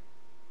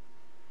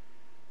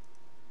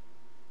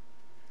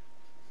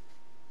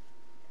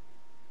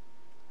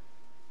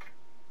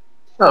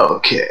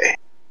 Okay.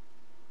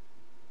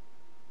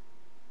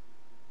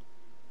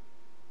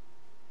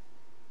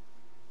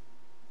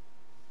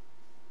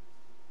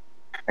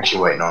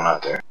 Actually, wait, no,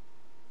 not there.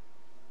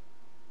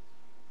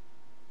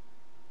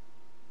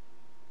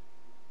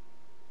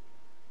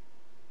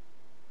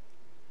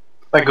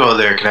 If I go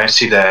there, can I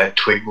see that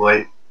twig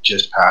blight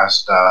just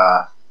past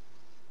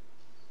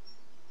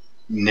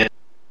Nip?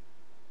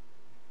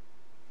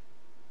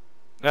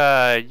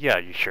 Yeah,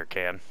 you sure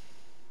can.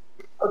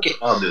 Okay,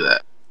 I'll do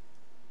that.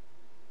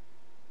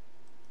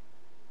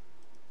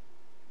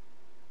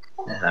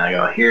 And I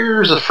go,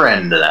 here's a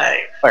friend, and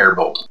I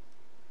firebolt.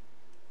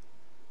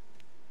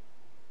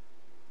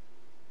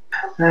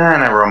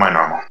 And I roll my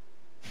normal.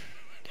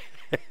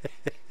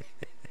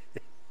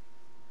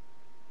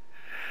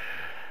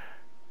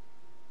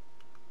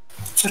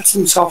 Sets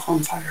himself on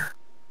fire.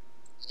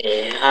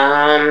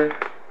 Yeah,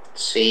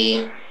 let's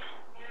see.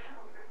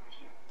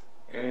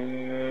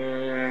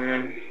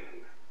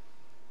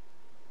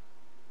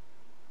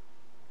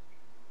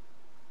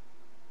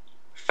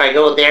 If I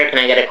go there, can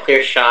I get a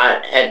clear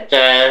shot at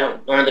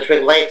one of the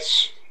twig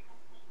lights?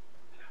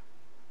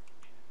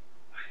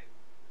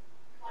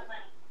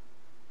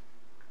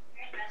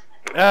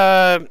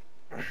 Yeah,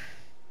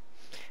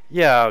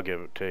 I'll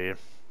give it to you.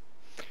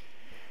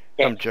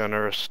 Okay. I'm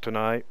generous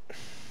tonight.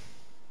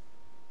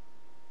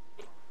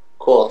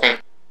 Cool,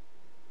 thanks.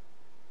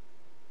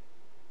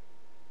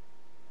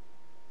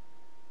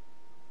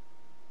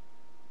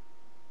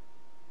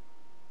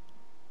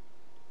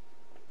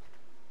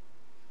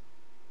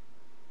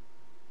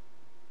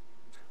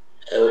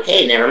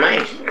 Okay, never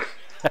mind.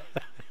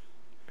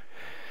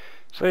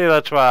 See,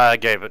 that's why I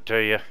gave it to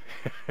you.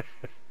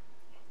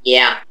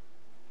 Yeah.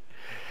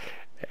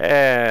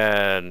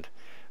 And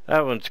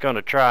that one's going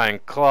to try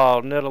and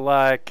claw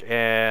Nidalak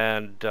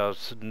and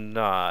does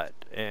not.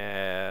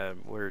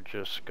 And we're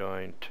just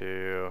going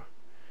to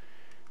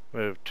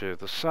move to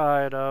the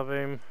side of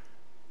him.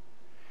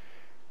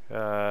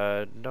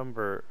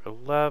 Number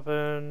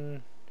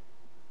 11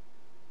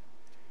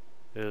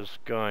 is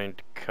going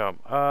to come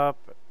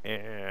up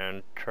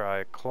and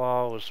try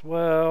claw as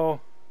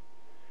well.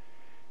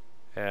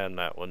 And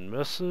that one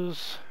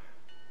misses.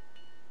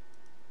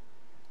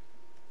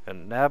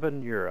 And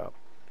Nabin, you're up.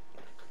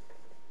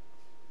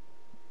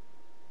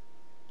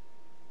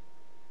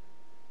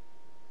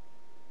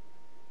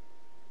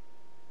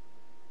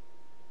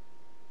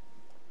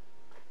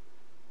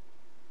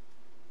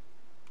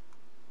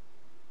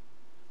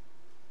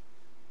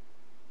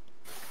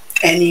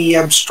 Any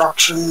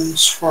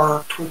obstructions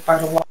for Twig by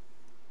the Wall?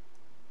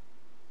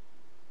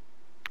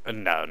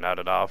 No, not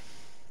at all.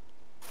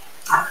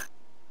 Alright.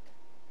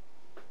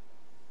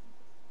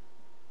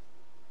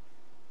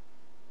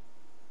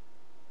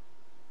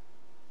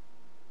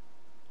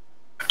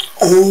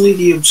 Only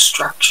the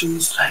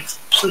obstructions that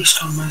I've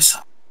placed on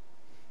myself.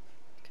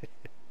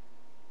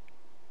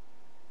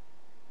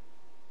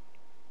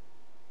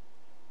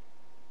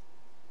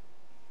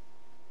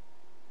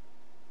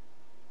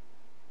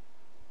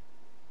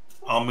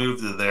 I'll move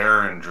to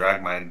there and draw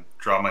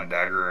my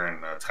dagger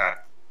and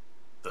attack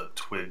the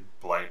twig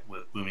blight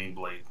with booming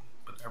blade.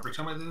 But every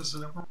time I do this,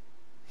 it never.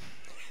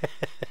 If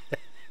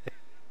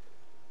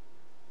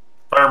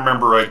I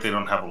remember right, they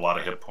don't have a lot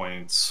of hit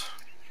points.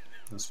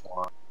 This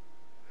one.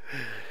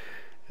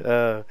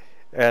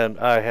 And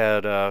I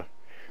had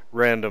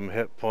random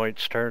hit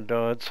points turned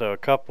on, so a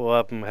couple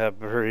of them have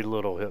very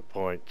little hit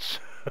points.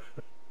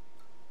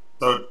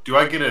 So, do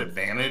I get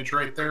advantage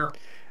right there?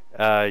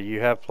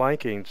 You have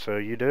flanking, so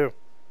you do.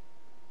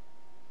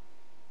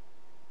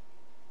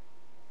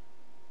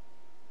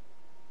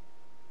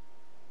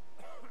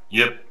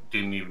 Yep,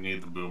 didn't even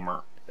need the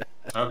boomer.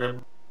 Okay.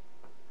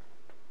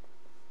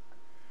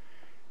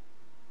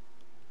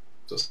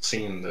 Just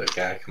seeing the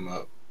guy come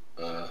up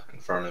in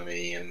front of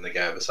me and the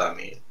guy beside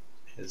me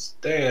is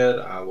dead,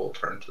 I will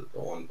turn to the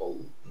one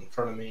in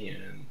front of me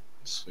and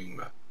swing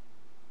back.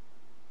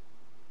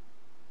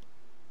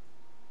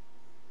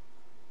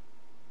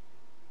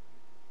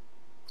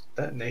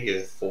 That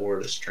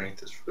 -4 to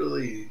strength is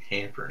really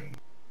hampering.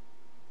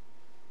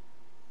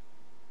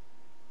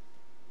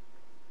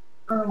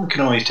 We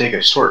can always take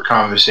a short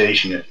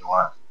conversation if you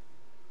want.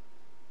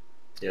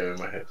 Yeah, we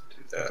might have to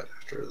do that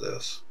after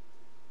this.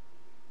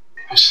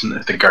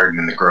 If the garden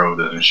in the grove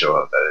doesn't show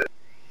up, that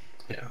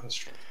is. Yeah, that's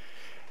true.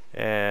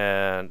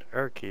 And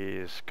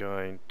Erky is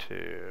going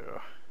to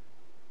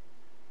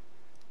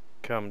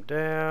come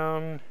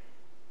down.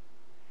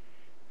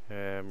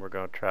 And we're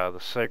going to try the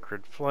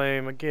Sacred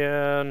Flame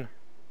again.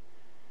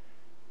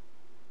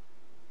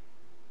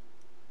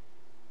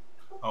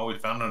 Oh, we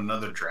found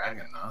another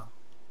dragon, huh?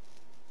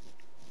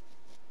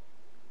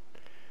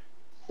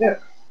 Yeah.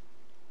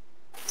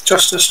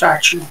 Just a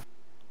statue.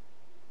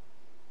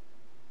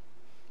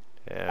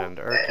 And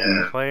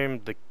Erky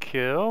claimed the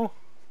kill.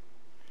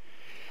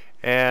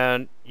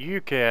 And you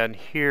can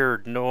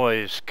hear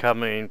noise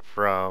coming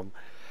from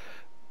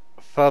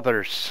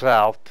further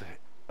south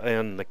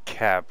in the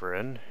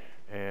cavern.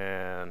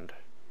 And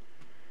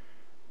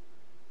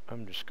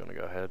I'm just going to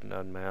go ahead and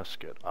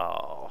unmask it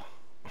all.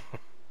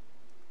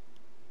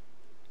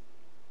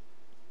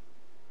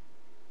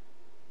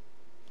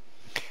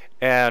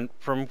 And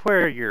from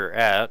where you're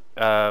at,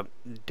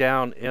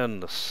 down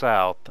in the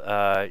south,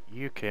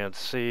 you can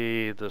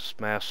see this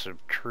massive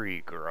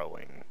tree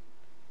growing.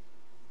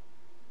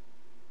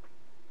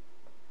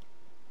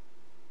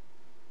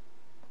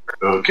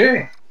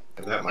 Okay.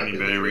 That might Anybody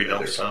be the read they're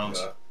elf talking sounds?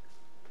 about.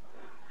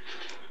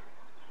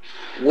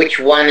 Which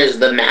one is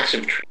the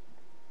massive tree?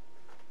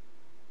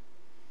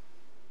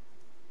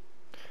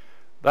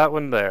 That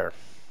one there.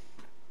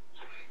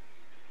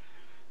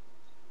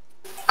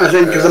 I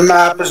think the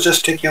map is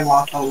just taking a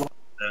while to load.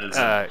 That is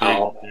a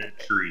Oh. big dead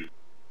tree.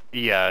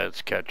 Yeah,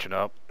 it's catching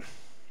up.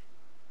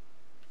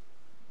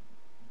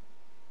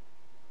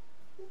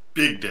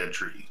 Big dead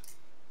tree.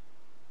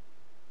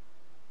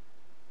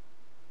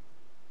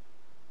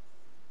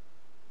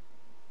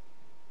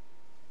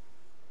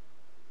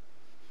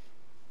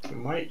 We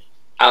might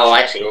Oh,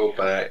 I see. go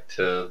back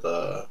to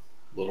the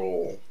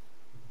little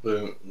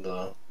boom,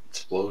 the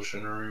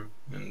explosion room,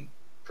 and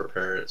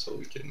prepare it so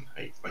we can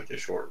make a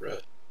short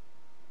rest.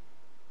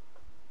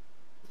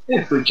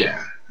 If we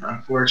can.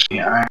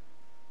 Unfortunately, I'm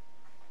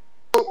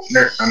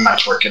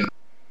not working.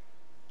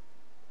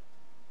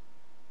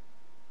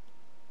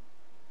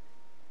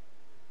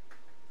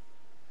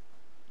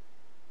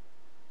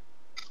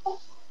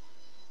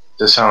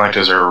 Does it sound like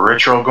there's a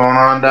ritual going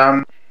on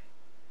down?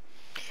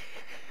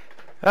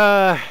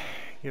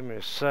 Give me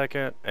a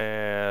second,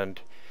 and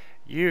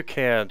you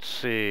can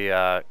see,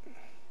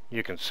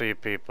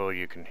 people,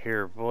 you can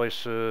hear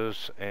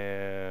voices,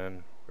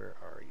 and where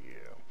are you?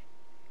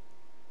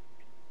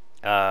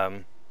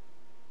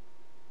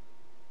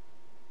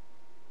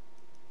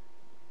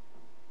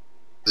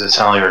 Does it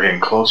sound like we're getting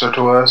closer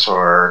to us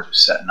or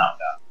just setting up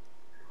now?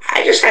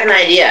 I just had an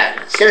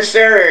idea. Since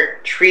there are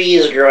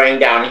trees growing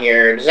down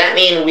here, does that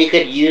mean we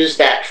could use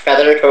that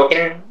feather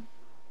token?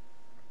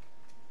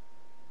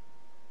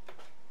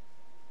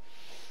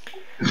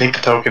 I think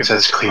the token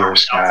says clear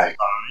sky.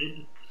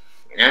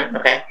 Yeah,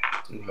 okay.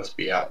 You must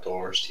be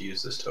outdoors to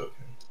use this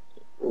token.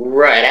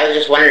 Right, I was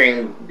just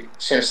wondering,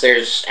 since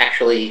there's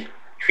actually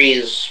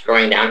trees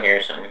growing down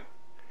here, so...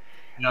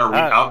 Now, are we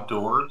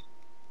outdoors?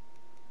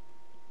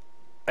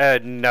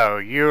 No,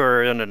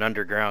 you're in an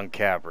underground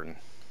cavern.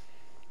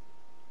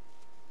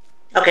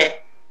 Okay.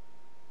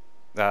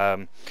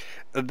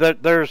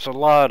 There's a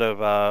lot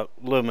of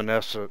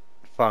luminescent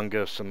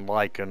fungus and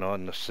lichen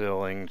on the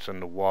ceilings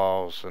and the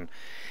walls, and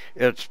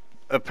it's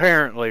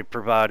apparently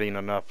providing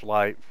enough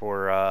light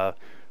for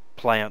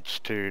plants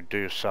to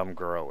do some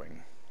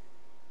growing.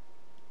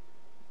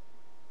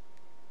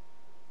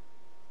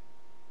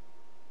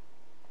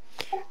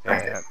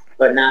 And,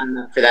 But not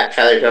enough for that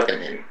feather token,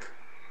 then.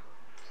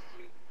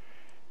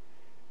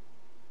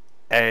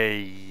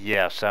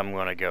 yes, I'm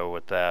going to go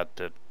with that,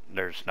 that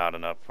there's not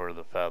enough for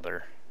the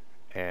feather.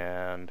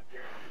 And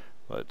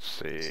let's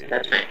see.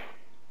 That's fine.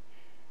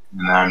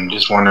 And I'm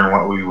just wondering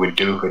what we would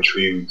do if a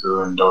tree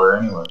grew indoor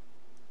anyway.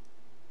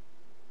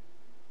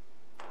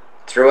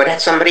 Throw it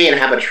at somebody and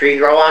have a tree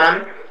grow on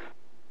them?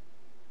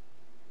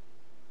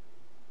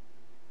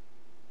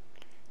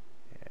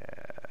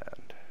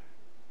 And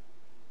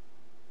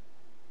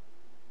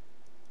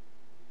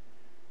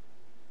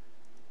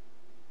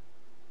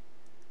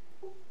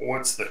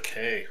What's the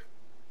K?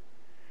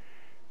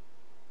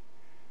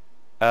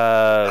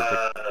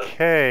 the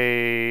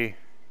K.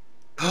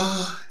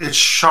 It's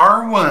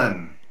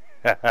Sharwin.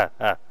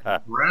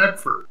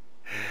 Bradford.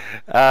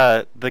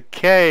 The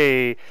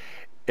K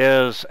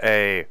is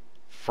a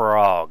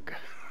frog.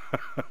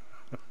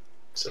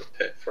 It's a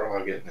pet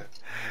frog, isn't it?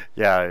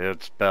 Yeah,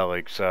 it's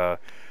Belik's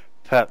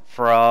pet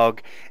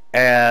frog,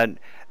 and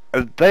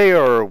they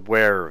are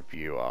aware of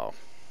you all.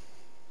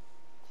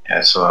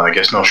 Yeah, so I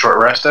guess no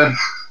short rest then?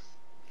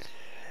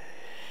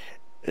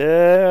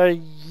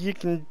 You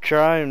can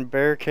try and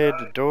barricade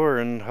the door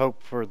and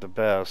hope for the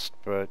best,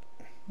 but...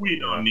 We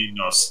don't need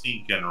no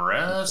sneaking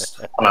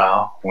rest.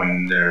 Well,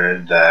 when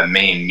the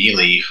main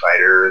melee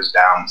fighter is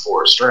down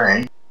 4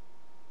 strength.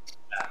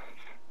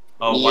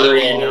 Oh, why do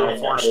we know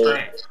 4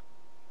 strength?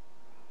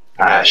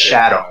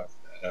 Shadow.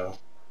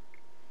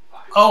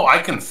 Oh, I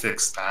can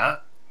fix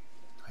that.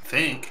 I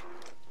think.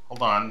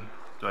 Hold on.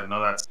 Do I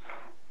know that?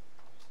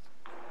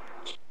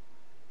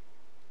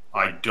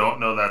 I don't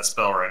know that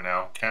spell right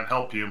now. Can't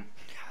help you.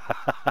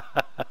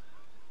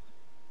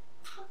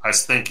 I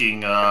was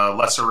thinking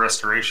Lesser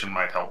Restoration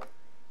might help.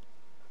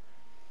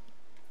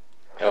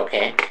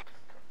 Okay.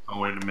 Oh,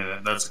 wait a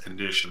minute. That's a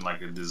condition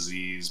like a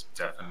disease,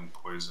 death, and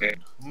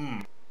poison.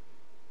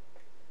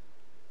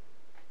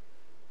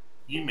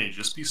 You may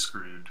just be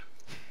screwed.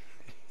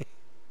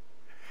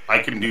 I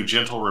can do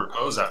Gentle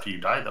Repose after you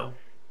die, though.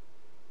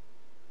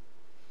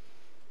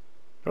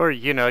 Or,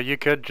 you know, you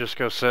could just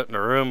go sit in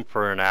a room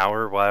for an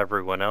hour while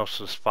everyone else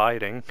is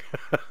fighting.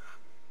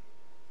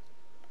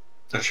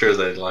 I'm sure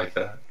they'd like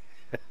that.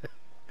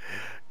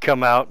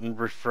 Come out and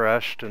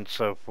refreshed and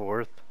so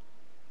forth.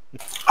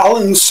 I'll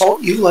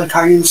insult you like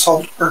I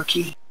insult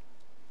Erky.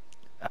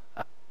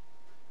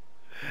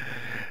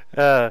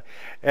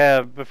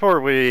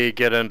 Before we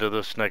get into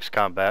this next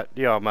combat,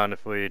 do y'all mind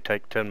if we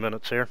take 10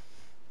 minutes here?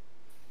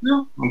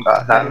 No,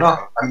 not at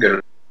all. I'm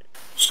good.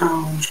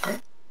 Sounds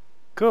good.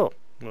 Cool.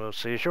 We'll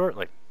see you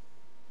shortly.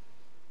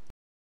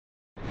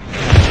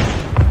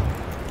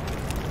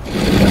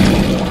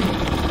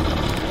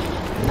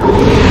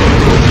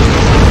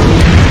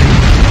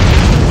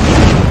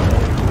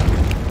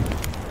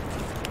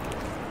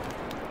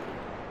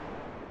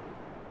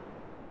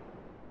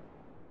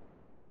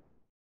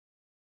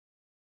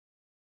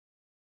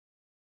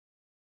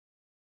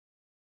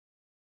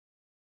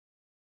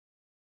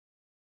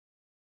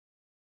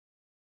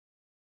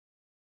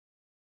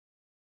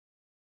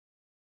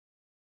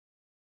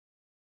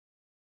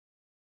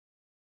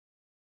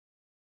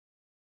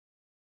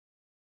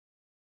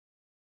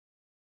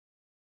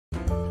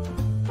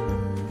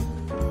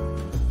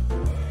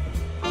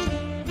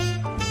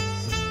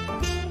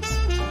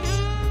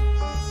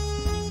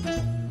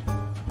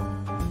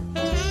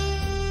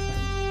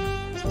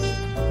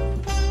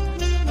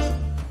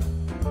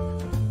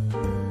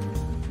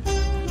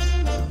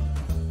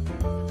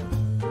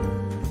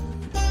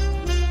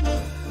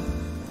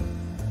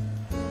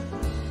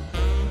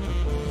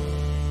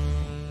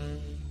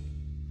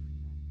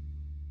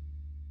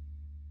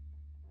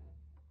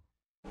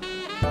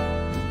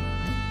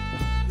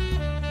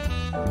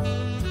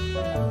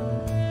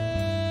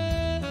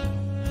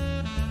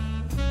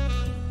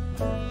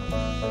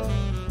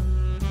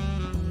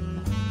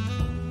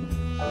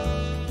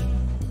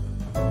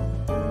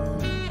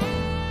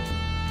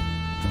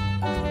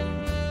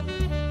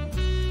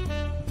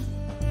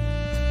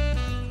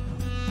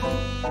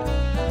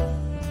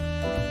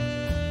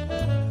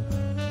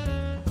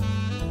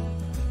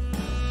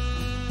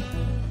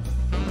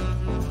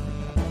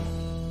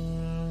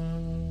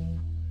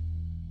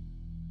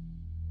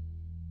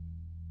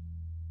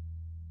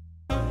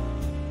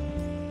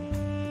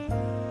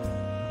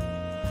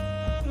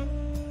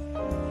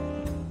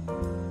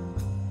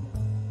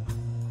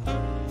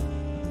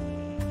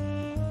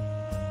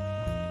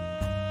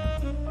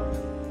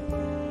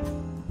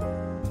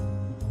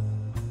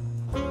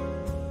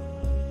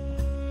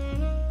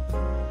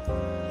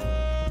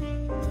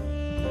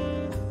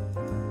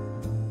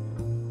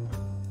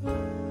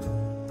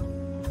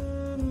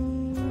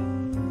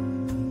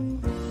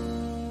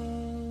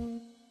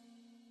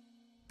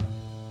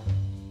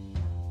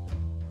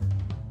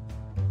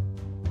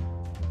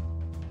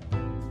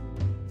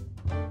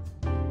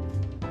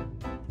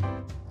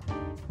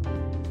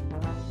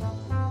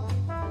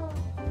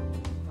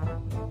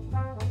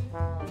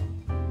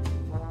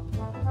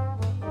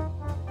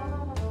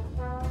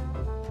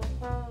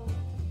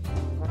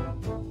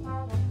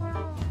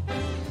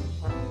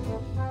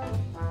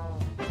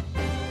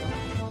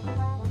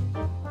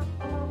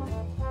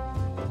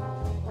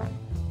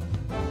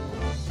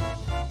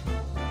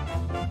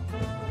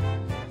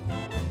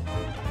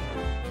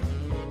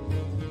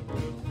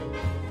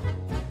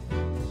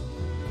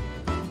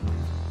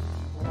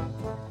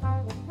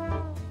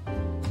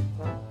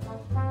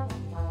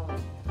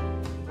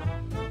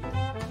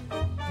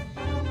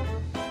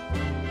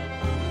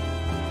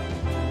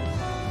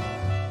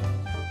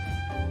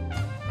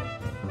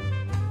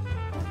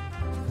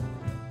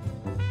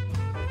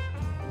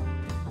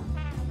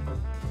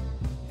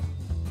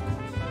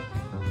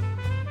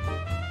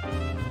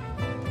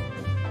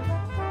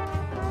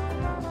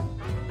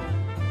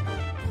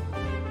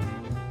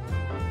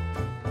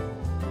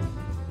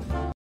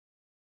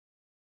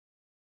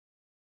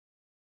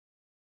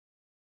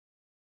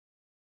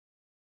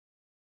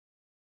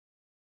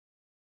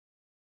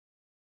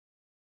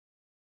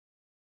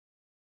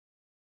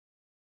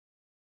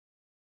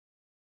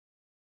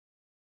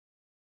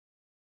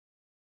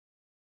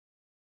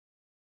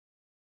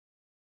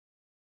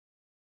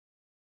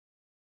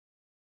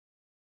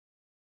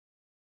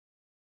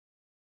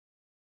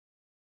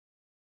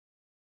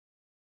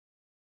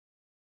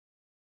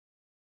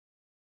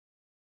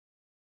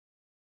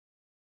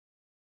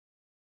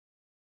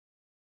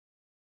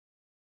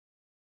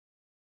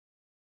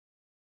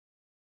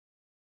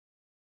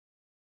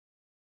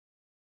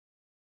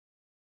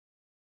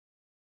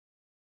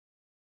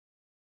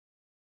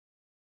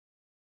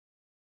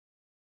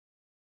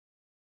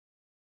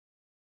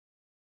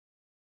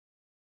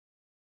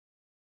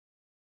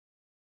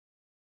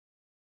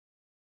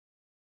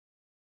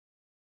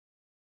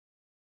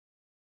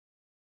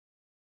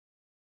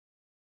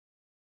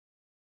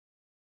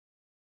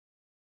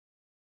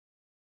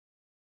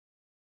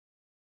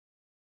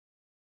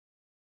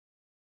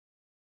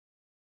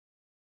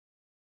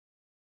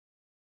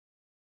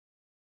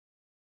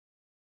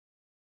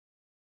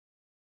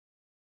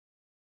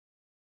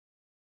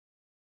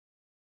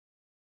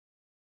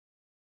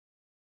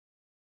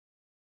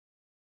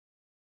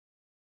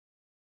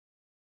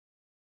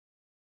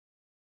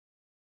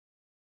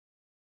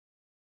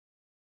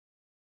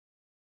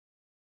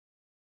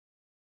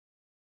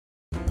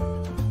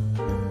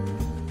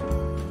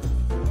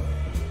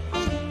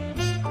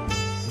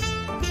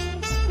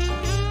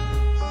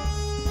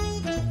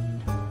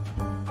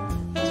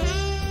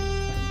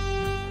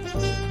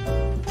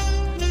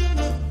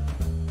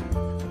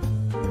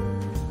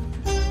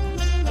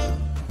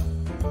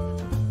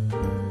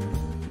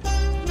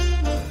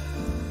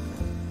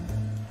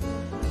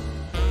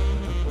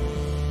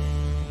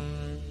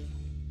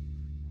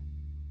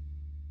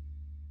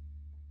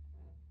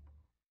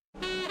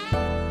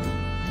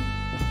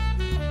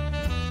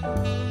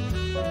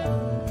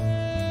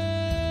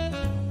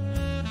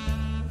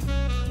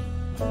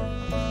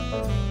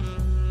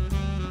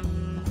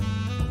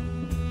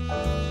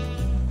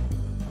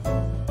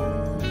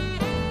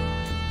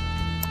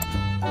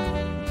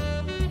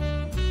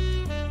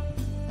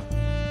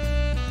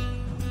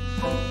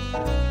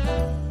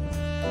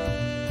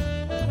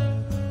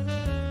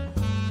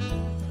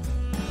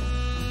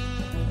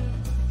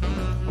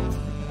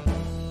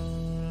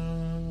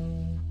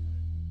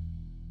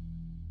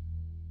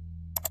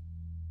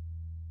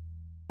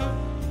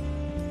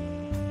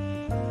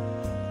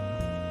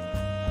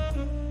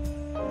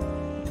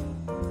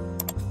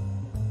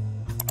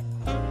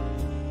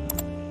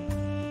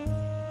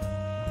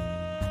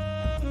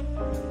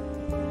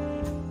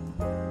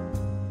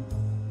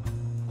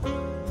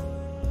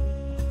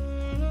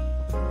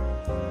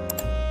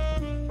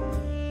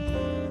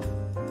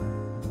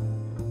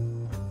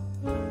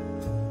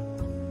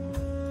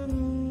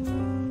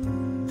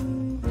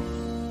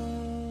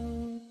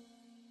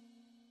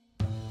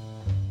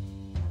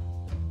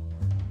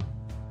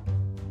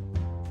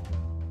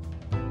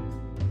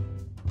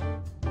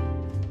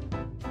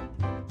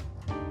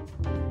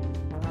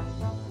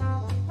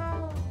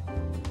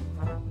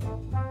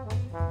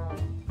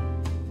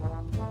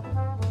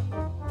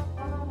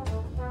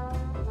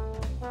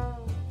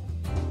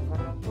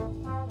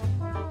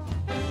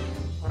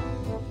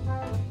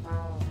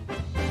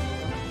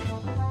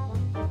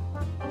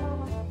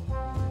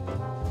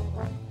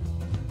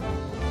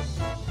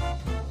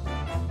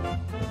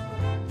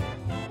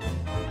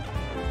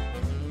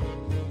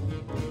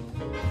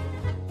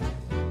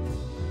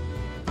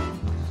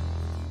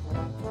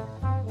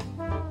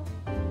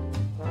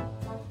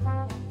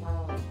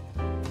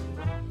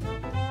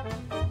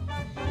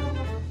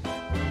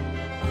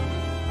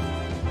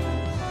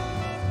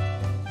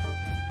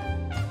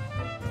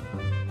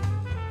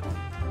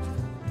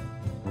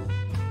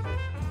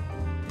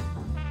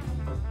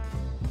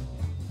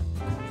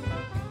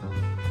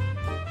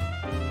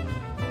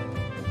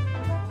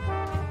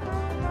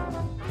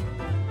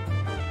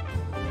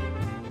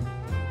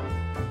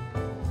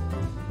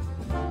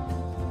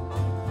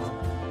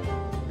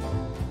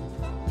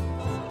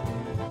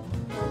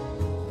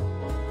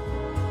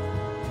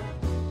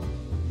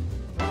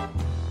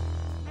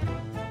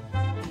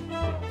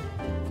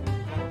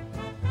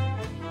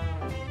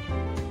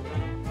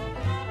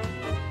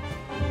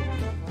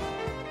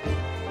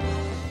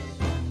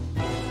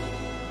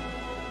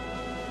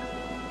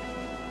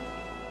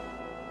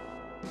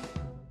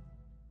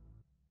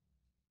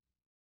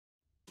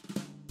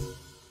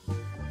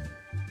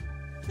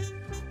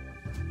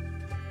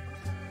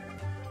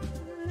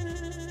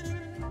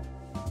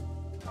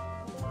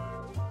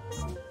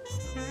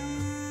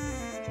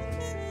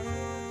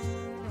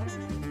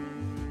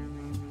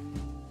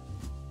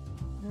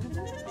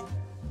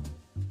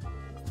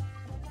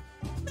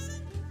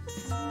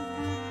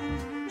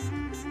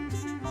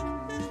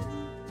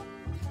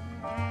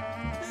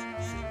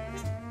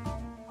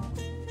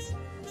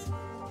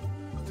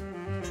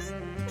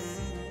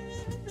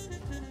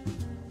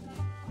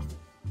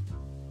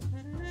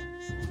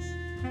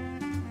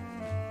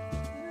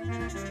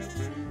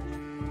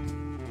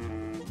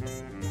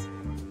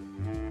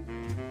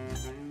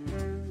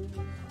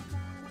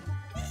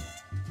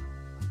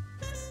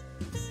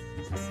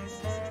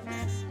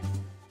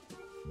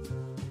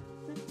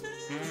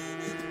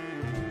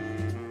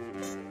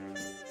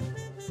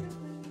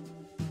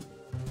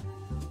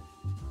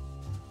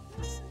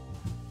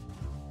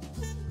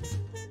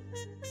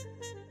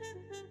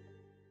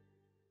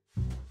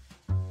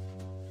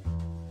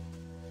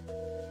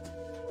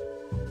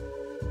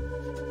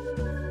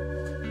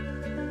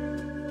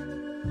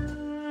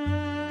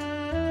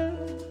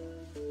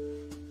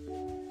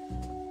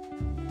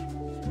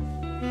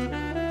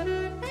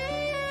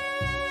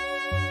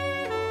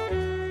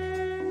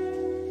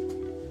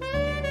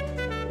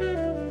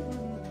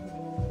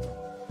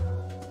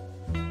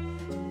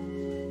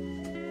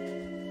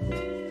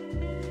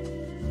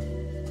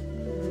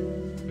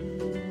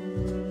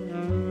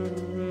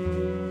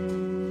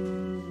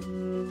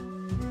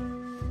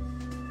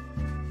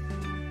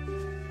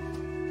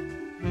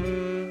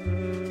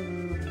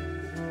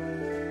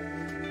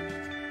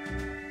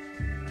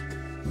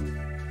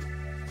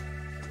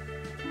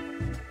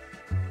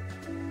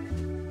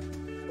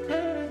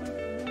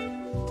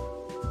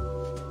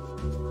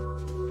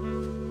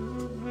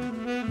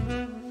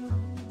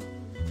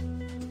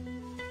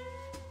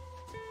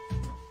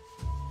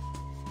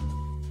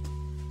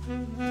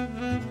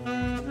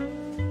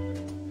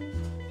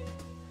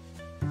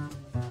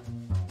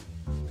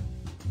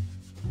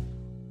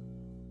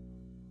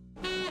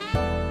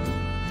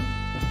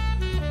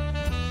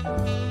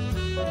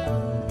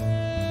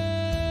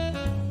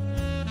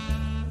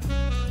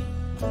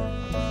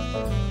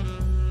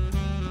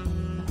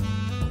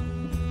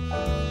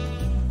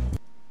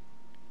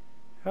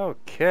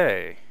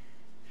 Okay.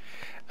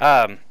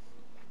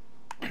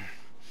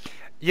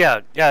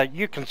 Yeah,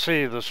 you can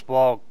see this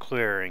wall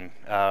clearing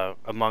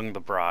among the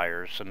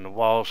briars, and the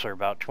walls are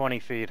about 20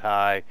 feet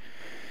high.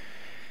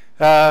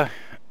 The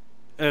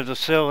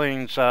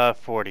ceiling's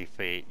 40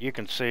 feet. You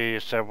can see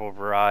several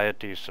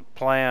varieties of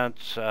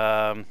plants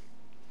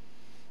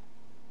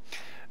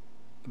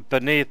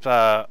beneath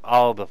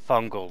all the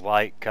fungal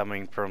light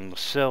coming from the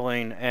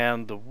ceiling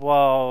and the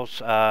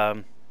walls.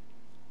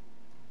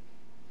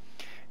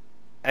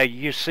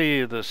 You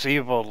see this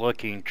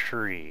evil-looking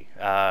tree.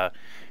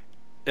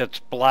 Its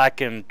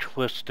blackened,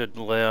 twisted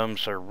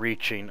limbs are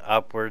reaching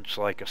upwards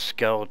like a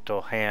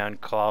skeletal hand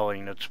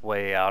clawing its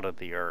way out of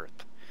the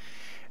earth.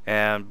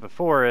 And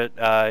before it,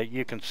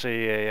 you can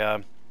see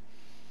a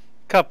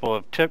couple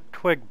of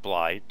twig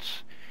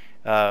blights,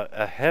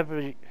 a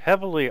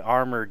heavily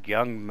armored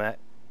young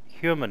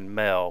human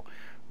male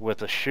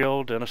with a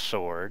shield and a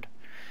sword,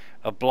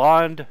 a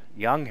blonde,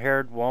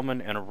 young-haired woman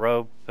in a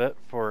robe fit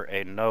for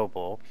a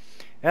noble,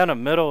 and a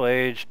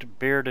middle-aged,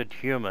 bearded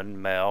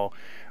human male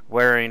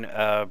wearing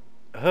a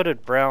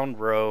hooded brown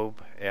robe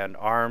and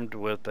armed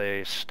with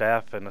a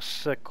staff and a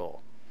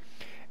sickle.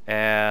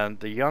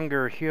 And the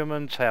younger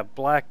humans have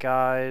black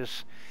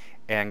eyes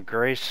and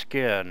gray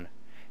skin,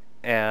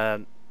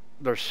 and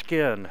their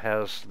skin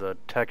has the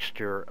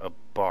texture of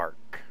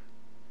bark.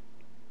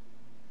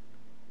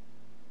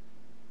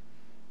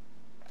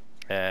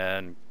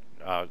 And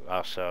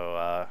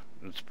also,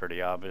 it's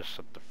pretty obvious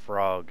that the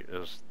frog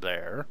is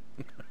there.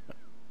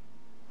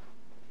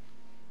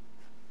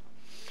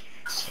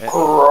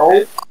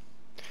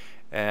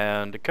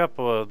 And a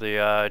couple of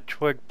the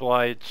twig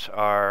blights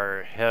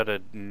are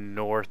headed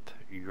north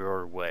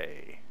your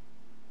way.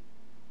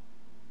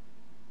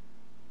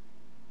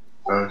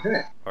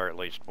 Okay. Or at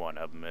least one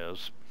of them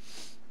is.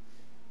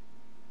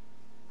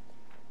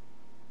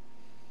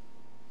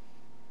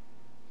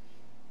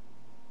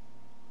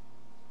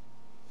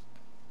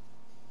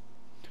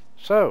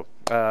 So,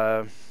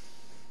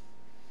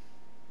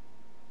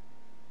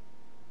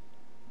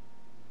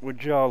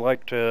 would y'all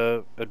like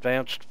to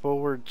advance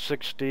forward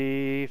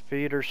 60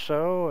 feet or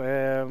so,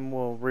 and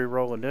we'll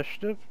re-roll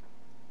initiative?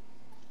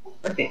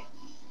 Okay.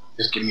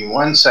 Just give me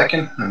 1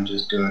 second. I'm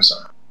just doing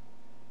something.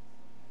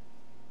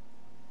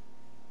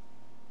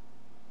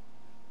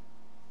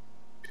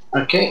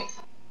 Okay.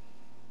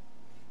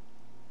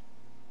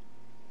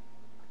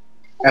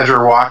 As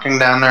we're walking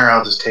down there,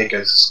 I'll just take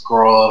a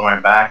scroll out of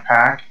my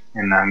backpack,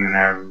 and I'm going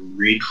to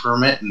read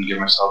from it and give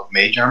myself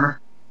mage armor.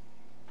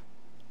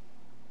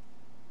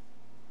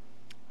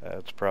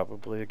 That's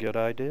probably a good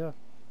idea.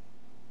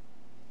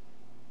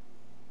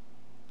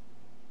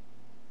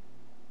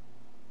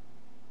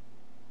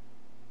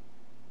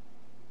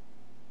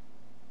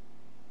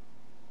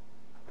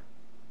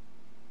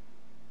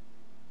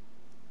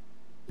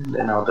 And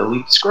then I'll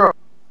delete the scroll.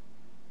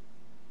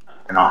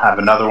 And I'll have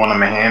another one in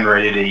my hand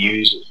ready to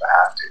use if I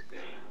have to.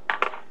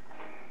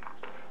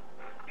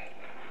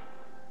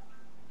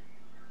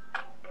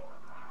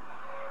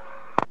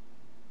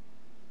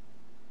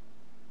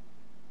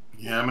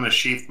 Yeah, I'm going to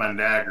sheath my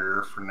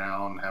dagger for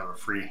now and have a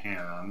free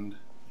hand.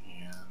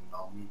 And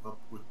I'll move up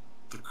with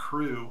the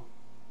crew.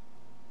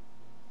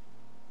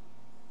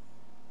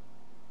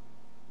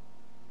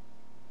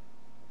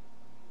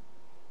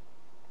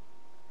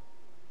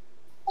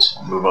 So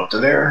I'll move up to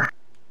there.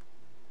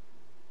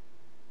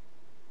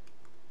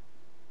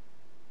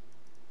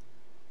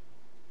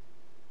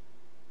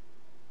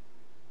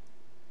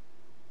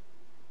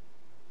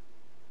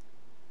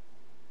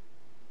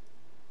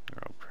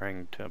 I'll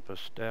bring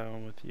Tempest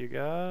down with you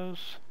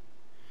guys.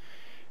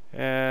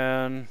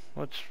 And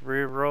let's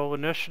re-roll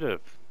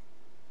initiative.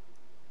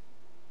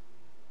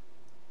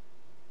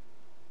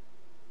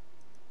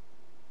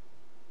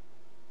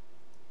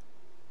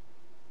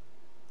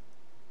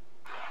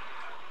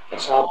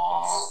 It's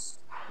all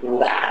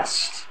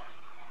last.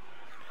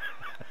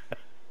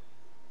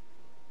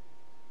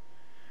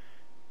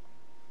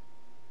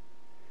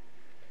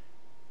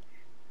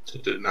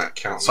 It did not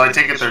count. So I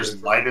take it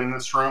there's light in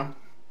this room?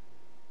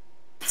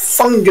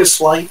 Fungus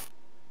light.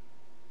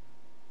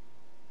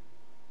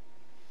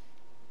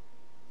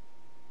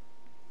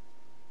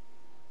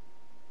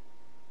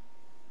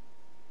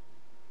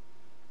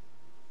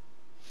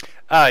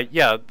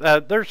 Yeah,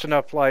 there's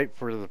enough light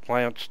for the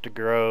plants to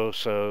grow,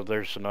 so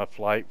there's enough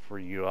light for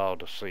you all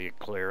to see it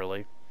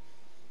clearly.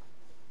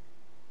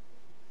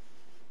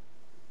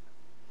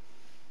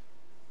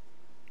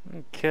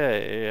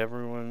 Okay,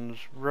 everyone's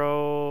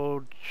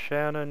rolled.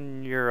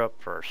 Shannon, you're up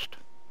first.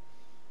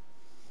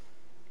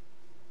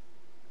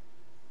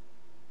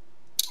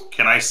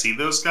 Can I see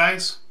those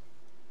guys?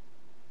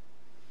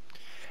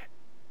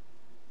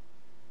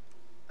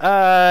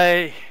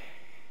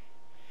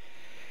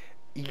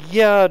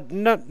 Yeah,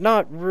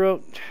 not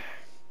real.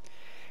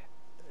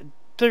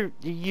 There,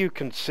 you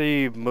can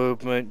see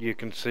movement. You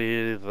can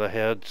see the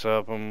heads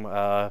of them.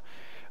 The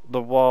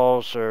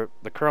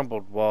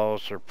crumbled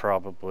walls are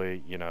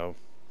probably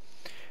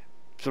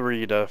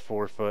 3 to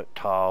 4 foot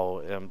tall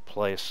in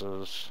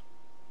places.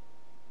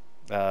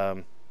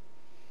 Um,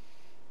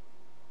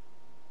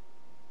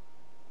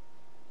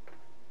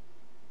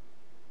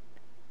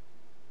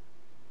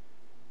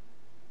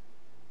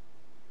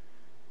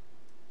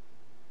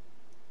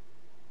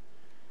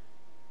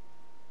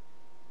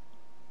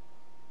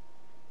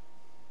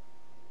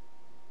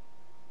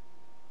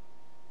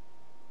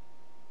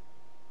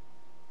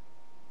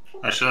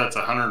 Actually, that's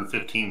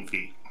 115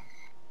 feet.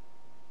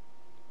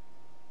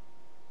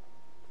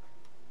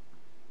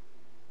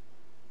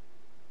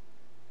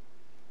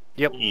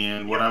 Yep.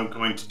 And what I'm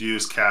going to do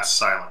is cast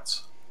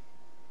silence.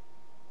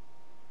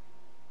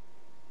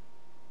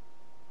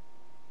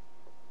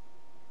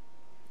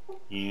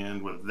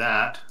 And with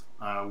that,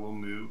 I will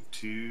move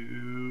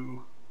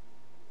to,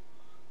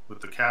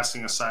 with the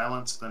casting of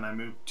silence, then I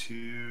move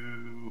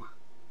to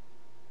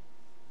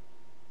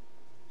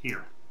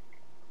here.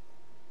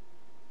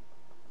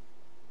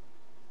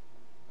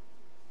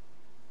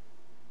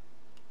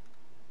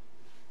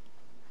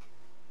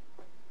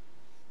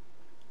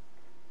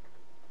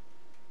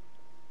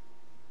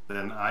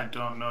 Then I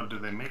don't know, do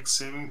they make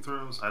saving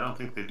throws? I don't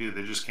think they do,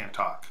 they just can't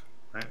talk,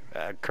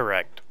 right?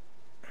 Correct.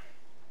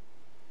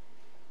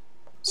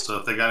 So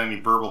if they got any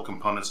verbal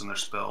components in their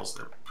spells,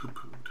 they're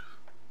poo-pooed.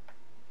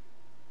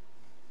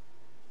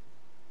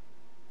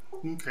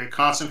 Okay,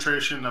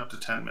 concentration up to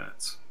 10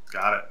 minutes.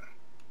 Got it.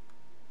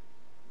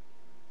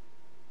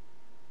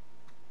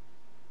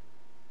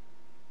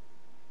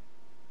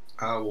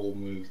 I will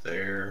move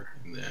there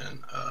and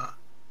then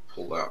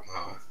pull out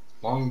my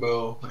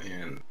longbow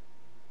and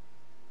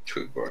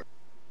twig bar.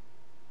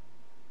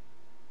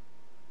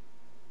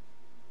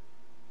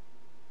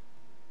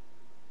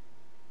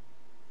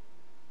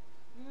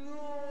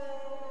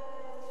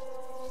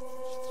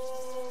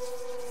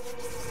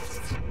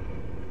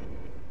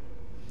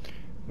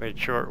 Made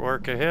short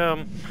work of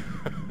him.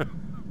 I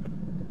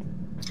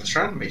was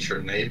trying to make sure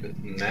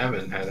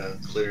Navin had a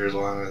clear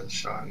line of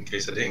shot in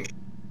case I didn't.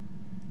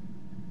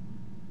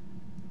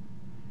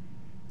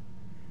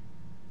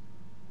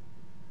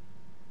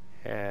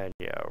 And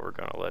yeah, we're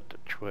gonna let the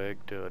twig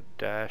do a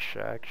dash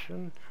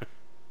action.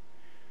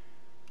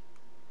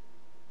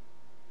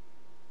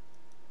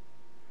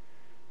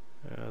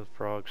 The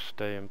frog's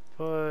staying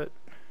put.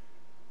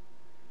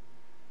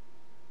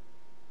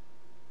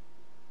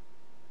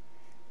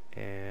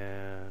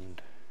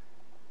 And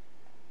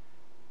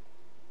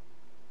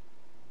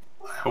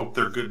I hope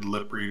they're good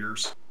lip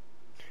readers.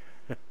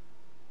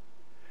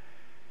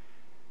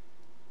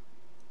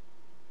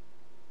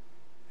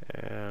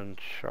 and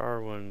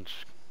Sharwin's.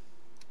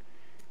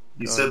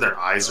 You said their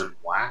eyes are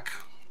black?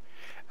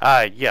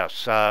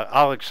 Yes,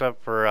 all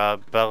except for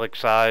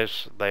Belak's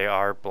eyes, they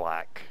are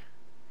black.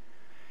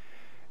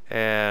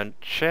 And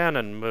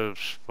Shannon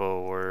moves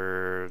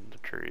forward the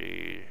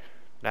tree.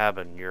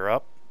 Nabin, you're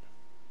up.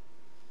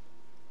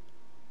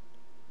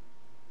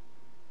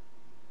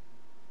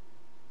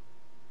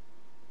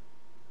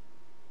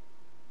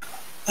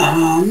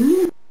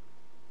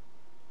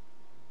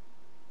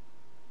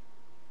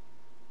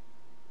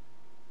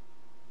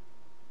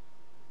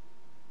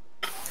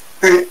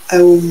 Alright,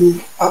 I will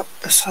move up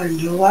beside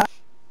Nola.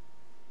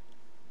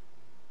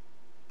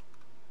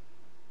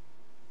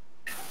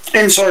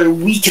 And sorry,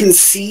 we can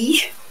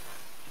see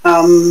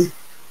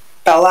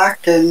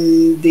Belak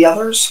and the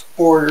others,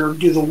 or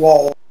do the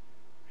wall?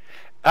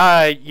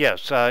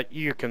 Yes,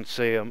 you can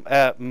see them.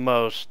 At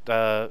most,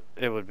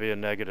 it would be a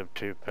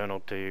 -2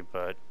 penalty,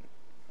 but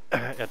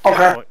at this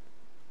point,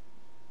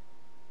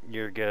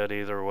 you're good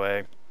either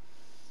way.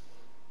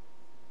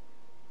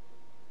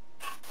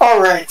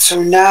 Alright,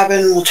 so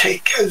Nabin will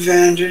take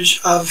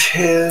advantage of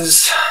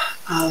his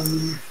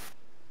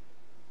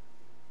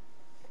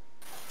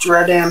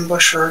Dread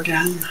Ambusher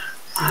again.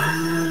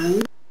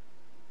 And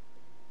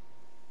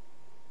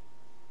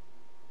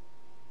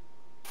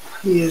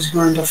he is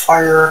going to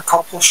fire a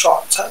couple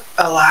shots at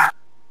Belak.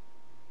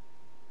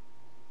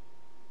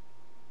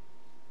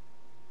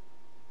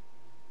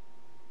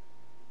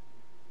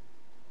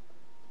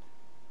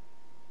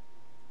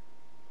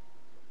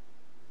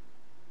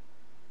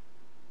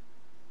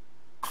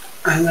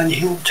 And then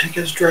he will take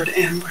his Dread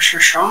Ambusher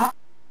shot.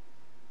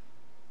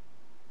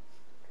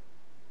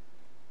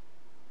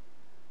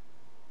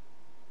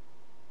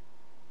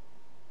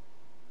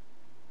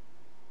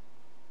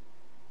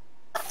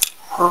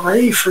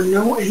 Hooray for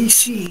no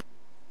AC.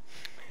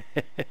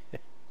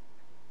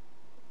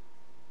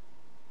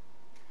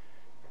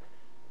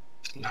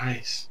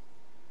 Nice.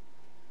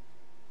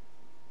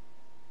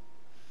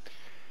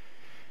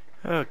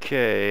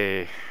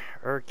 Okay,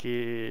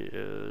 Erky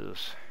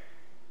is...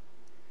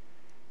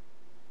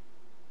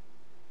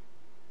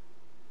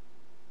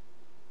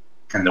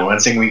 And the one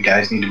thing we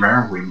guys need to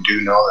remember, we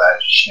do know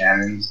that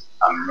Shannon's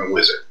a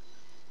wizard.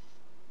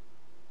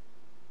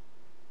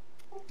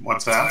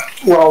 What's that?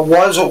 Well,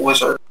 was a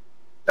wizard.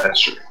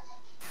 That's true.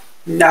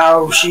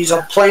 Now she's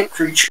a plant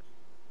creature.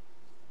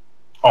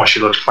 Oh, she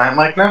looks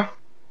plant-like now?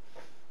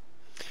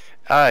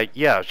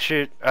 Yeah,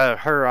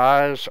 her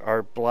eyes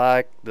are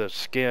black, the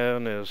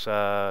skin is,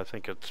 I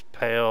think it's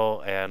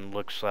pale and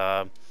looks,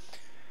 yeah,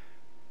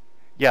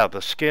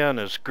 the skin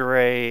is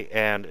gray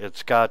and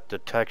it's got the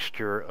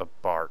texture of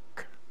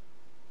bark.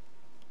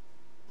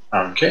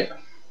 Okay.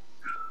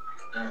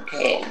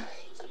 Okay.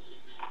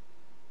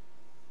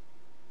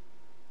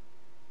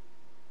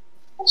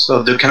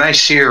 So, can I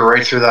see her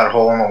right through that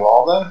hole in the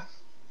wall then?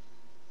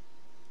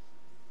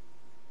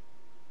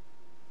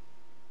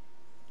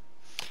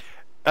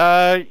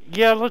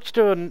 Yeah, let's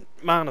do a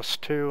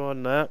 -2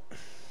 on that.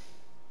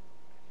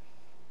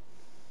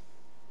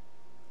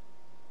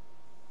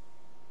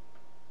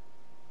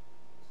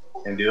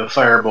 And do a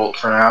firebolt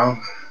for now.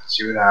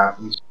 See what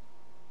happens.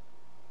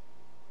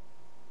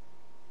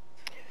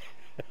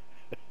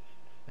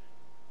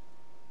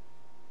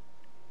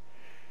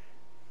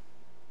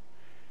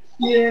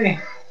 Yay.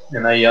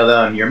 And I yell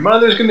down, your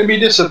mother's going to be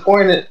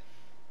disappointed.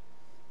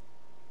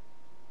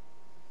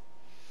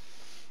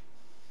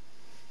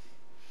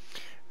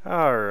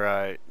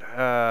 Alright,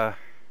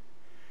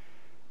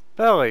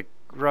 Belak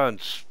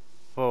runs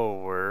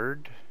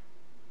forward.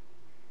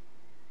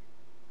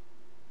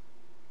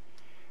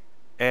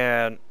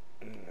 And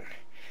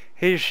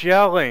he's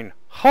yelling,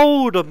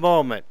 "Hold a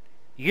moment!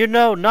 You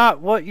know not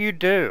what you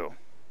do."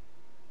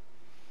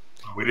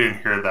 We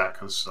didn't hear that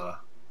because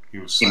he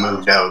was. He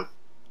moved out.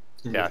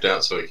 He moved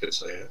out so he could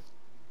say it.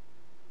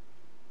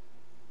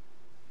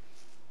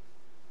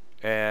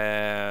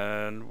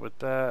 And with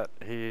that,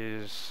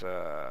 he's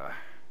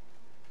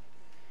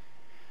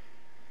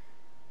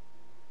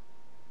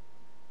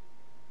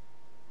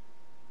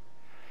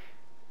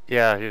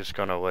yeah, he's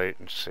gonna wait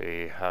and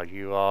see how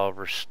you all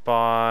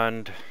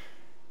respond.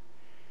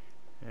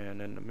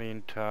 And in the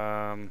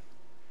meantime,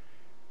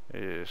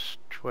 his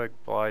twig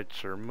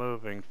blights are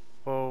moving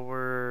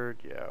forward.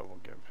 Yeah, we'll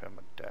give him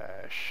a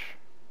dash.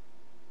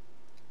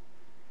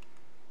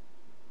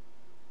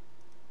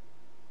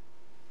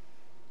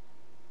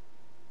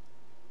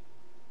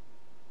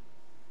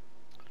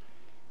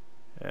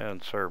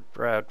 And Sir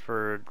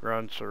Bradford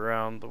runs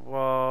around the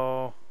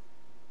wall.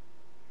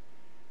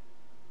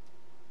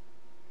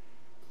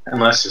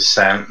 Unless the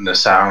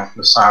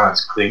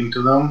silence cling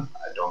to them,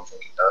 I don't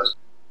think it does.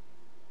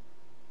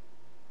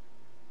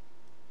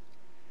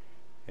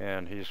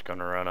 And he's going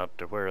to run up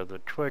to where the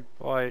twig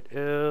blight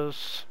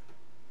is.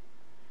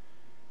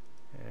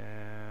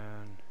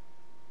 And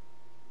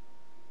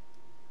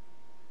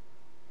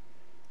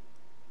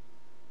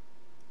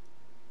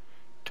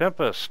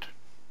Tempest.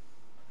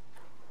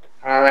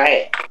 All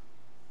right.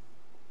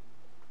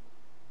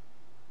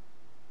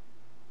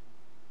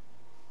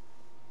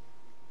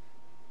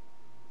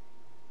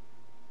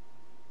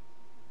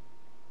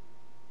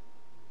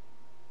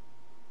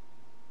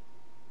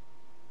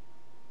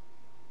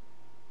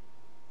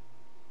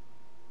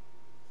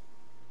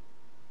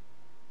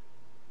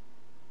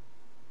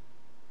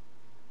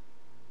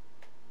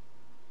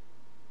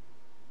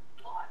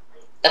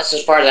 That's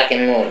as far as I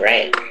can move,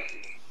 right?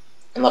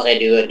 Unless I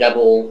do a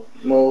double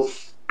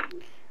move.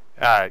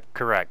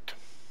 Correct.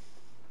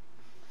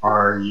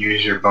 Or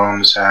use your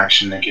bonus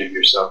action to give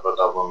yourself a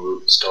double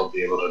move and still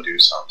be able to do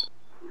something.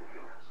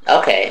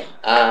 Okay.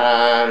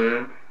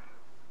 Let's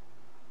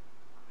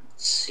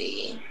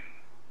see.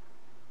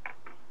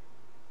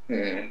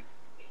 Can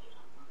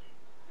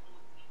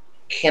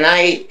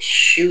I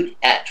shoot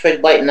at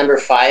twig blight number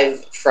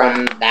 5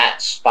 from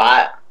that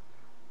spot?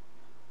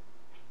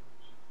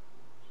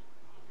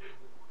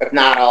 If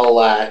not,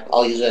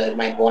 I'll use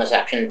my bonus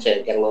action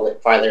to get a little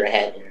bit farther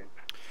ahead and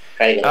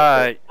try to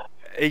get.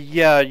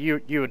 Yeah,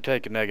 you would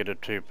take a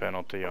 -2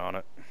 penalty on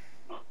it.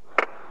 All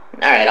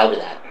right, I'll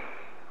do that.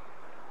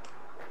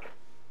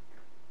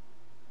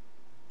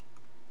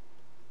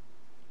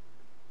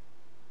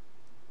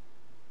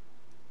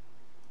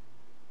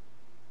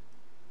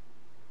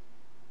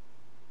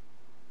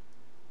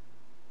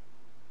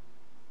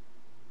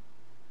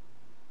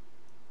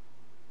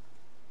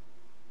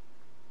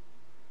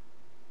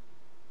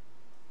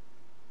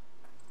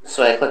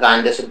 So I click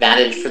on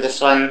disadvantage for this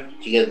one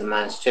to give the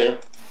 -2.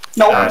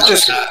 No,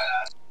 just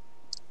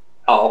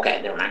Oh,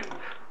 okay, never mind.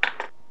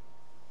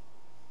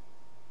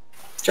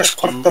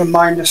 click the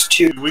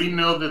 -2. Do we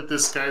know that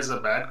this guy's a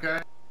bad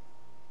guy?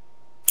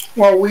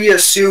 Well, we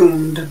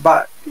assumed,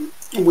 but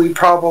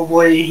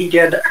he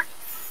did,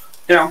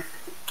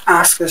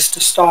 ask us to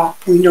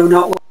stop. We know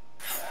not what.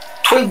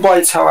 Twig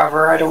blights,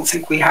 however, I don't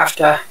think we have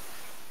to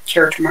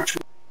care too much.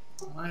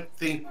 I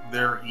think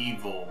they're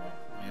evil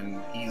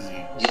and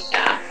easy.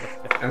 Yeah.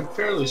 I'm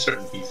fairly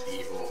certain he's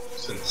evil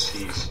since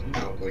he's,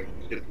 like,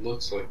 it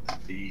looks like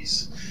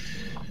these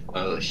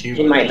human.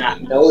 He might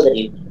not know that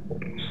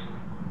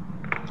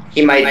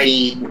he might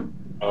be.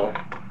 Oh,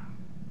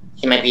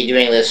 he might be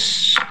doing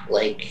this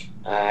like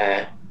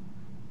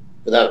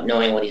without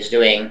knowing what he's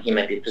doing. He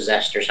might be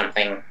possessed or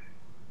something.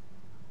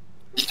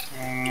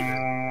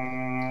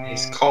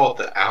 He's called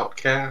the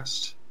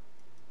Outcast.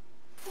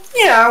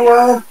 Yeah,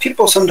 well,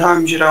 people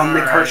sometimes, make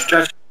harsh Alright.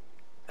 judgments.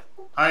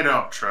 I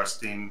don't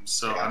trust him,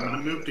 so I'm going to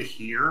move to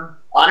here.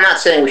 Well, I'm not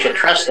saying we should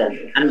trust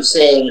him. I'm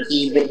saying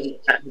he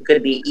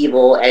could be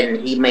evil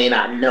and he may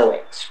not know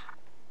it.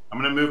 I'm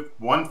going to move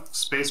one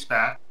space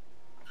back.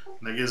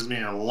 That gives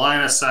me a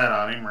line of sight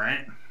on him,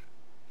 right?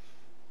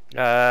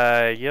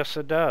 Yes,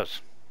 it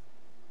does.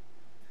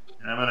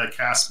 And I'm going to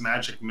cast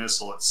Magic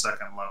Missile at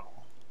 2nd level.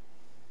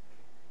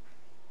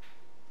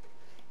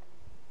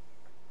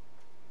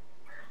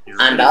 You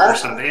ready for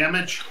some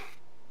damage?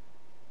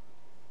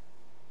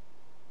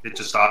 It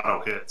just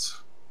auto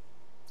hits.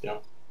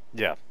 Yep.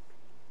 Yeah.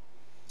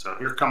 So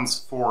here comes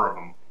 4 of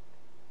them.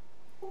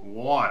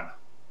 1,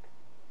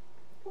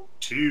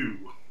 2,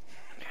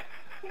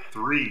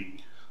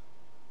 3,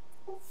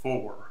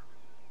 4.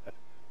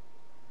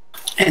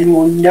 And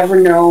we'll never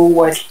know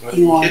what Well,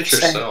 he you wants hit to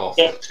say. yourself.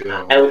 with 2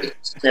 of I them.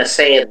 was gonna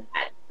say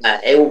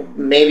that.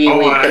 Maybe we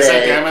Oh, could is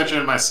that have. damage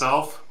in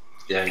myself?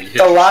 Yeah, you hit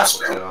The yourself last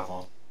with round. 2 of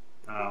them.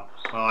 Oh,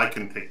 well, I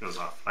can take those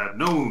off. I have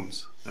no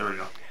wounds. There we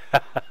go.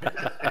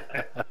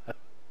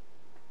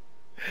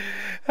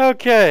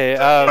 Okay.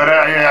 But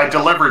I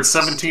delivered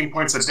 17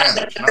 points of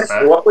damage. Not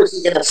bad. What was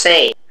he gonna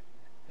say?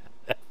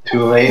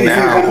 Too late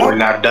now. We're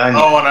not done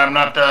yet. Oh, and I'm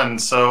not done.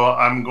 So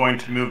I'm going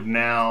to move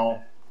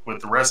now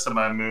with the rest of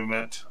my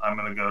movement. I'm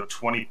going to go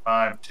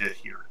 25 to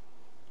here.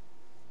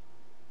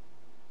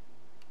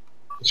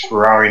 Just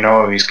for all we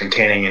know, he's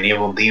containing an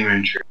evil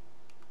demon tree.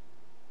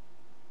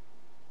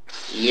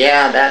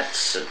 Yeah,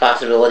 that's a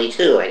possibility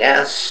too, I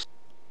guess.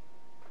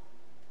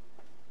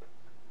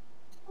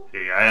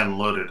 Okay, I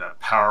unloaded a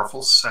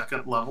powerful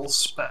 2nd level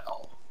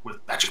spell with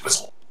Magic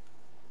Missile.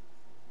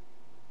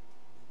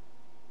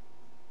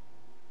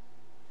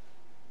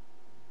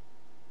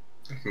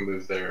 I can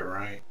move there,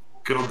 right?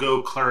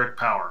 Go, Cleric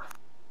Power.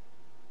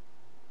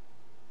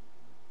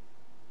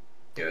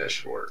 Yeah, that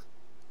should work.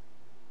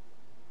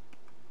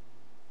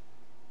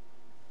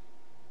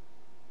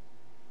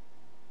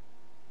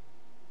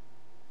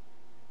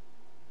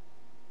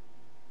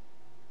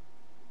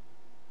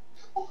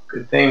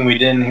 Good thing we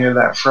didn't hear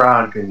that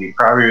frog, because he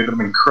probably would have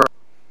been crooked.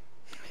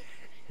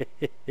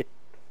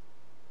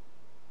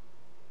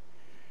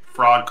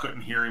 Frog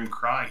couldn't hear him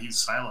cry. He's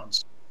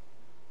silenced.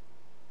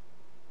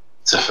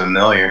 It's a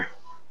familiar.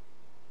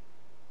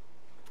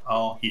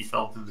 Oh, he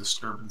felt the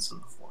disturbance of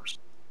the force.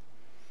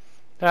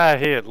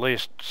 He at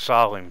least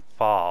saw him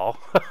fall.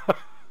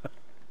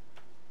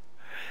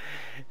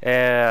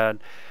 And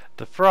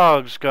the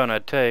frog's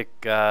gonna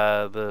take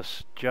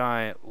this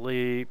giant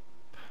leap.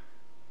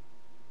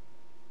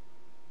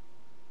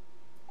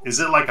 Is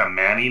it like a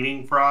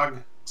man-eating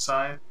frog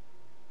size?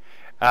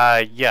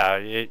 Yeah,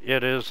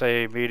 it is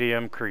a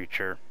medium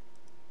creature.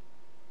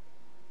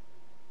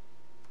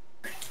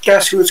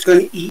 Guess who it's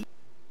going to eat?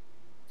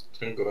 It's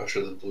gonna go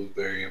after the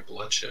blueberry and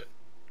bloodshed.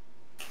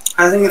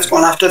 I think it's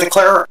going after the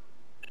cleric.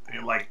 They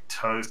like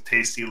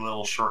tasty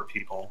little short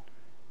people.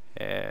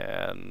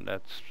 And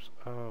that's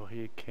all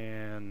he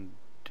can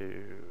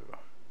do.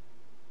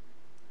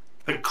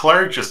 The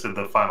cleric just did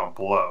the final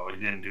blow. He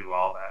didn't do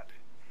all that.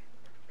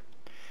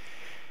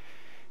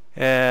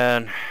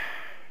 And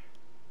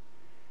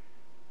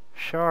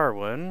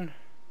Sharwin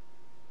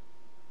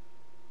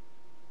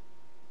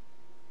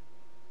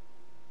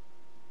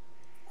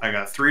I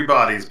got 3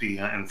 bodies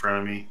in front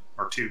of me,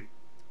 or 2.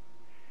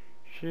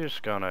 she's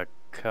gonna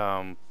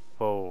come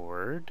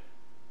forward.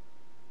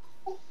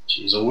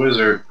 She's a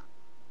wizard.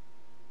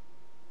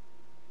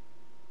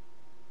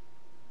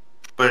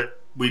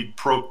 But we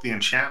broke the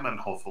enchantment,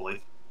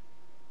 hopefully.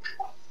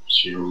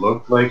 She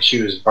looked like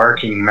she was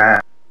barking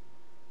mad.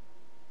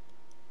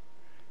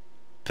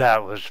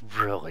 That was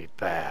really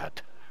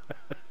bad.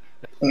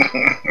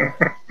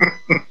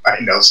 I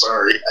know,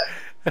 sorry.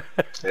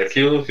 If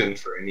you're looking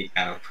for any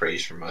kind of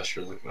praise from us,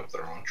 you're looking up the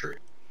wrong tree.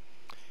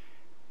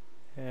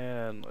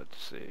 And let's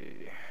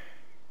see.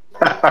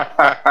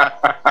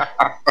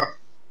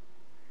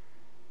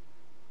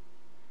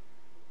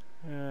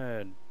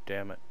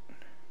 Damn it.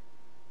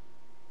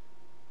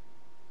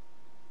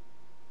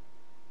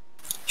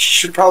 She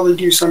should probably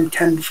do some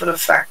 10-foot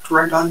effect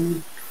right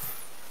on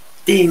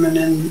Demon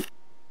and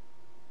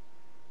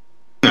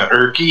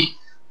Erky?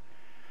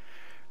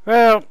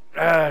 Well,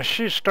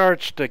 she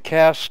starts to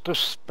cast a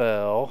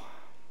spell.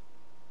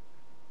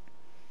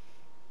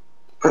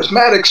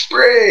 Prismatic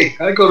spray!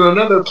 I go to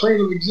another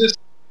plane of existence.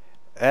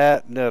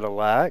 At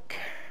Nidalak.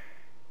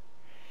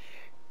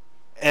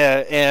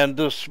 And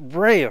this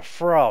ray of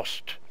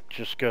frost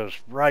just goes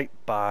right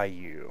by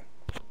you.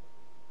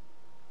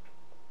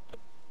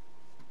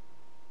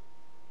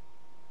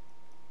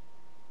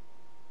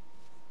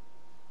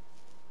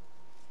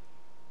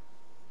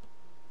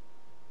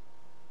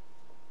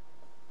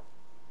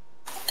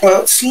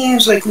 well, it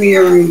seems like we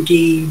are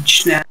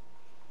engaged now.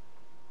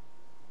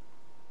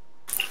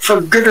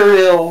 For good or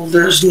ill,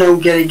 there's no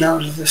getting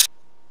out of this.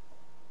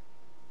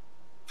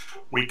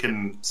 We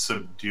can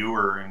subdue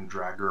her and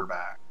drag her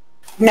back.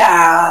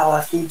 Nah,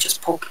 let me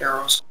just poke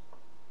arrows.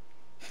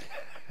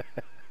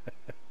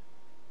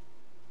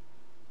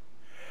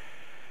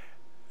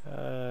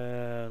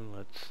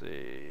 Let's see.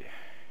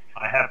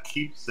 I have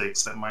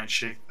keepsakes that might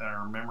shake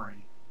their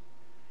memory.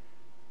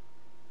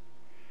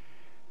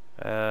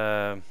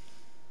 They're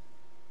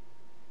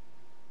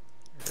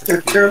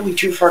clearly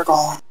too far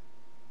gone.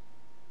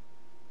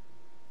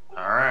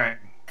 Alright.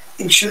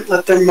 You shouldn't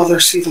let their mother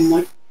see them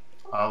like.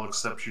 I'll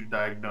accept your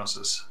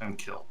diagnosis and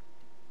kill.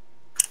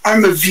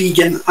 I'm a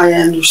vegan. I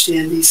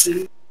understand these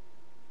things.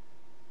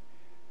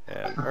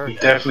 You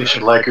definitely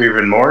should like her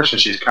even more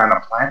since she's kind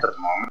of plant at the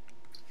moment.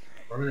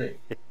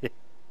 Right.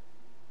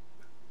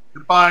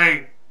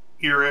 Goodbye,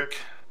 Eric.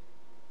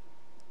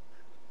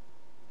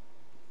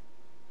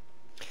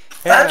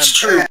 That's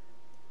true.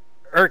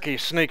 Erky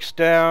sneaks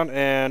down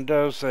and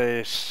does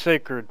a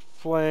sacred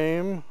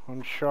flame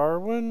on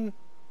Sharwin.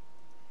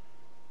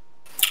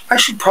 I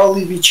should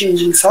probably be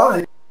changing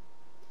sides.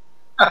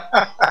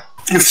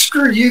 And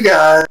screw you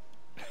guys.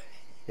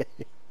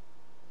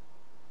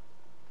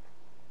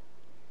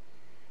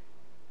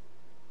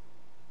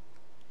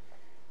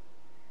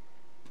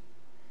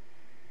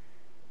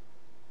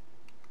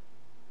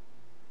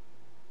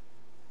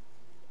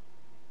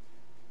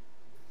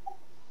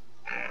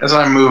 As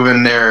I'm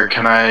moving there,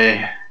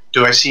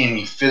 do I see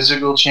any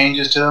physical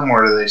changes to them,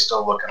 or are they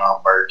still looking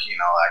all barky and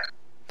all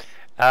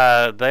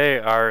that? They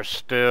are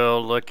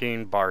still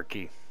looking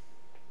barky.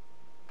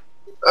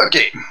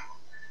 Okay.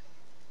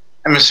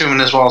 I'm assuming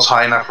this wall's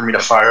high enough for me to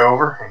fire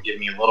over and give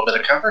me a little bit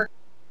of cover.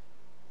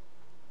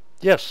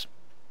 Yes.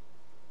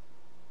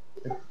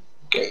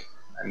 Okay.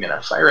 I'm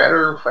gonna fire at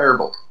her,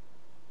 firebolt.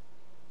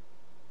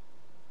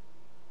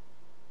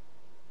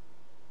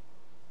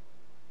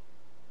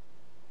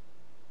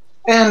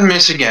 And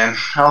miss again.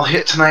 I'll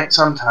hit tonight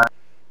sometime.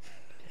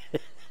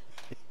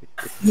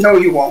 No,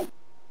 you won't.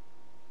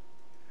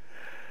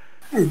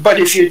 But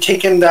if you're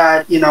taking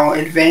that,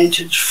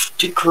 advantage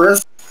to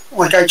charisma,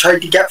 like I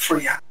tried to get for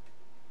you.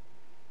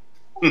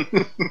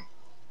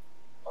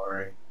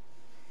 Alright.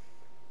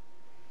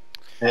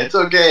 It's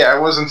okay, I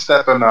wasn't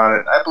stepping on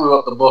it. I blew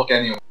up the book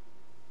anyway.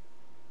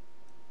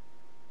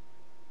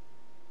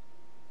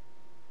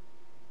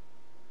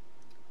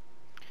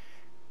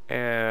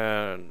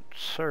 And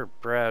Sir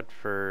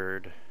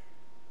Bradford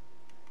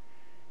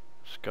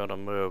is going to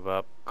move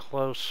up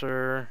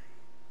closer.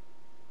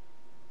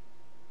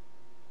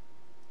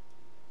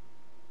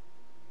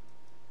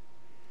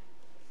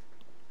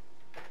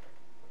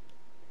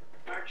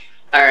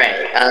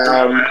 Alright,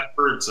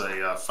 Bradford's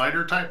a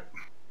fighter type?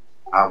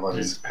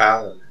 He's a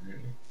paladin.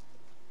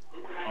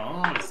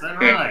 Oh, is that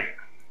right?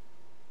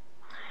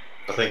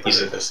 I think he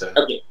said this.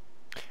 okay.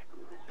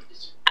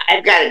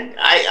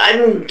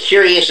 I'm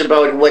curious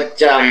about what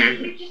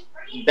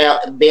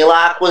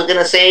Belak was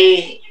gonna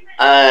say.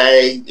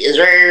 Is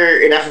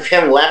there enough of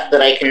him left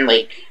that I can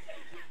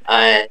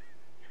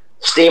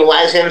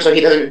stabilize him so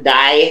he doesn't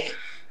die?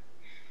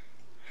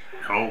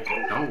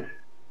 No.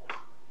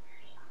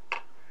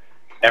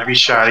 Every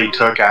shot he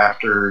took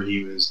after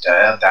he was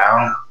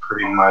down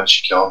pretty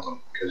much killed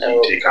him because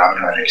you take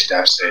automatic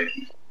step save.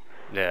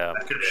 Yeah.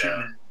 Is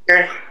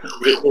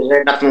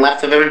there nothing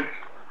left of him?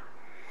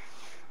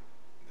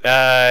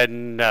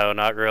 No,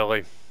 not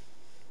really.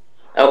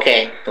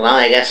 Okay, well,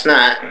 I guess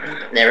not.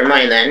 Never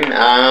mind then.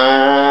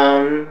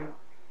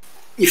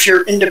 If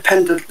you're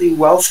independently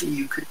wealthy,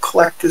 you could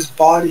collect his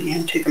body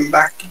and take him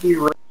back to the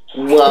arena.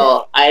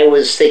 Well, I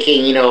was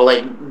thinking,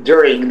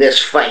 during this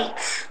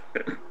fight.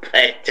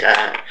 But,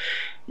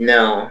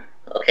 no.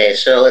 Okay,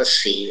 so let's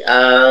see.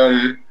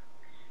 I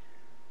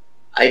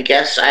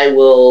guess I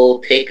will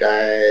take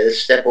a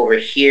step over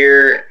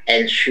here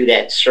and shoot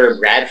at Sir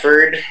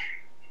Bradford.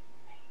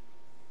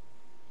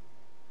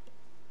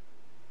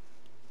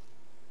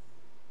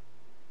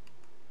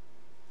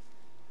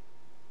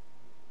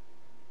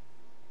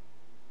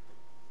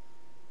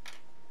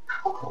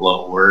 A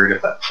little worried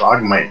if that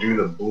frog might do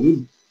the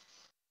blue.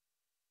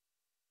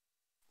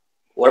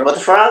 What about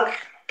the frog?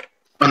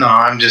 Oh, no,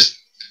 I'm just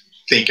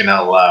thinking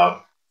out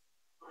loud.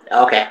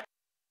 Okay.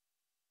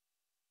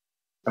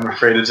 I'm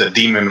afraid it's a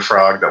demon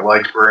frog that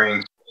likes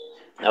brains.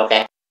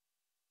 Okay.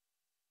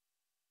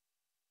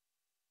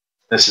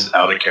 This is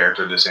out of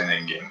character, this ain't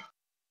in-game.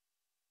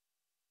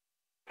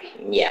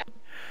 Yeah.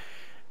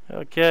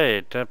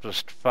 Okay,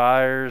 Tempest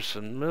fires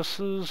and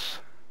misses.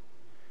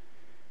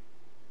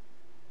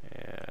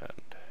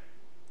 And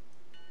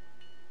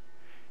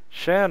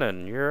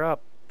Shannon, you're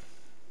up.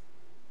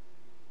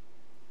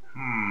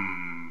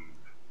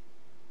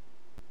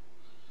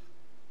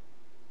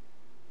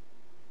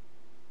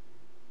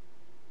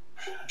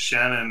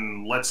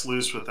 Shannon lets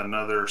loose with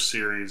another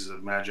series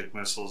of magic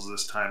missiles,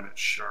 this time at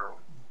Sharwin.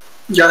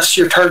 Yes,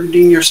 you're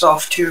targeting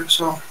yourself too,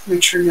 so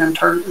make sure you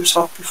untarget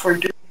yourself before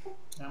you do.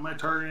 Am I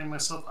targeting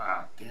myself?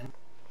 Ah, damn.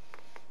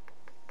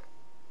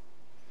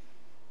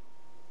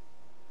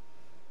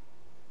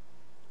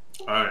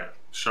 Alright,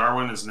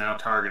 Sharwin is now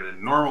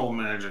targeted. Normal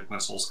magic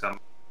missiles come.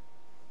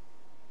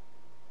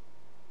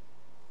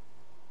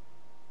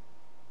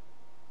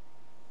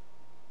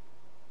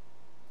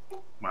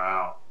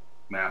 Wow.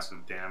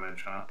 Massive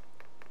damage, huh?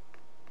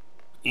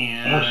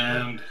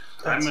 And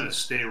I'm going to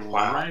stay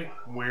right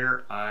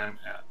where I'm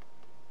at.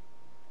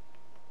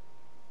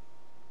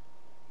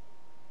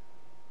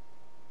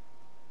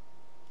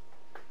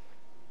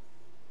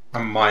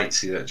 might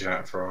see that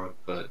giant frog,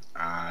 but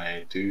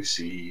I do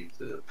see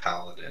the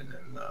paladin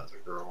and the other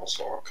girl,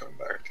 so I'll come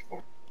back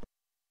over.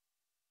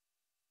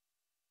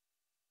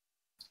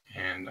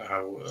 And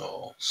I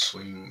will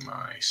swing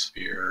my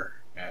spear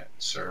at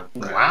Sir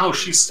Bradford. Wow,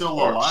 she's still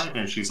alive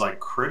and she's like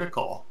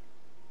critical.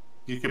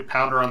 You could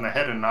pound her on the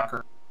head and knock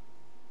her.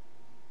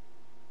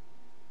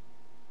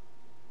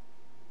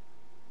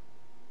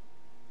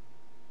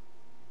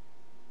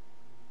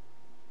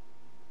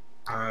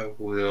 I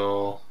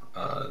will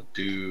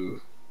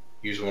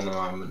use one of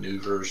my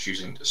maneuvers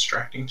using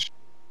distracting.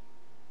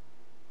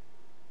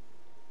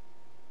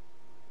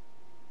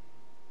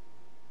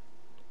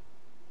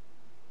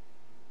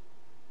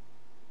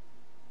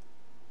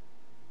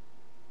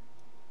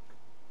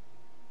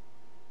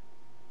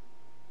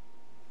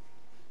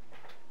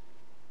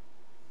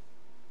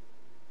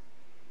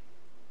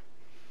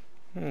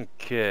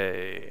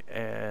 Okay,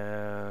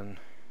 and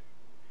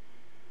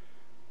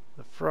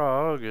the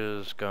frog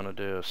is gonna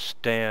do a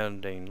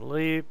standing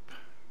leap.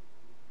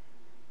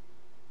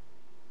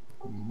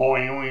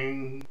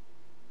 Boing.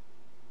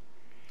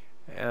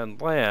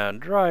 And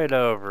land right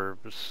over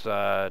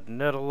beside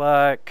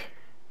Nidalak.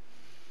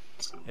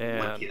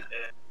 And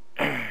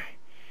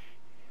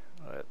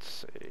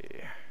let's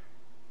see.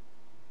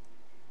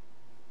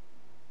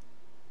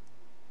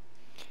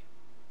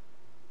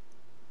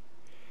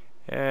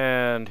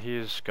 And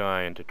he's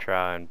going to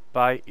try and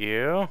bite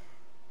you.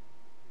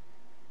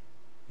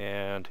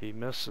 And he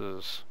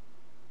misses.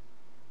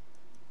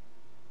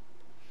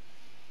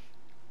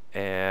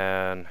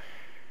 And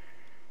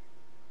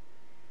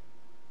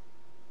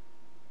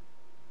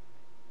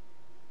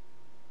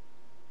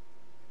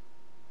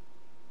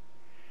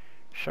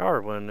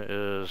Sharwin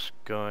is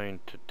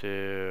going to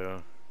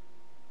do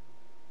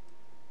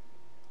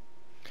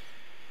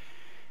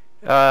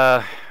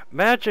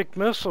magic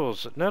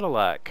missiles at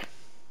Nidalak.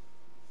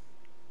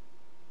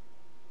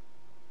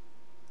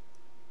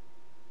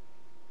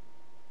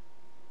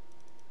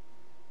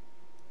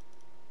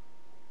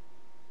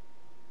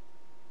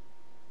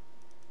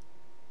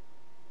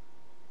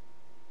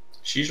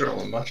 She's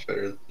rolling much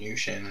better than you,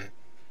 Shannon.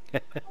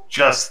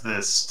 Just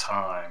this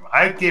time.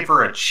 I gave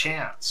her a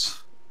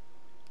chance.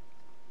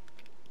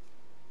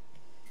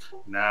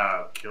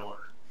 Now, kill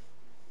her.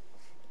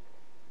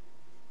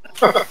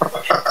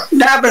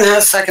 Nabin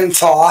has second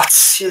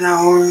thoughts, you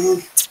know.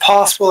 It's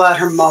possible that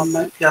her mum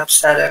might be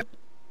upset at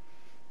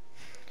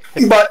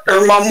it. But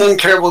her mum won't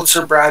care about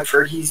Sir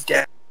Bradford, he's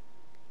dead.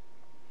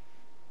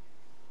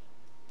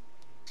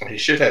 He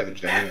should have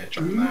advantage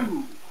on that.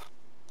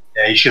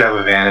 Yeah, you should have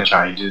advantage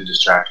on it. You did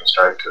distract and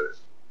strike to it.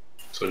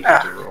 So you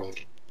have to roll.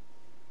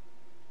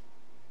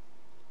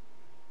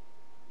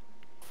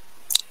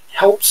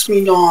 Helps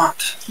me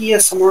not. He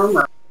has some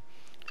armor.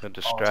 I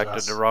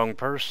distracted the wrong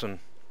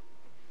person.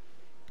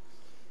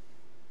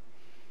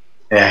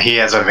 Yeah, he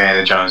has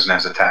advantage on his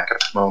next attack at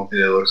the moment,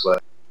 it looks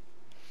like.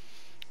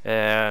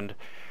 And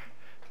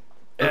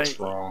That's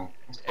wrong.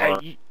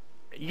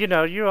 you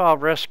know, you all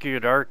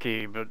rescued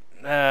Arky, but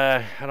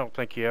I don't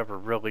think you ever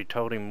really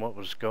told him what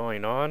was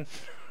going on.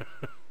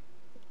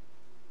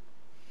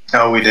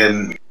 No, we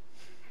didn't.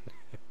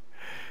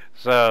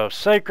 So,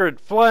 Sacred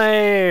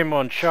Flame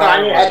on I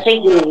Charlotte.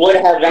 think we would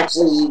have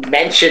actually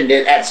mentioned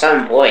it at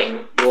some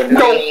point, wouldn't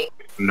we?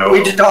 No.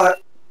 We did not.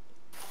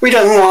 We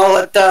didn't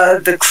want to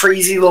let the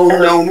crazy little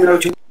gnome know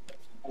too.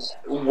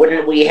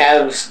 Wouldn't we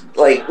have,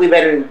 like, we've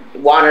been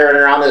wandering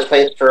around this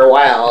place for a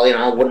while, you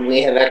know, wouldn't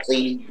we have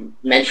actually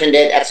mentioned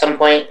it at some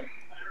point?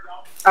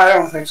 I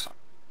don't think so.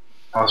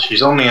 Well,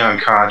 she's only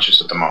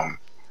unconscious at the moment.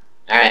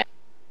 Alright.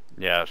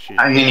 Yeah, she.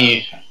 I'm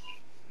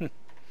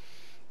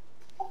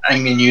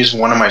gonna use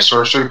one of my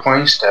sorcery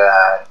points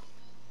to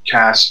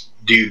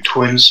do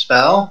twin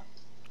spell,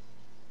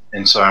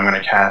 and so I'm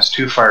gonna cast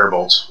 2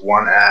 firebolts,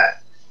 one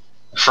at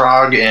the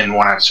frog and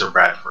one at Sir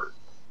Bradford.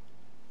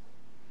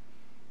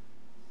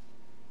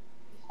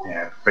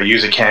 Yeah, if I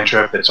use a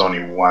cantrip, it's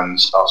only 1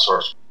 spell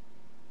source.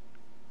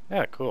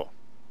 Yeah, cool.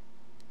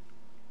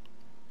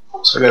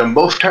 So I got them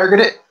both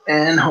targeted,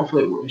 and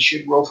hopefully it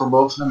should roll for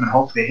both of them, and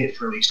hopefully they hit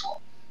for at least 1.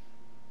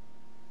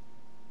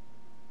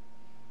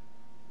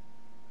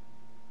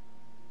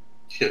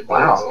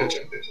 Wow.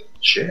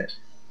 Shit.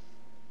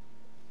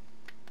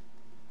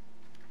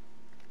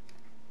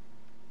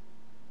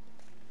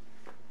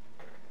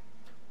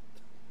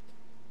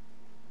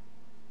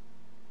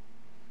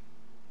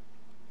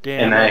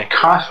 Damn And it.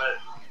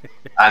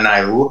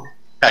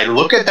 I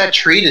look at that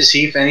tree to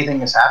see if anything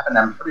has happened.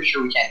 I'm pretty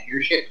sure we can't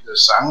hear shit because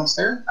there's silence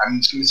there. I'm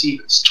just going to see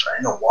if it's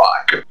trying to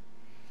walk.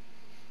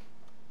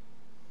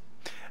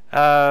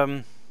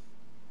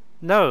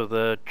 No,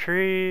 the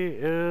tree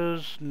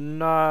is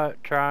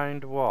not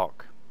trying to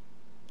walk.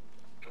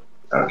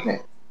 Okay.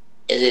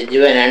 Is it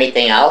doing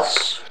anything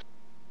else?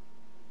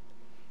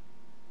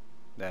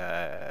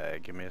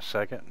 Give me a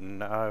second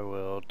and I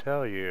will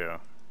tell you.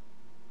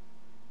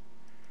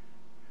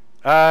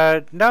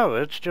 No,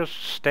 it's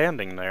just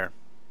standing there.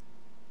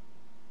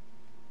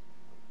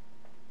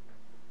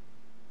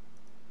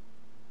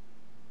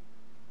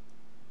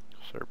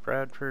 Sir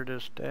Bradford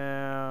is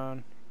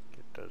down.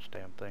 Get those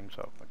damn things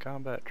off my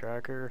combat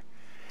tracker.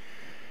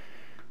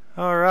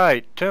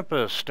 Alright,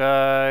 Tempest,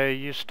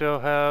 you still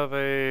have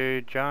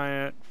a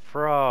giant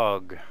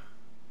frog.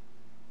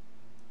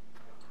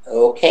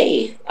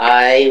 Okay,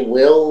 I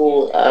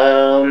will,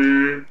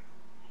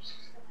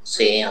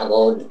 see, I'll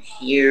go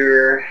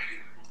here,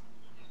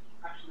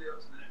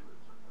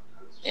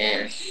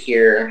 and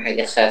here, I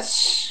guess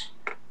that's,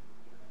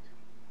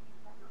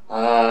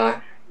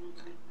 let's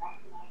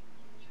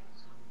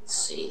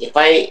see, if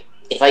I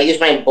use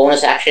my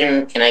bonus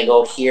action, can I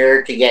go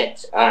here to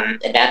get,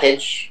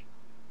 advantage?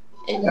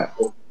 And, Yeah.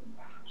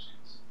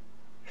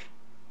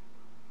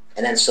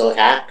 and then still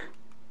attack?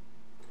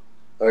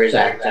 Or is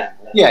that...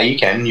 Yeah, you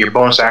can. Your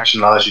bonus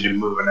action allows you to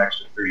move an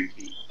extra 30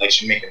 feet.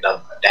 Lets you make a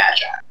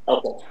dash act.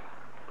 Okay.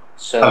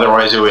 So...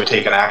 Otherwise, it would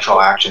take an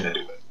actual action to do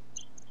it.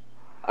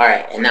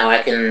 Alright, and now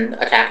I can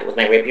attack it with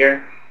my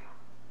rapier?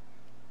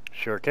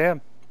 Sure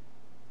can.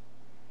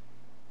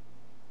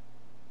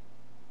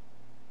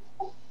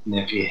 And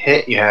if you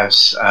hit, you have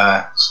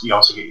you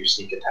also get your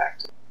sneak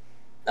attack.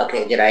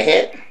 Okay, did I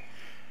hit?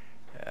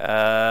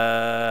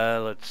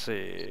 Let's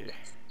see.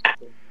 I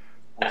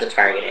have to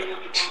target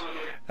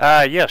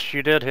it. Yes,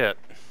 you did hit.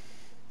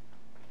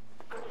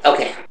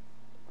 Okay.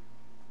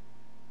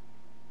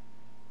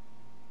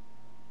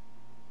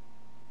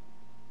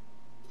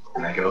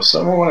 And I go,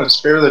 someone want to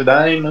spare the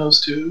dying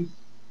those two?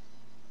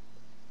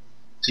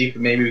 See if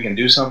maybe we can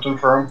do something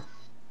for them?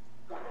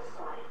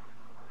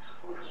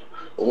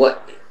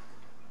 What?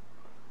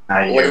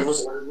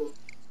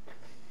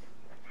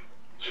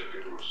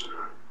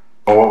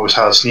 What was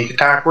how the sneak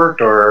attack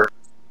worked, or?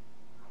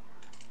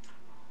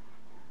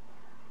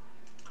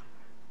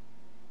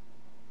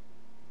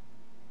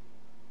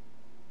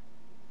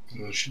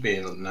 There should be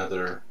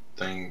another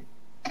thing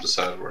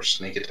beside where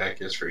sneak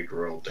attack is for you to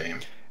roll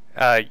damage.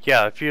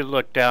 Yeah, if you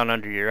look down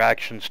under your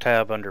actions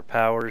tab under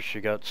powers,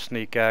 you got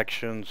sneak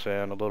actions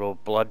and a little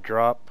blood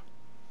drop.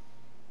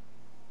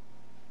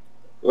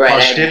 Right.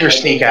 Well, she did her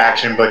sneak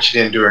action, but she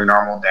didn't do her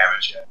normal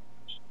damage yet.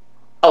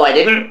 Oh, I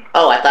didn't?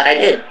 Oh, I thought I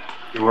did.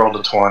 You rolled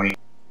a 20.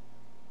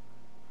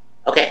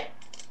 Okay.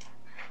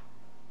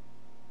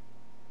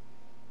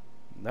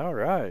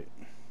 Alright.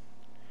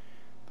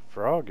 The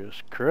frog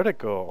is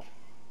critical.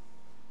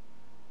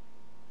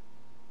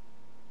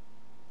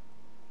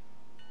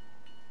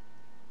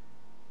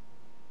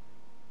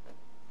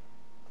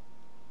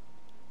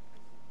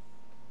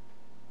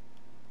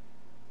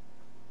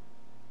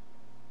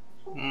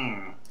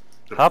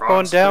 Hop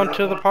on down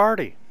to the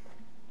party.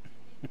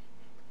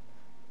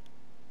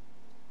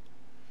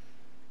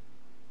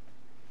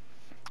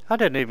 I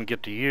didn't even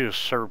get to use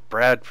Sir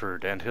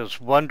Bradford and his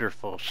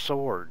wonderful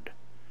sword.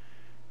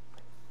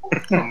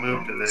 I'll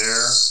move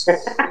to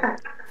there.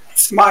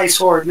 It's my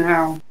sword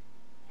now.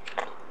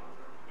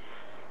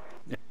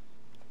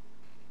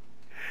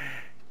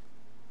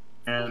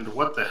 And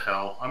what the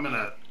hell? I'm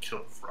gonna kill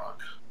the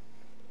frog.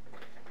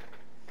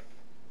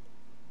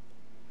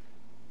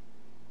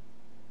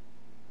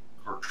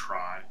 Or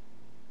try.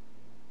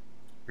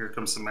 Here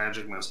comes the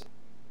magic missile.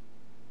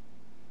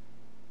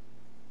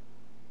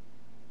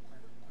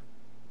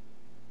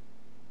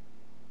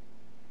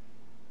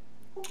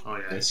 Oh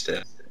yeah. It's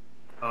dead.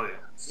 Oh yeah.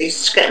 He's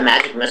just got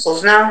magic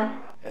missiles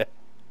now?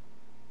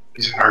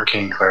 He's an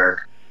arcane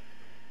cleric.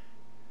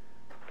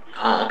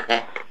 Oh,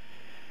 okay.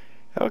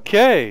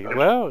 Okay,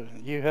 well,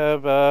 you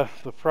have the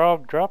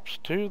frog drops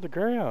to the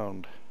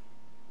ground.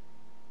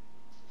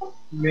 You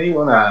may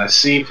want to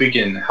see if we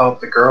can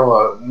help the girl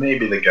out,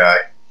 maybe the guy.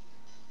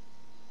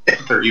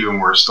 If they're even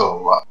worse, still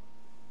alive.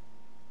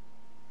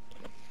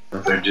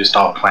 If they're just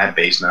all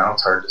plant-based now,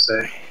 it's hard to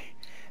say.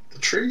 The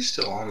tree's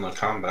still on the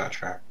combat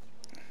track.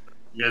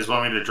 You guys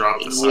want me to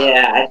drop the silence?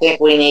 Yeah, I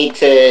think we need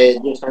to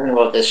do something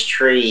about this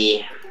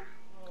tree.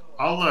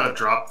 I'll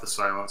drop the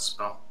silence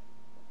spell.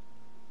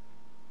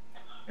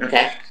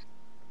 Okay.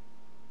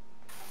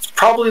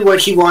 Probably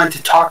what he wanted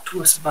to talk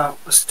to us about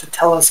was to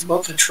tell us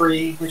about the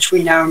tree, which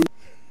we now know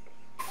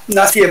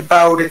nothing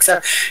about,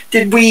 except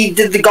did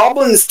the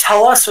goblins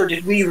tell us, or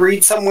did we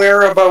read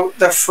somewhere about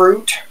the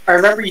fruit? I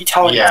remember you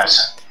telling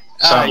Yes.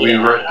 Ah, We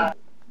yeah. wrote.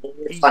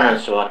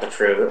 Silence about the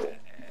fruit.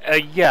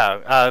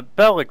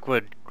 Belak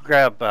would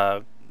grab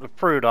the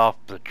fruit off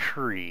the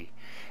tree,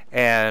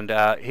 and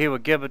he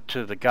would give it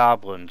to the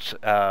goblins,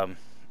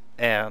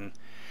 and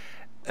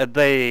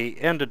they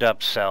ended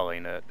up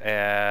selling it,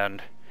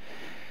 and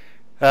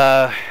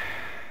Belak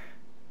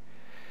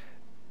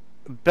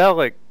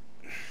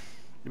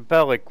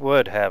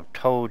would have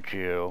told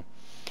you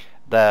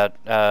that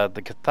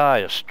the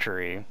Gulthias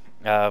tree,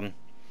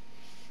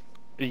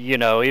 you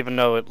know, even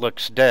though it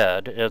looks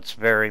dead, it's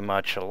very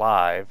much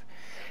alive.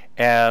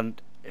 And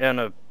in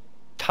a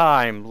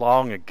time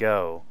long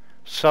ago,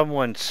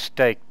 someone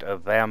staked a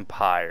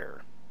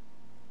vampire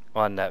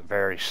on that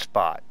very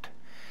spot.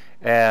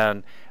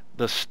 And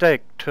the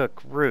stake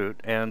took root,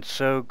 and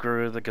so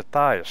grew the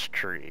Gulthias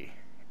tree.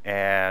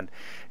 And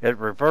it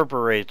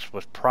reverberates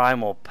with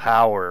primal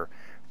power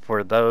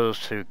for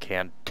those who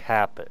can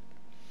tap it.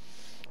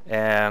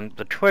 And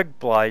the twig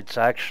blights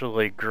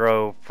actually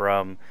grow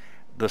from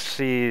the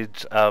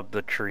seeds of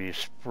the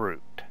tree's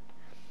fruit.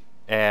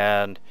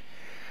 And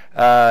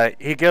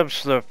he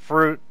gives the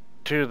fruit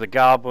to the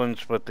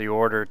goblins with the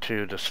order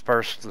to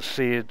disperse the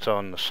seeds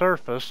on the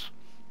surface,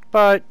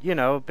 but, you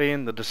know,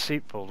 being the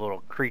deceitful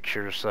little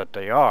creatures that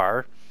they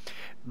are,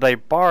 they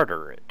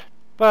barter it.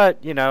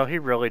 But, you know, he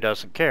really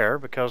doesn't care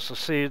because the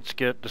seeds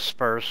get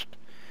dispersed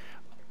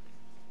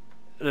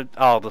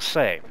all the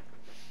same.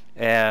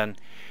 And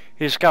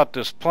he's got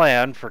this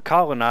plan for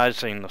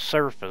colonizing the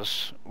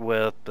surface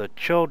with the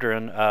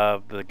children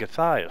of the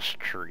Gulthias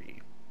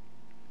tree.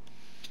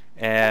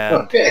 And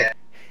Okay.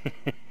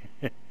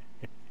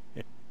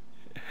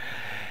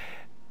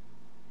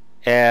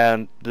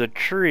 and the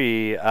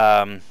tree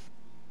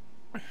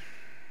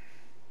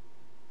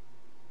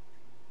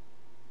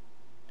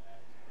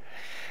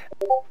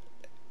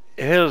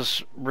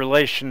his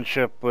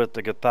relationship with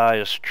the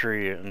Gulthias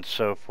tree and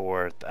so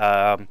forth,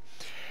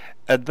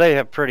 they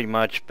have pretty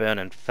much been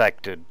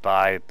infected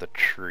by the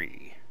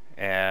tree.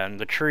 And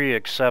the tree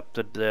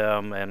accepted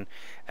them, and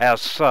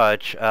as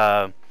such,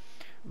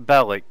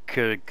 Belak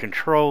could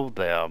control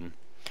them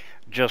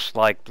just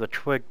like the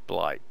twig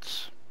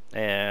blights.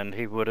 And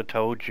he would have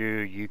told you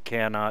you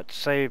cannot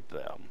save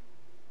them.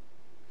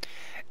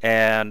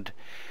 And,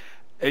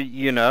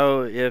 you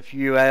know, if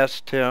you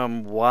asked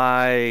him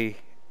why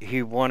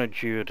he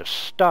wanted you to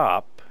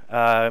stop,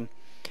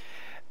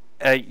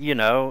 you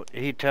know,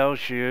 he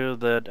tells you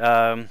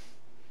that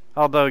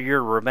although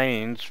your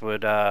remains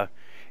would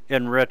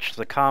enrich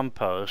the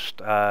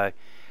compost,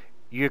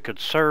 you could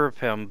serve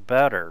him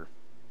better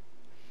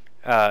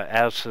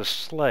as his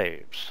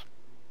slaves.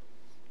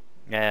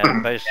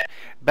 And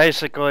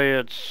basically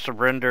it's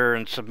surrender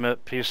and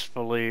submit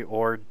peacefully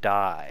or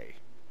die.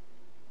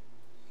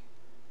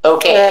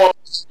 Okay,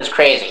 it's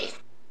crazy.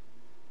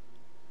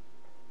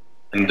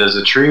 And does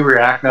the tree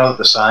react now that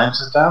the science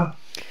is down?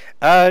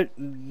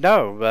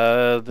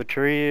 No, the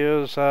tree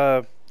is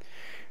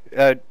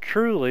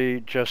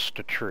truly just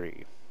a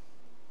tree.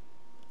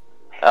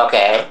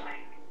 Okay.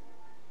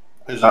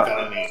 Has it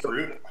got any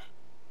fruit?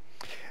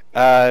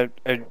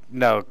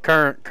 No,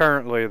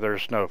 currently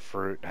there's no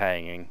fruit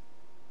hanging.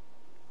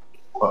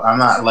 Well, I'm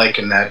not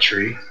liking that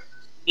tree.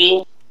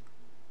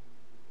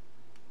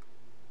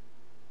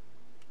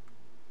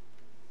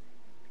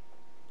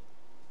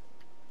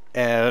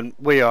 And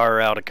we are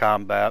out of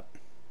combat.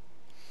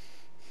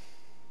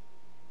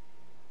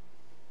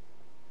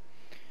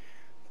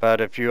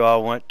 But if you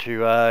all want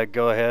to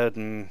go ahead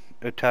and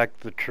attack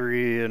the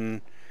tree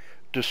and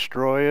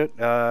destroy it,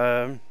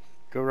 go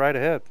right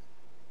ahead.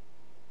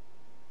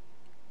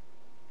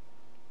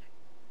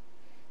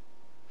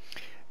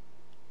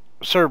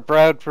 Sir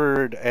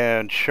Bradford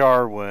and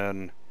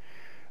Sharwin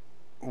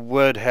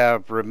would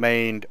have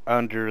remained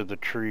under the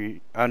tree,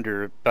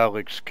 under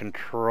Belak's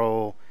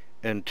control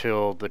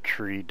until the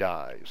tree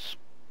dies.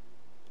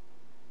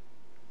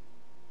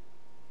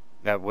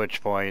 At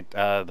which point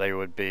they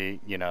would be,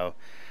 you know,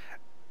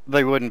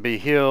 they wouldn't be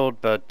healed,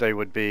 but they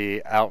would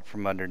be out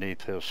from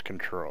underneath his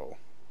control.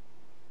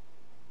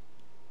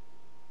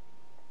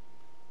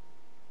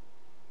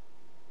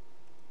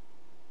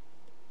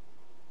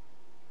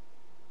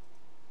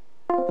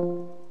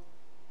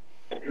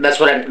 That's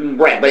what I'm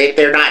right. But if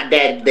they're not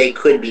dead, they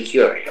could be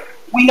cured.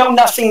 We know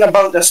nothing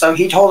about this, though.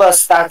 He told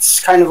us that's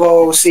kind of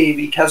OOC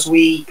because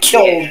we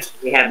killed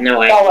We have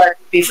no idea. Belak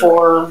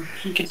before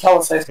he could tell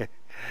us this.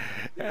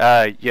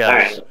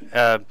 Yes.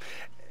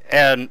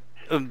 And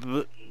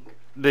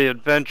the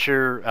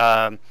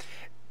adventure,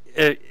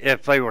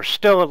 if they were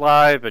still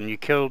alive and you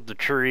killed the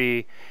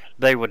tree,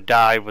 they would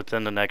die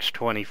within the next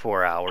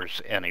 24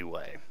 hours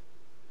anyway.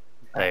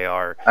 They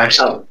are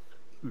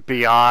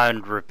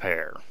beyond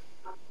repair.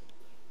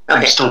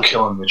 I'm still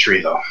killing the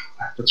tree, though.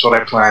 That's what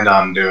I planned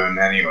on doing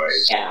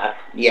anyways.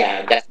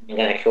 Yeah, definitely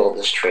gonna kill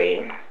this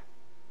tree.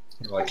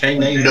 Like, hey,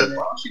 Nate, why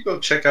don't you go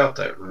check out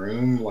that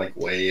room, like,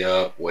 way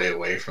up, way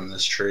away from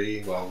this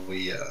tree while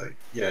we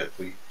get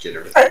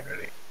everything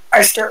ready.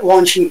 I start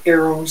launching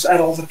arrows at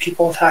all the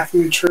people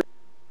attacking the tree.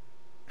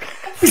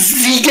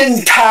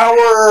 Vegan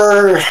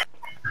power!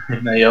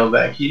 And I yell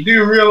back, you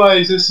do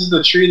realize this is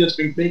the tree that's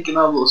been making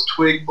all those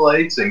twig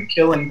blights and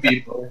killing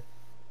people.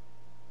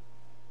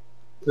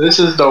 This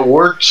is the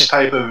worst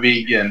type of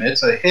vegan.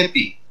 It's a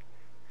hippie.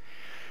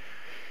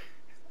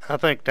 I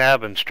think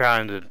Dabin's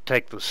trying to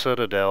take the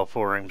Citadel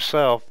for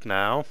himself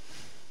now.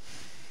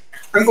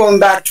 I'm going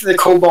back to the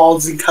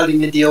kobolds and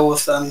cutting a deal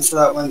with them so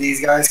that when these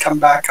guys come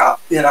back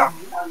up, you know,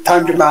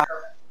 time to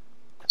matter.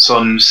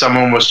 So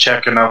someone was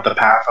checking out the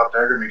path up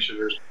there to make sure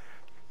there's...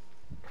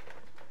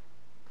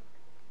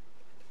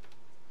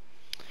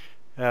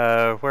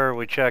 Where are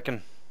we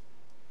checking?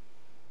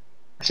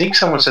 I think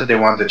someone said they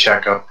wanted to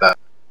check out that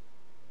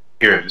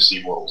here to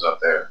see what was up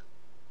there.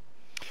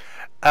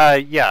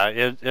 Yeah,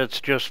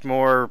 it's just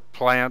more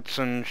plants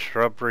and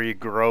shrubbery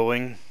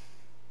growing.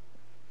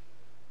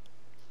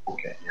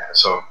 Okay, yeah,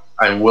 so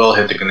I will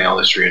hit the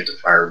Ganales tree as a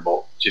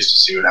firebolt just to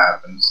see what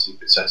happens, see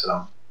if it sets it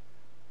on.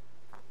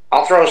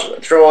 I'll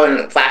throw in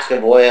a flask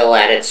of oil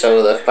at it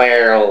so the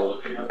fire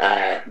will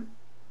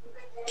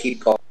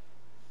keep going.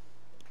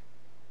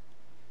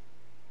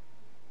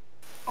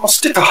 I'll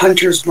stick a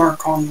hunter's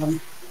mark on them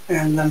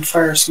and then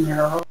fire some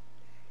arrows.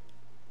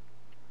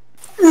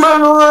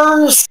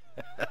 Murderers!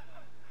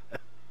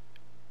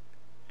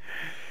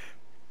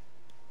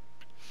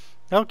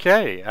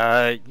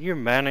 Okay, you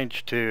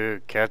managed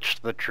to catch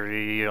the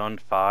tree on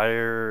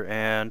fire,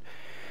 and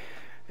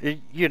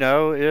you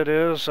know, it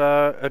is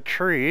a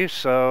tree,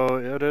 so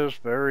it is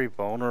very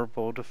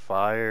vulnerable to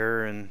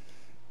fire, and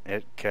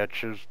it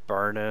catches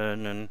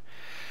burning, and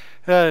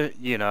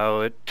you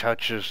know, it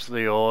touches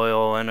the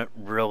oil, and it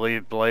really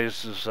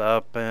blazes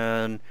up,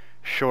 and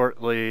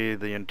shortly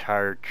the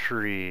entire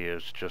tree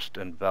is just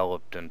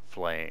enveloped in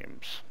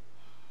flames.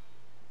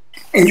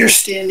 And you're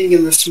standing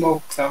in the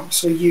smoke, though,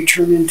 so you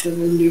turn into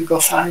the new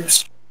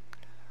Gulthias.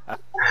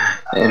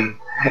 And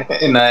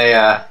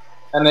I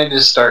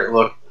just start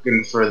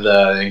looking for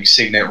the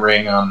signet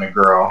ring on the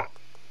girl,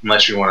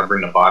 unless we want to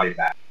bring the body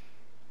back.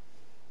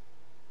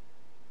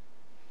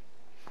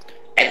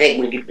 I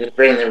think we could just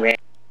bring the ring.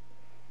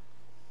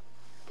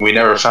 We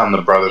never found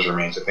the brother's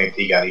remains. I think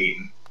he got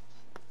eaten.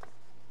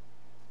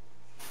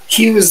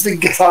 He was the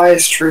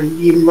Gulthias tree.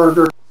 He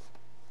murdered.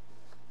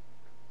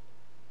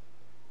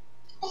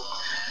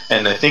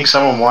 And I think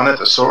someone wanted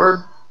the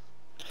sword.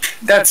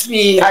 That's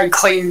me. I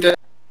claimed it.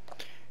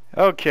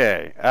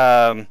 Okay,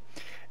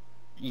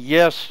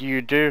 yes,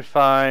 you do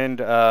find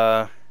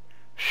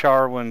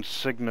Sharwin's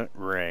signet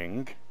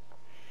ring,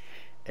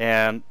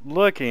 and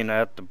looking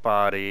at the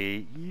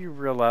body, you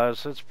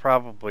realize it's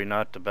probably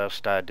not the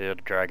best idea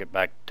to drag it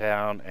back to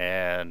town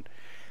and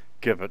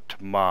give it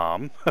to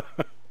Mom.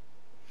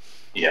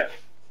 Yeah.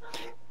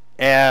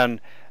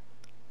 And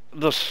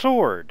the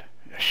sword,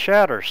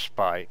 Shatter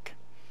Spike,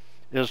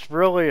 is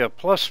really a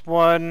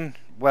 +1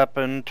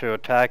 weapon to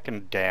attack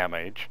and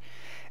damage,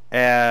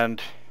 and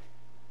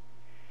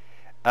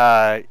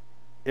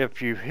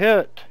if you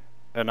hit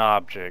an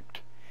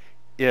object,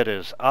 it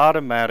is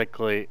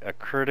automatically a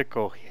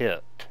critical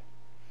hit,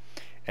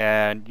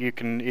 and you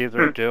can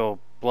either deal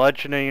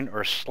bludgeoning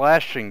or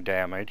slashing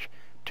damage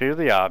to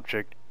the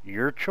object,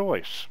 your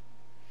choice.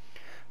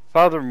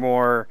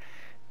 Furthermore,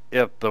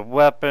 if the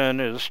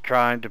weapon is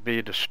trying to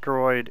be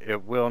destroyed,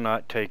 it will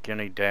not take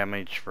any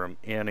damage from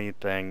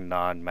anything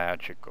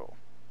non-magical.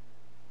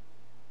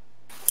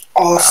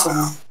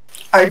 Awesome.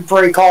 I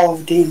break all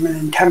of Demon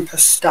and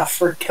Tempest stuff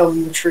for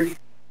killing the tree.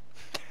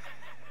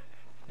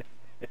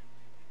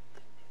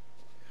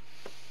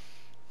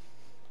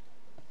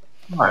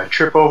 I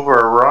trip over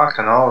a rock,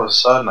 and all of a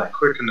sudden I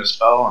quicken the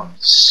spell, and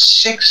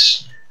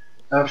 6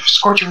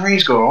 scorching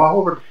rays go all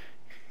over.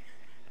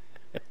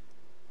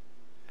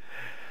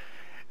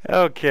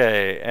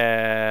 Okay,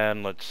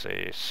 and let's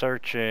see,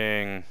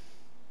 searching.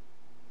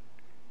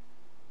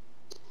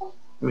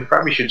 We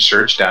probably should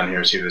search down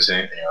here, see if there's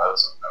anything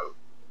else.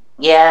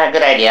 Yeah,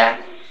 good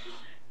idea.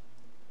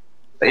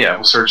 But yeah,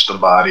 we'll search the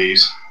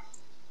bodies.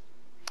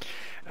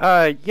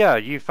 Yeah,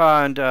 you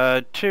find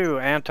 2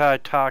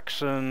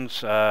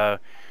 antitoxins,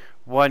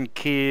 1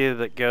 key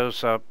that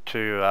goes up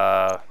to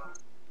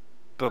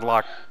the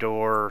locked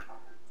door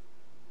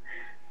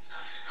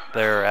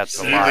there at the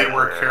See, library. they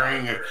were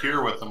carrying a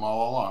cure with them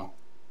all along.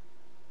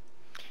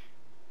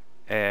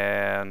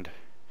 And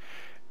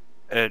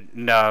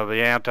no,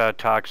 the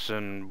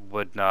antitoxin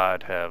would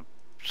not have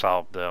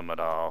solved them at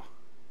all.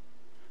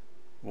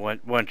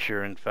 Once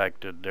you're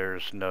infected,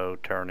 there's no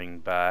turning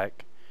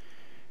back.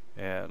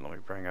 And let me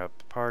bring up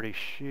the party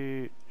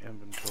sheet,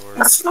 inventory.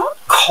 Let's not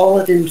call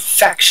it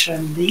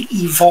infection. They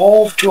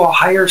evolve to a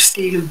higher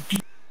state of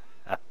being.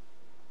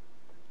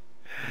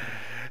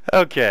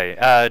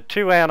 Okay,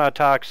 2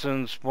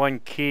 antitoxins, 1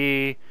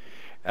 key,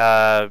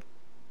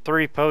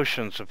 3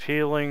 potions of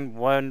healing,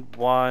 1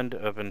 wand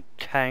of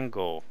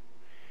entangle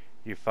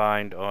you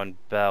find on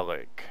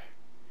Belak.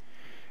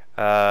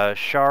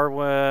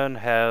 Sharwin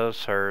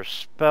has her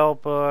spell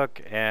book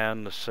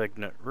and the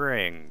signet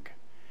ring.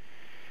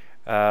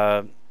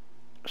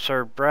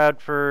 Sir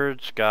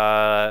Bradford's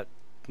got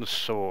the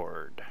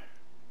sword.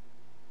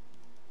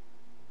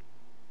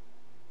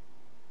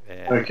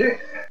 And Okay.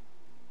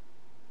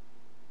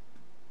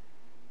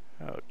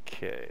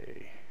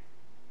 Okay.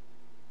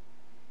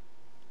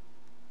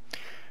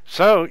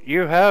 So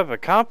you have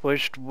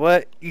accomplished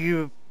what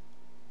you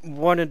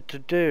wanted to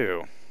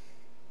do,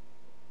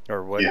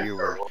 or what you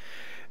were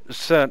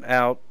sent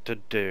out to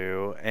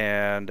do,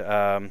 and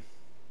Yeah,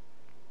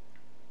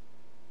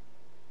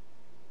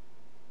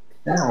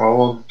 well,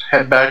 we'll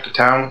head back to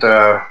town with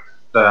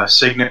the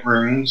signet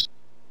rings.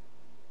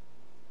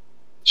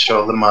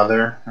 Show the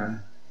mother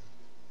and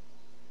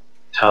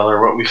tell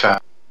her what we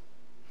found.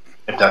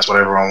 If that's what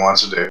everyone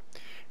wants to do.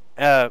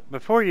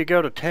 before you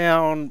go to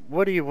town,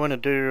 what do you want to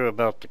do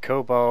about the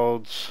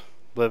kobolds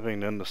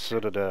living in the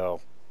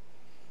Citadel?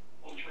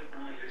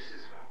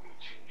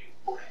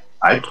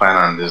 I plan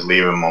on just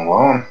leaving them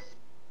alone.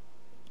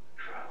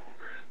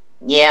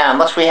 Yeah,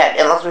 unless we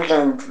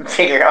can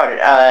figure out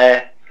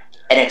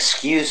an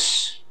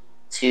excuse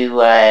to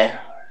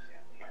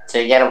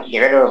get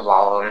rid of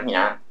all of them, you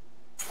know.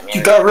 I mean,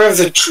 You got rid of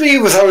the tree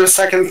without a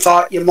second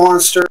thought, you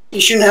monster. You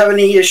shouldn't have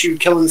any issue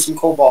killing some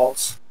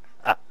kobolds.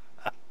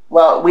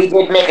 Well, we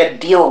did make a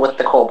deal with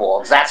the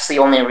kobolds. That's the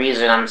only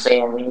reason I'm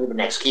saying we need an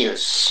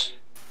excuse.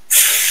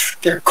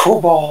 They're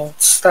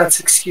kobolds. That's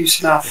excuse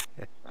enough.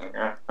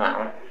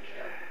 Uh-uh.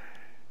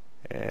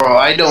 Well,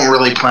 I don't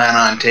really plan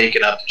on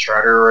taking up the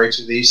charter rights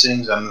of these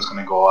things. I'm just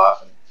going to go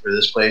off for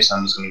this place.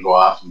 I'm just going to go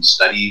off and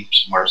study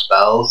some more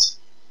spells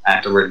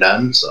after we're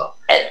done. So,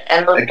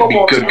 and the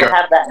kobolds do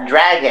have that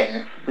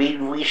dragon.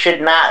 We should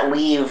not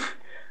leave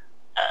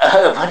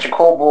a bunch of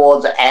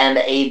kobolds and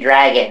a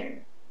dragon.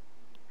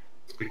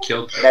 We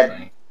killed that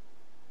thing.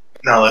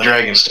 No, the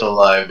dragon's still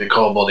alive. The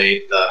kobold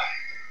ate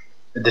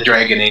the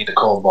dragon ate the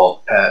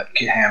kobold pet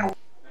handle.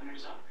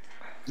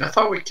 I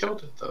thought we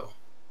killed it though.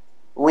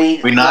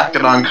 We knocked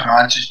it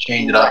unconscious,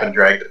 chained it up, and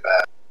dragged it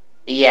back.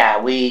 Yeah,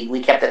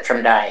 we kept it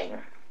from dying.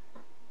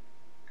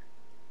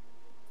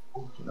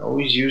 You can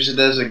always use it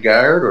as a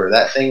guard, or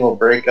that thing will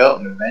break out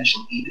and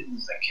eventually eat it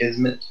as a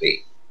kismet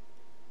fate.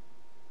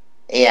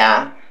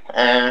 Yeah.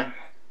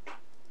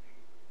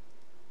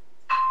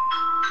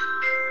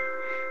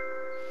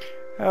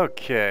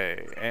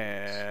 Okay,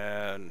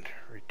 and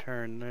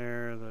return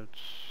there.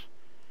 That's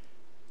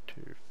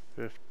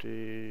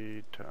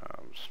 250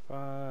 times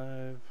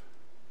 5.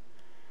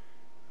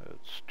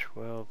 That's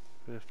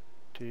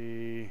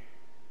 1250.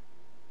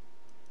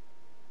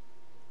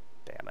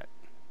 Damn it.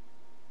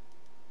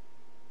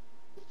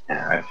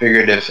 Yeah, I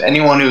figured if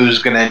anyone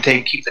who's gonna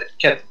keep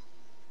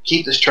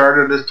this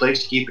charter of this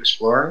place to keep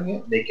exploring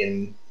it, they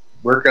can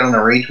work on an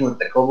arrangement with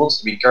the kobolds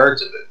to be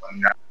guards of it when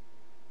you're not.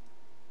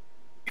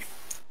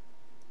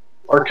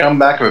 Or come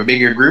back with a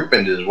bigger group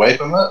and just wipe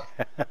them up.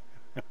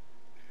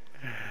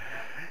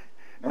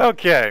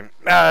 Okay,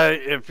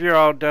 if you're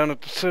all done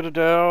at the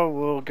Citadel,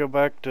 we'll go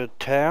back to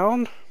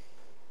town.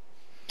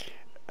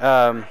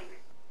 You're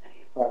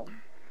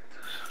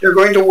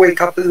going to wake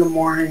up in the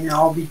morning and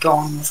I'll be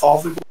gone with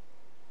all the...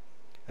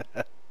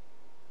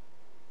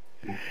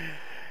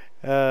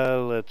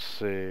 Let's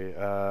see.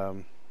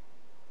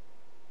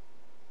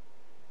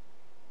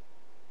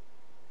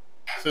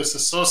 This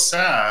is so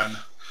sad.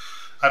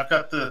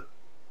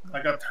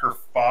 I got her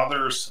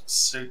father's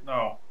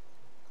no.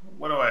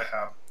 What do I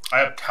have? I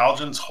have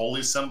Talgin's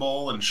holy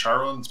symbol and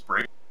Sharon's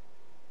break.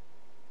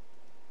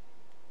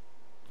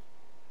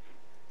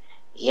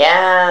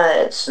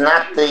 Yeah, it's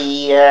not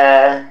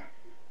the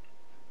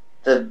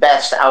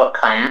best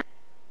outcome.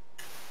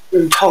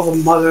 And tell the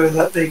mother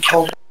that they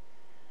killed her.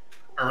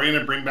 Are we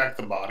gonna bring back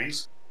the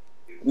bodies?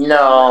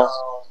 No.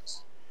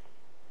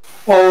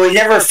 Well, we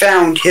never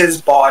found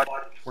his body.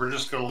 We're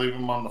just gonna leave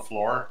them on the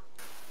floor.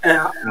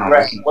 Yeah.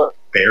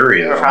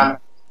 Bury them.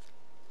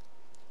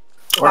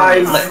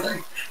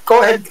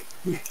 Go ahead.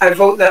 I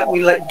vote that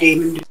we let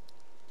Damon do.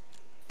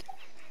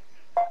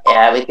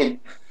 Yeah, we could.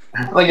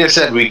 Like I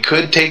said, we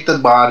could take the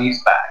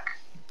bodies back,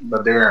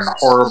 but they're in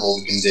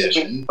horrible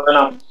condition. Burn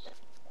them.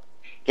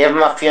 Give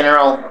them a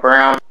funeral.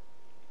 Burn them.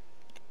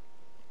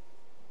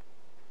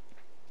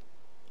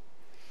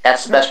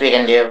 That's the best we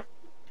can do.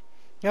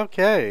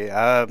 Okay,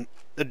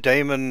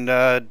 Damon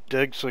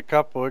digs a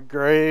couple of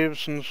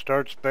graves and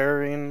starts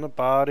burying the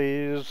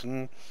bodies,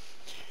 and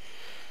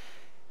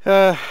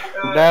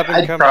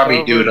I'd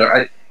probably do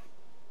it.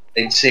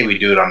 I'd say we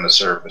do it on the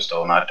surface,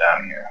 though, not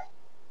down here.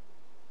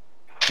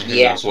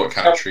 Yeah. Knows what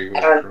country we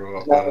grew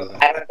up out of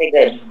that. I don't think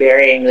that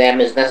burying them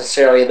is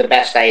necessarily the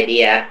best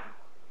idea.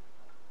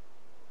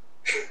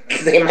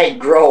 They might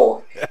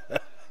grow.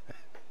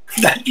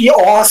 That'd be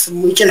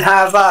awesome. We can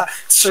have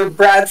Sir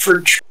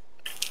Bradford.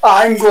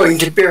 I'm going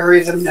to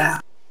bury them now.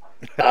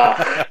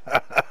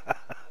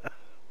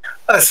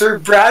 Sir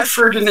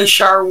Bradford and a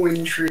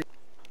Sharwin tree.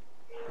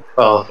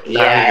 Well,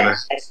 Yeah,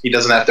 he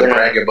doesn't have to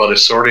brag about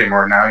his sword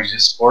anymore. Now he's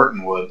just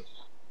sporting wood.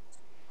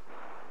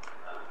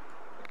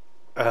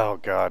 Oh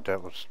god,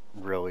 that was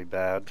really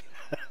bad.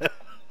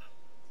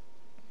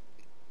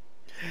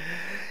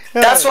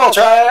 That's what I'll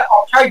try.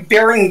 I'll try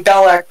burying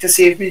Belak to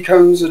see if he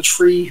becomes a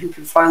tree who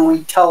can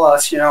finally tell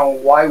us,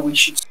 why we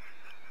should.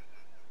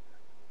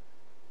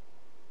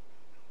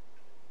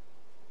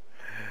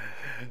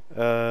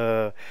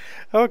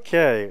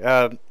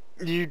 Okay,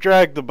 you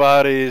drag the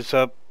bodies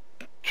up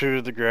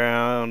to the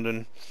ground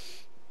and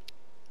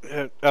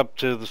up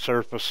to the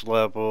surface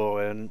level,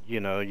 and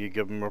you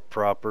give them a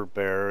proper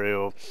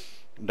burial.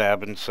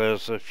 Davin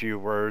says a few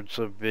words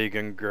of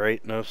vegan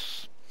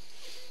greatness.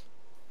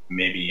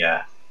 Maybe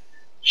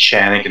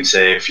Shannon can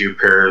say a few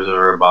prayers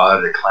over her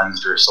body to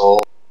cleanse her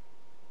soul.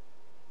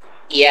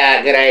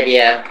 Yeah, good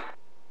idea.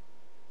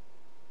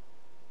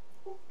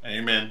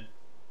 Amen.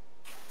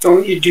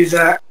 Don't you do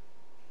that.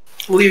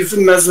 Leave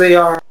them as they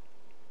are.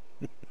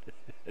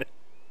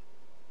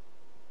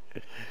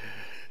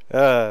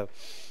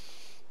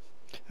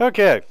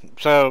 Okay,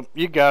 so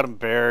you got them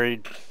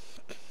buried,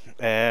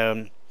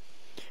 and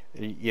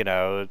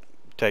it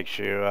takes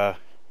you a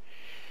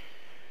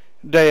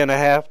day and a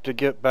half to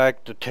get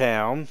back to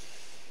town,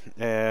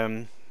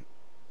 and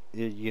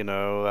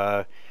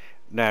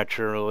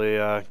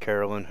naturally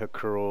Carolyn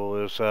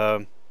Hakrul is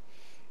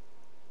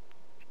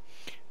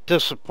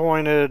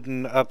disappointed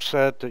and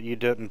upset that you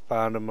didn't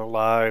find him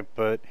alive,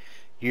 but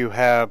you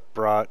have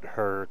brought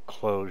her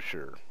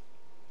closure.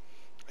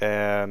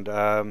 And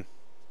I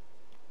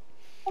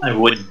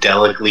would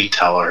delicately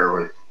tell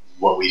her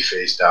what we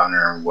faced down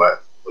there and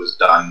what was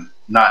done.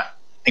 Not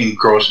in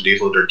gross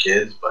detail with her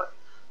kids, but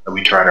that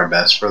we tried our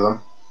best for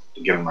them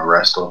to give them a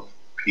restful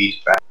peace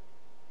back.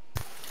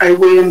 I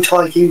wait until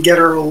I can get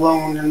her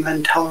alone and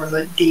then tell her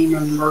that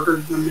Demon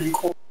murdered them in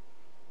court.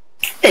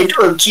 And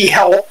Urki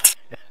helped.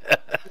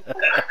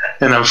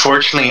 And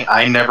unfortunately,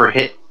 I never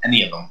hit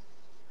any of them.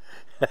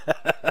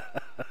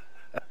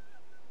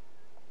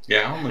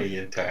 Yeah, I only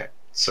attacked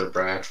Sir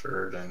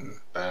Bradford and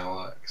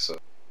Belak, so.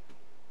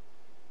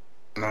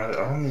 And I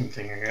don't even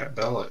think I got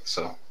Belak,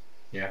 so.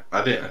 Yeah,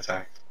 I didn't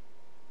attack.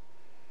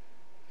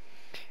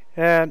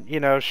 And, you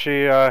know,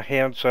 she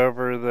hands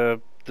over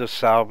the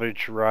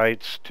salvage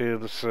rights to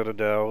the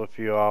Citadel if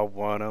you all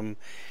want them.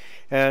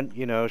 And,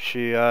 you know,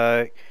 she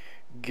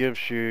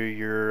gives you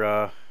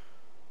your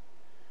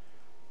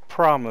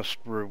promised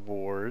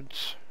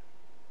rewards.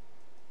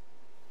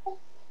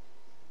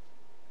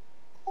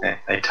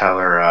 I tell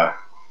her,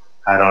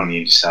 I don't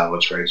need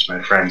salvage rights.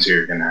 My friends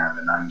here are going to have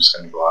it, and I'm just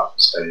going to go off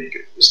and study.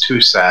 It's too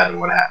sad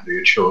what happened to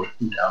your children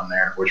down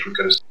there, which we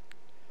could have.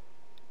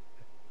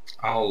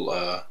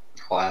 I'll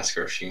ask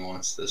her if she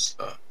wants this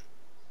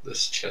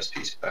chess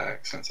piece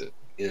back, since it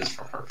is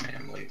from her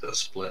family, the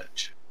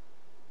split.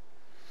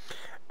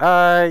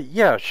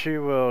 Yeah, she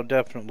will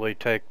definitely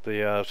take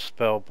the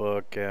spell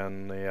book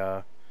and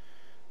the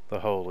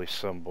holy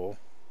symbol.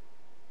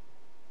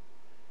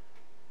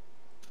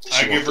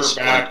 I give her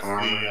back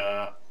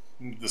armor.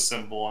 the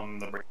symbol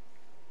and the break.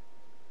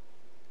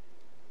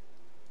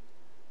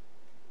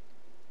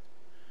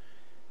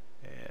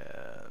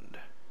 And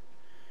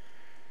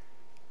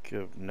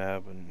give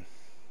Navin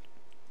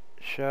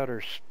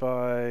Shatter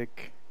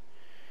Spike.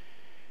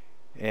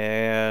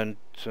 And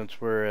since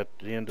we're at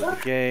the end of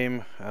the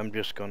game, I'm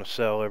just going to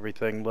sell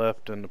everything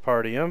left in the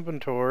party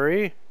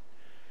inventory.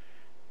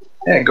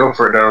 Yeah, go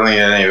for it. I don't need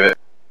any of it.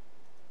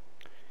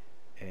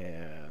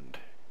 And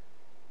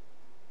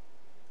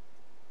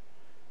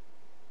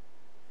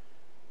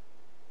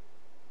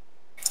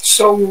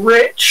So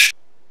rich,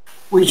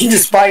 we can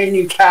just buy a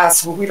new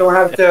castle. We don't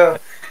have to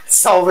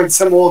salvage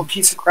some old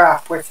piece of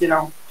crap with, you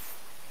know,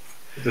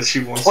 Does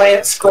she want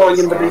plants growing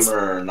in the armor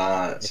basement. or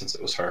not, since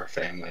it was her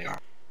family armor?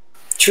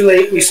 Too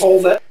late, we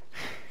sold it.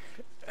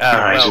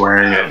 He's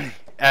wearing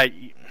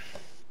it.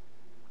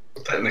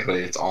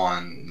 Technically, it's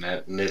on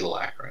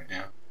Nidalak right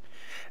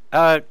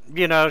now.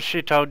 You know,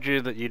 she told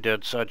you that you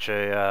did such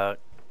a,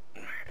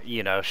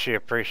 you know, she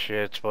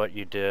appreciates what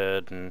you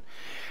did, and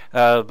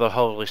the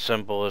holy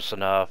symbol is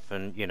enough,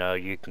 and, you know,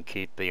 you can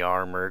keep the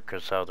armor,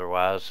 because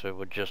otherwise it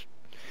would just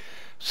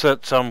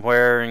sit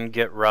somewhere and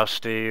get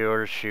rusty,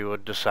 or she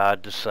would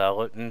decide to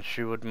sell it, and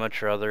she would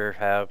much rather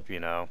have, you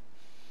know,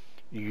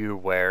 you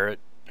wear it.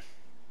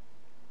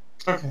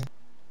 Okay.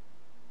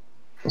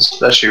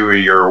 Especially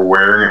when you're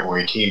wearing it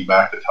when we came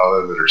back to tell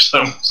her that her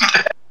son was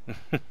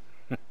dead.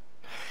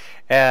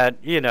 And,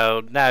 you know,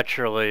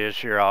 naturally,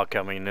 as you're all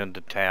coming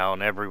into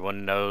town,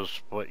 everyone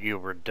knows what you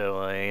were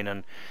doing,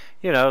 and,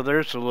 you know,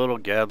 there's a little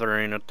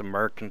gathering at the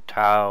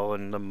Mercantile,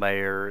 and the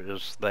mayor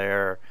is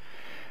there.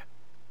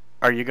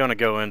 Are you going to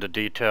go into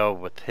detail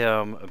with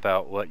him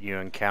about what you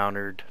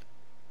encountered?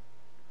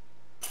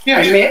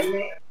 I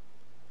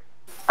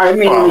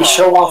immediately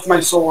show off my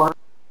sword.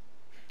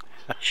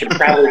 Should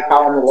probably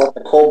tell them about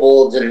the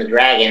kobolds and the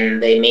dragon.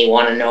 They may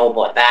want to know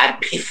about that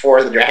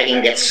before the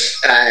dragon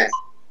gets.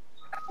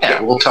 Yeah,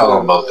 we'll tell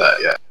them about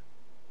that.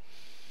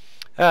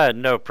 Yeah.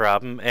 No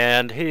problem.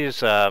 And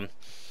he's,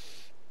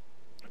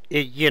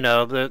 you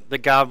know, the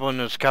goblin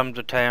has come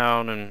to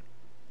town and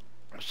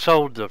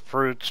sold the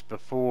fruits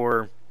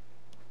before.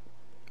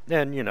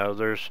 And, you know,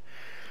 there's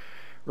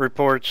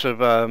reports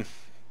of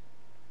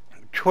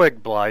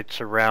twig blights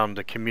around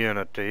the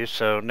community,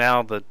 so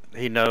now that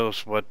he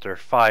knows what they're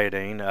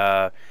fighting,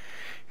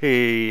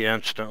 he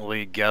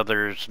instantly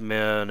gathers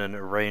men and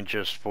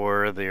arranges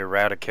for the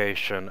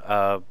eradication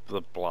of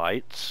the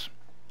blights.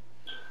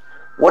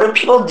 What do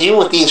people do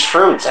with these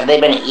fruits? Have they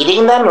been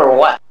eating them or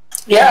what?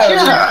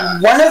 Yeah,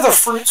 one of the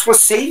fruits was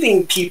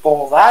saving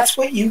people. That's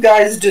what you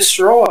guys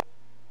destroy.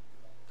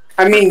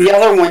 I mean, the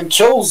other one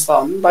kills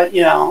them, but,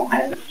 you know,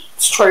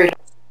 it's trade.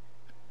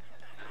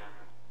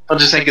 I'll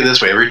just think of it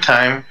this way. Every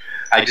time,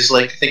 I just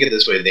like to think of it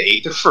this way. They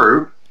ate the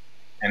fruit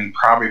and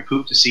probably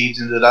pooped the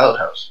seeds into the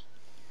outhouse.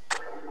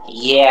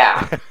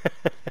 Yeah.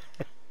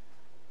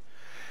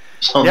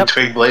 So the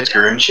twig blades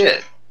grew and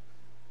shit.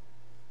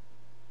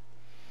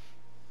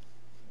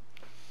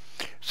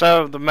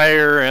 So the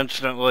mayor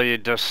instantly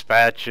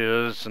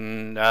dispatches,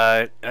 and,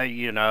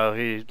 you know,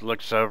 he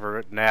looks over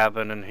at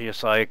Navin, and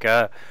he's like,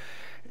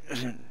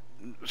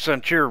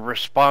 since you're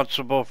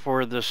responsible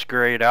for this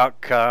great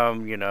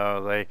outcome, you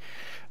know,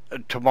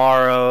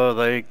 tomorrow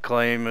they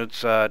claim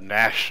it's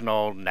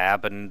National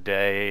Navin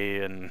Day,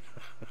 and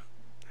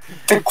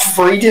the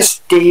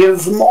greatest day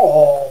of them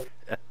all.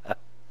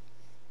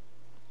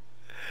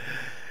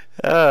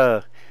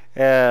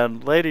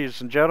 And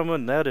ladies and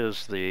gentlemen, that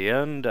is the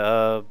end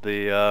of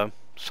the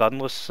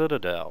Sunless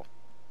Citadel.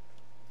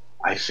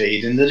 I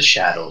fade into the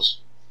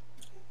shadows.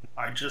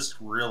 I just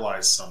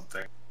realized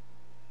something.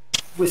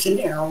 With an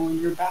arrow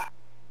in your back.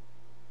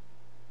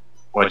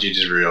 What'd you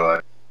just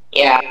realize?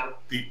 Yeah,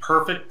 The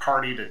perfect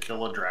party to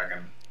kill a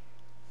dragon.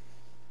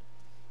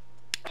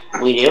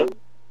 we do.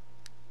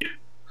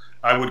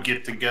 I would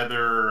get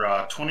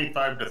together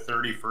 25 to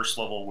 30 first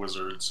level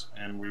wizards,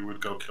 and we would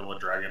go kill a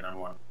dragon in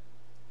one.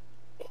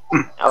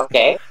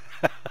 Okay.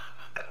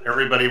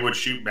 Everybody would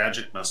shoot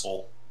magic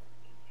missile.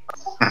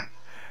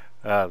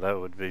 That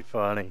would be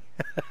funny.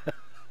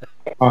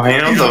 Oh, They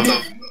don't-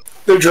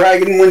 The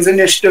dragon wins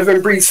initiative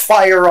and breathes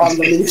fire on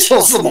them and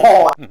kills them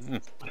all.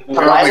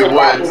 Well, I would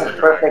would. be the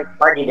perfect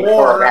party to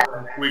kill that.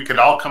 Or we could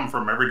all come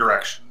from every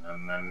direction,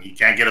 and then he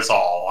can't get us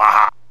all.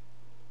 Ah.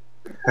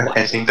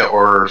 I think the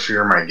aura of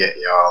fear might get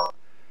y'all.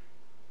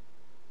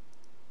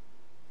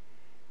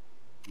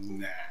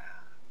 Nah.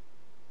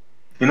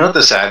 You know what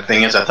the sad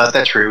thing is? I thought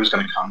that tree was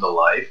going to come to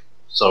life,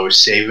 so I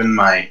was saving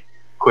my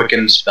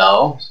quicken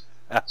spell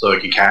so I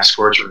could cast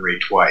Scorching Ray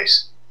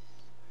twice.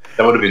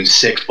 That would have been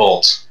 6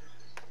 bolts.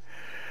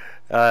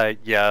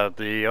 Yeah,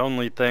 the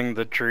only thing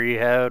the tree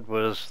had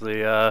was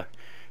the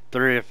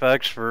 3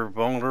 effects for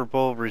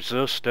vulnerable,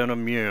 resist, and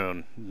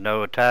immune.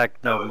 No attack,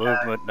 no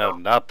movement, no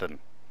nothing.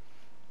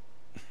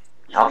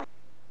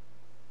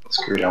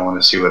 Screwed, I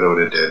want to see what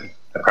Oda did.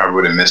 I probably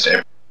would have missed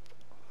it.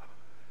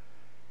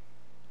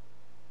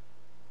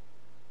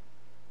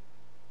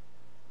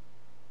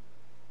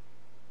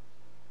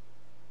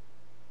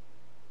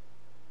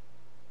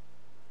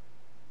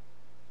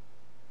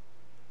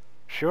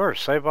 Sure,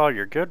 save all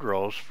your good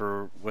rolls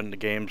for when the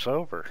game's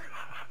over.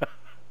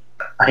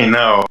 I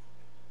know.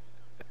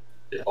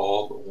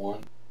 All but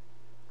one.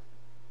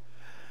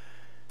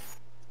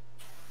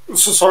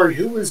 So sorry,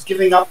 who was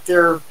giving up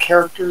their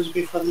characters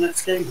before the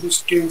next game?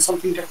 Who's doing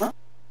something different?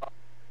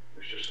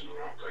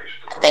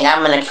 I think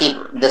I'm gonna keep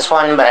this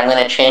one, but I'm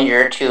gonna change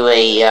her to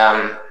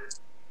a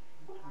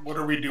What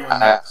are we doing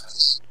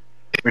next?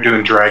 We're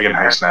doing Dragon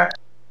Heist next.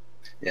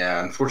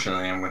 Yeah,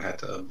 unfortunately, I'm gonna have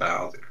to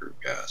bow the group,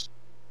 guys.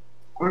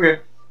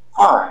 Okay.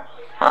 Oh,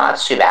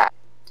 that's too bad.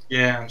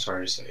 Yeah, I'm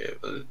sorry to say it,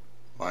 but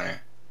my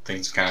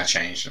things kind of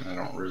changed, and I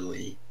don't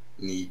really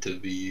need to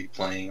be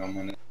playing on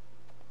Monday.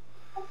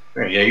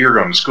 Yeah, you were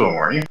going to school,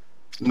 weren't you?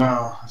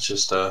 No, it's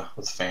just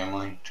with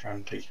family,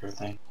 trying to take care of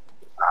things.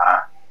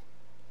 Ah.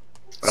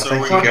 But So I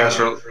think we- you guys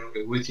are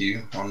with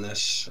you on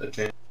this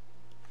adventure.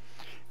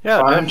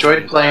 Yeah, I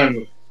enjoyed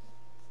playing.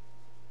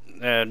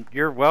 and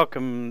you're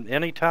welcome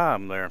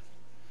anytime there.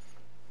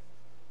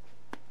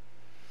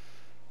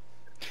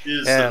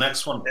 Is And- the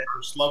next one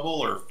first level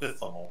or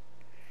 5th level?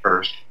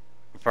 First.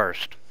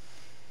 First.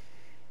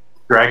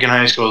 Dragon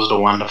Heist goes to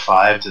 1 to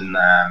 5, and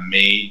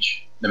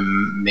the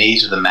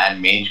Maze of the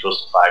Mad Mage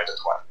goes to 5 to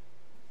 20.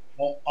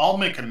 Well, I'll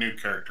make a new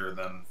character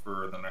then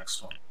for the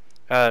next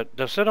one.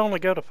 Does it only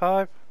go to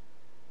 5?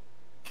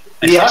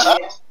 Yeah,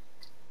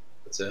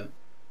 That's it.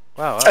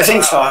 Wow, I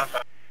think so.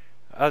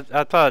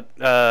 I thought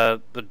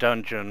the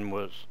dungeon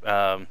was,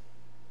 or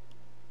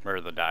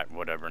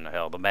whatever in the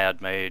hell, the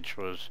Mad Mage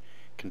was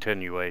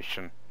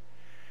continuation.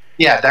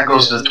 Yeah, that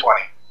goes to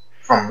 20.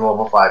 From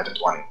level 5 to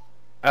 20.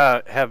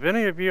 Have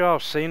any of you all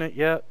seen it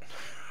yet?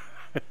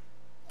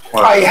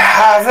 I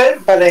have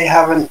it, but I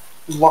haven't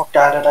looked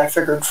at it. I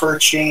figured for a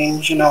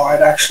change,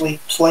 I'd actually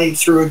play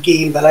through a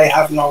game that I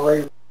haven't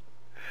already.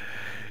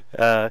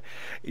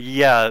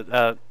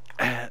 Yeah,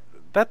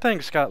 that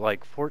thing's got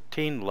like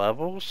 14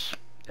 levels,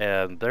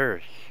 and they're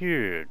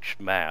huge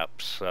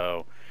maps,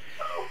 so...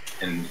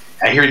 And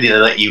I hear they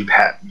let you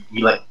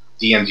let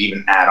DMs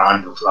even add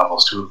on to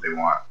levels too if they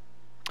want.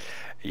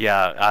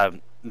 Yeah,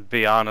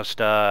 be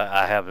honest,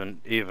 I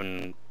haven't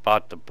even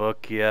bought the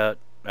book yet.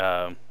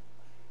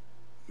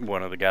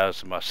 One of the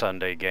guys in my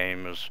Sunday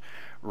game is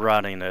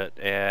running it,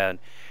 and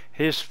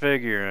he's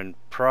figuring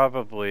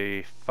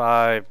probably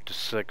 5 to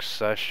 6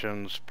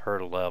 sessions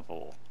per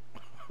level.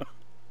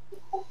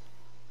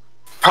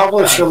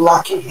 Probably if you're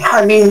lucky.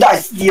 I mean,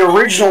 the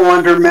original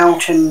Under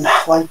Mountain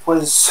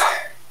was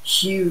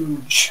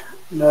huge.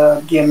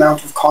 The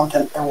amount of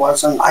content there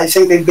was, and I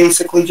think they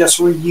basically just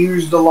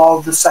reused a lot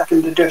of the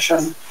second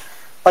edition.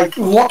 Like,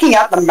 looking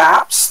at the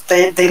maps,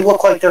 they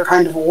look like they're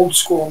kind of old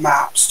school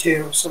maps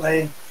too. So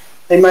they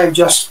might have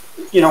just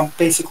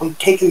basically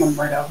taken them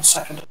right out of the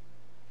second.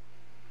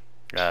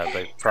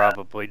 They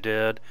probably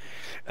did.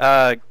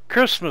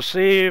 Christmas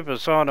Eve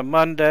is on a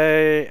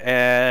Monday,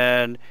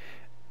 and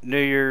New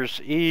Year's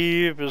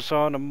Eve is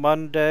on a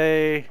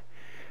Monday.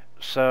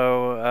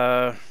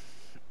 So,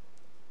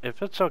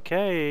 if it's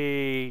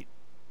okay,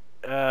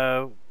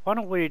 why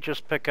don't we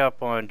just pick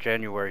up on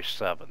January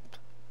 7th?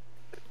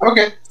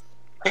 Okay.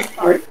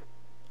 Alright.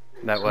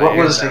 That way, What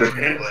was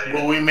And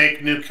will we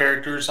make new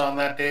characters on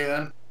that day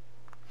then?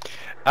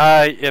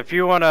 if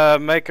you want to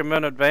make them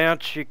in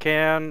advance, you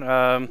can,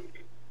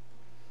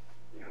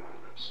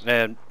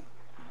 and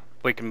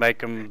we can make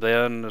them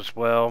then as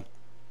well.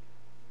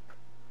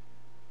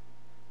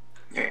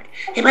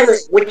 Hey, by the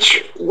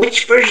way,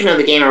 which version of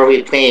the game are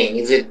we playing?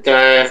 Is it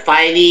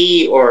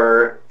 5e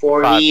or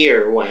 4e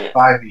or what?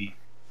 5e.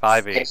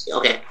 5e.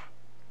 Okay.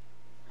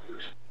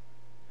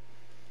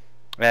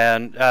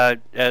 And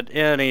at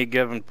any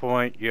given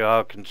point, you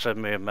all can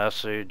send me a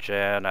message,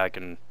 and I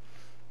can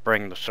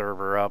bring the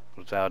server up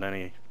without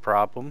any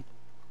problem.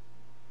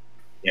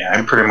 Yeah,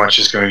 I'm pretty much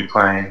just going to be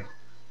playing.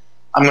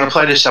 I'm going to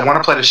play this. I want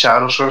to play the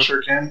Shadow Sorcerer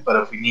again, but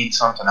if we need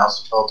something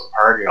else to fill out the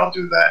party, I'll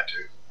do that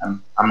too.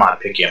 I'm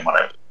not picky on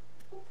what I.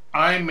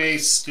 I may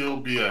still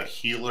be a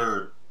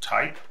healer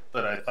type,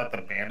 but I thought the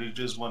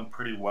bandages went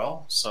pretty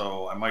well,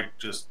 so I might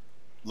just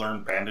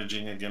learn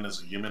bandaging again as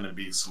a human and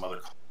be some other.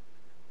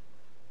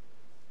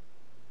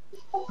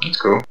 That's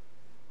cool.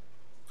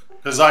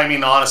 Because I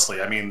mean, honestly,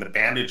 the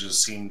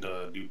bandages seem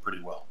to do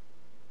pretty well.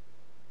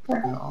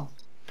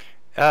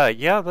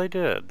 Yeah, they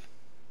did.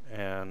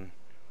 And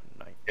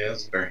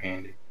yes, they're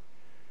handy.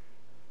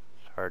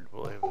 It's hard to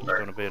believe it's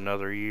going to be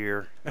another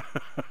year.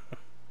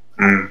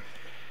 Mm.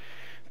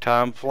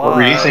 Time flies. What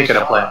were you thinking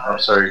of playing? Oh,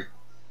 sorry.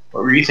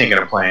 What were you thinking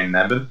of playing,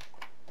 Nebin?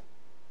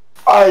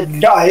 I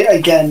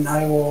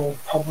will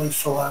probably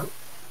fill out,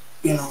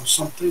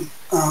 something.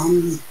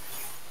 I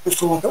have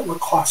to look at what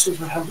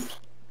classes I haven't.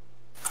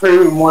 Or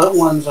even what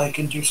ones I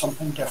can do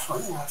something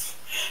different with.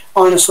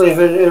 Honestly, it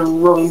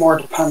really more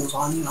depends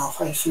on, if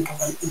I think of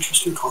an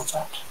interesting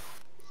concept.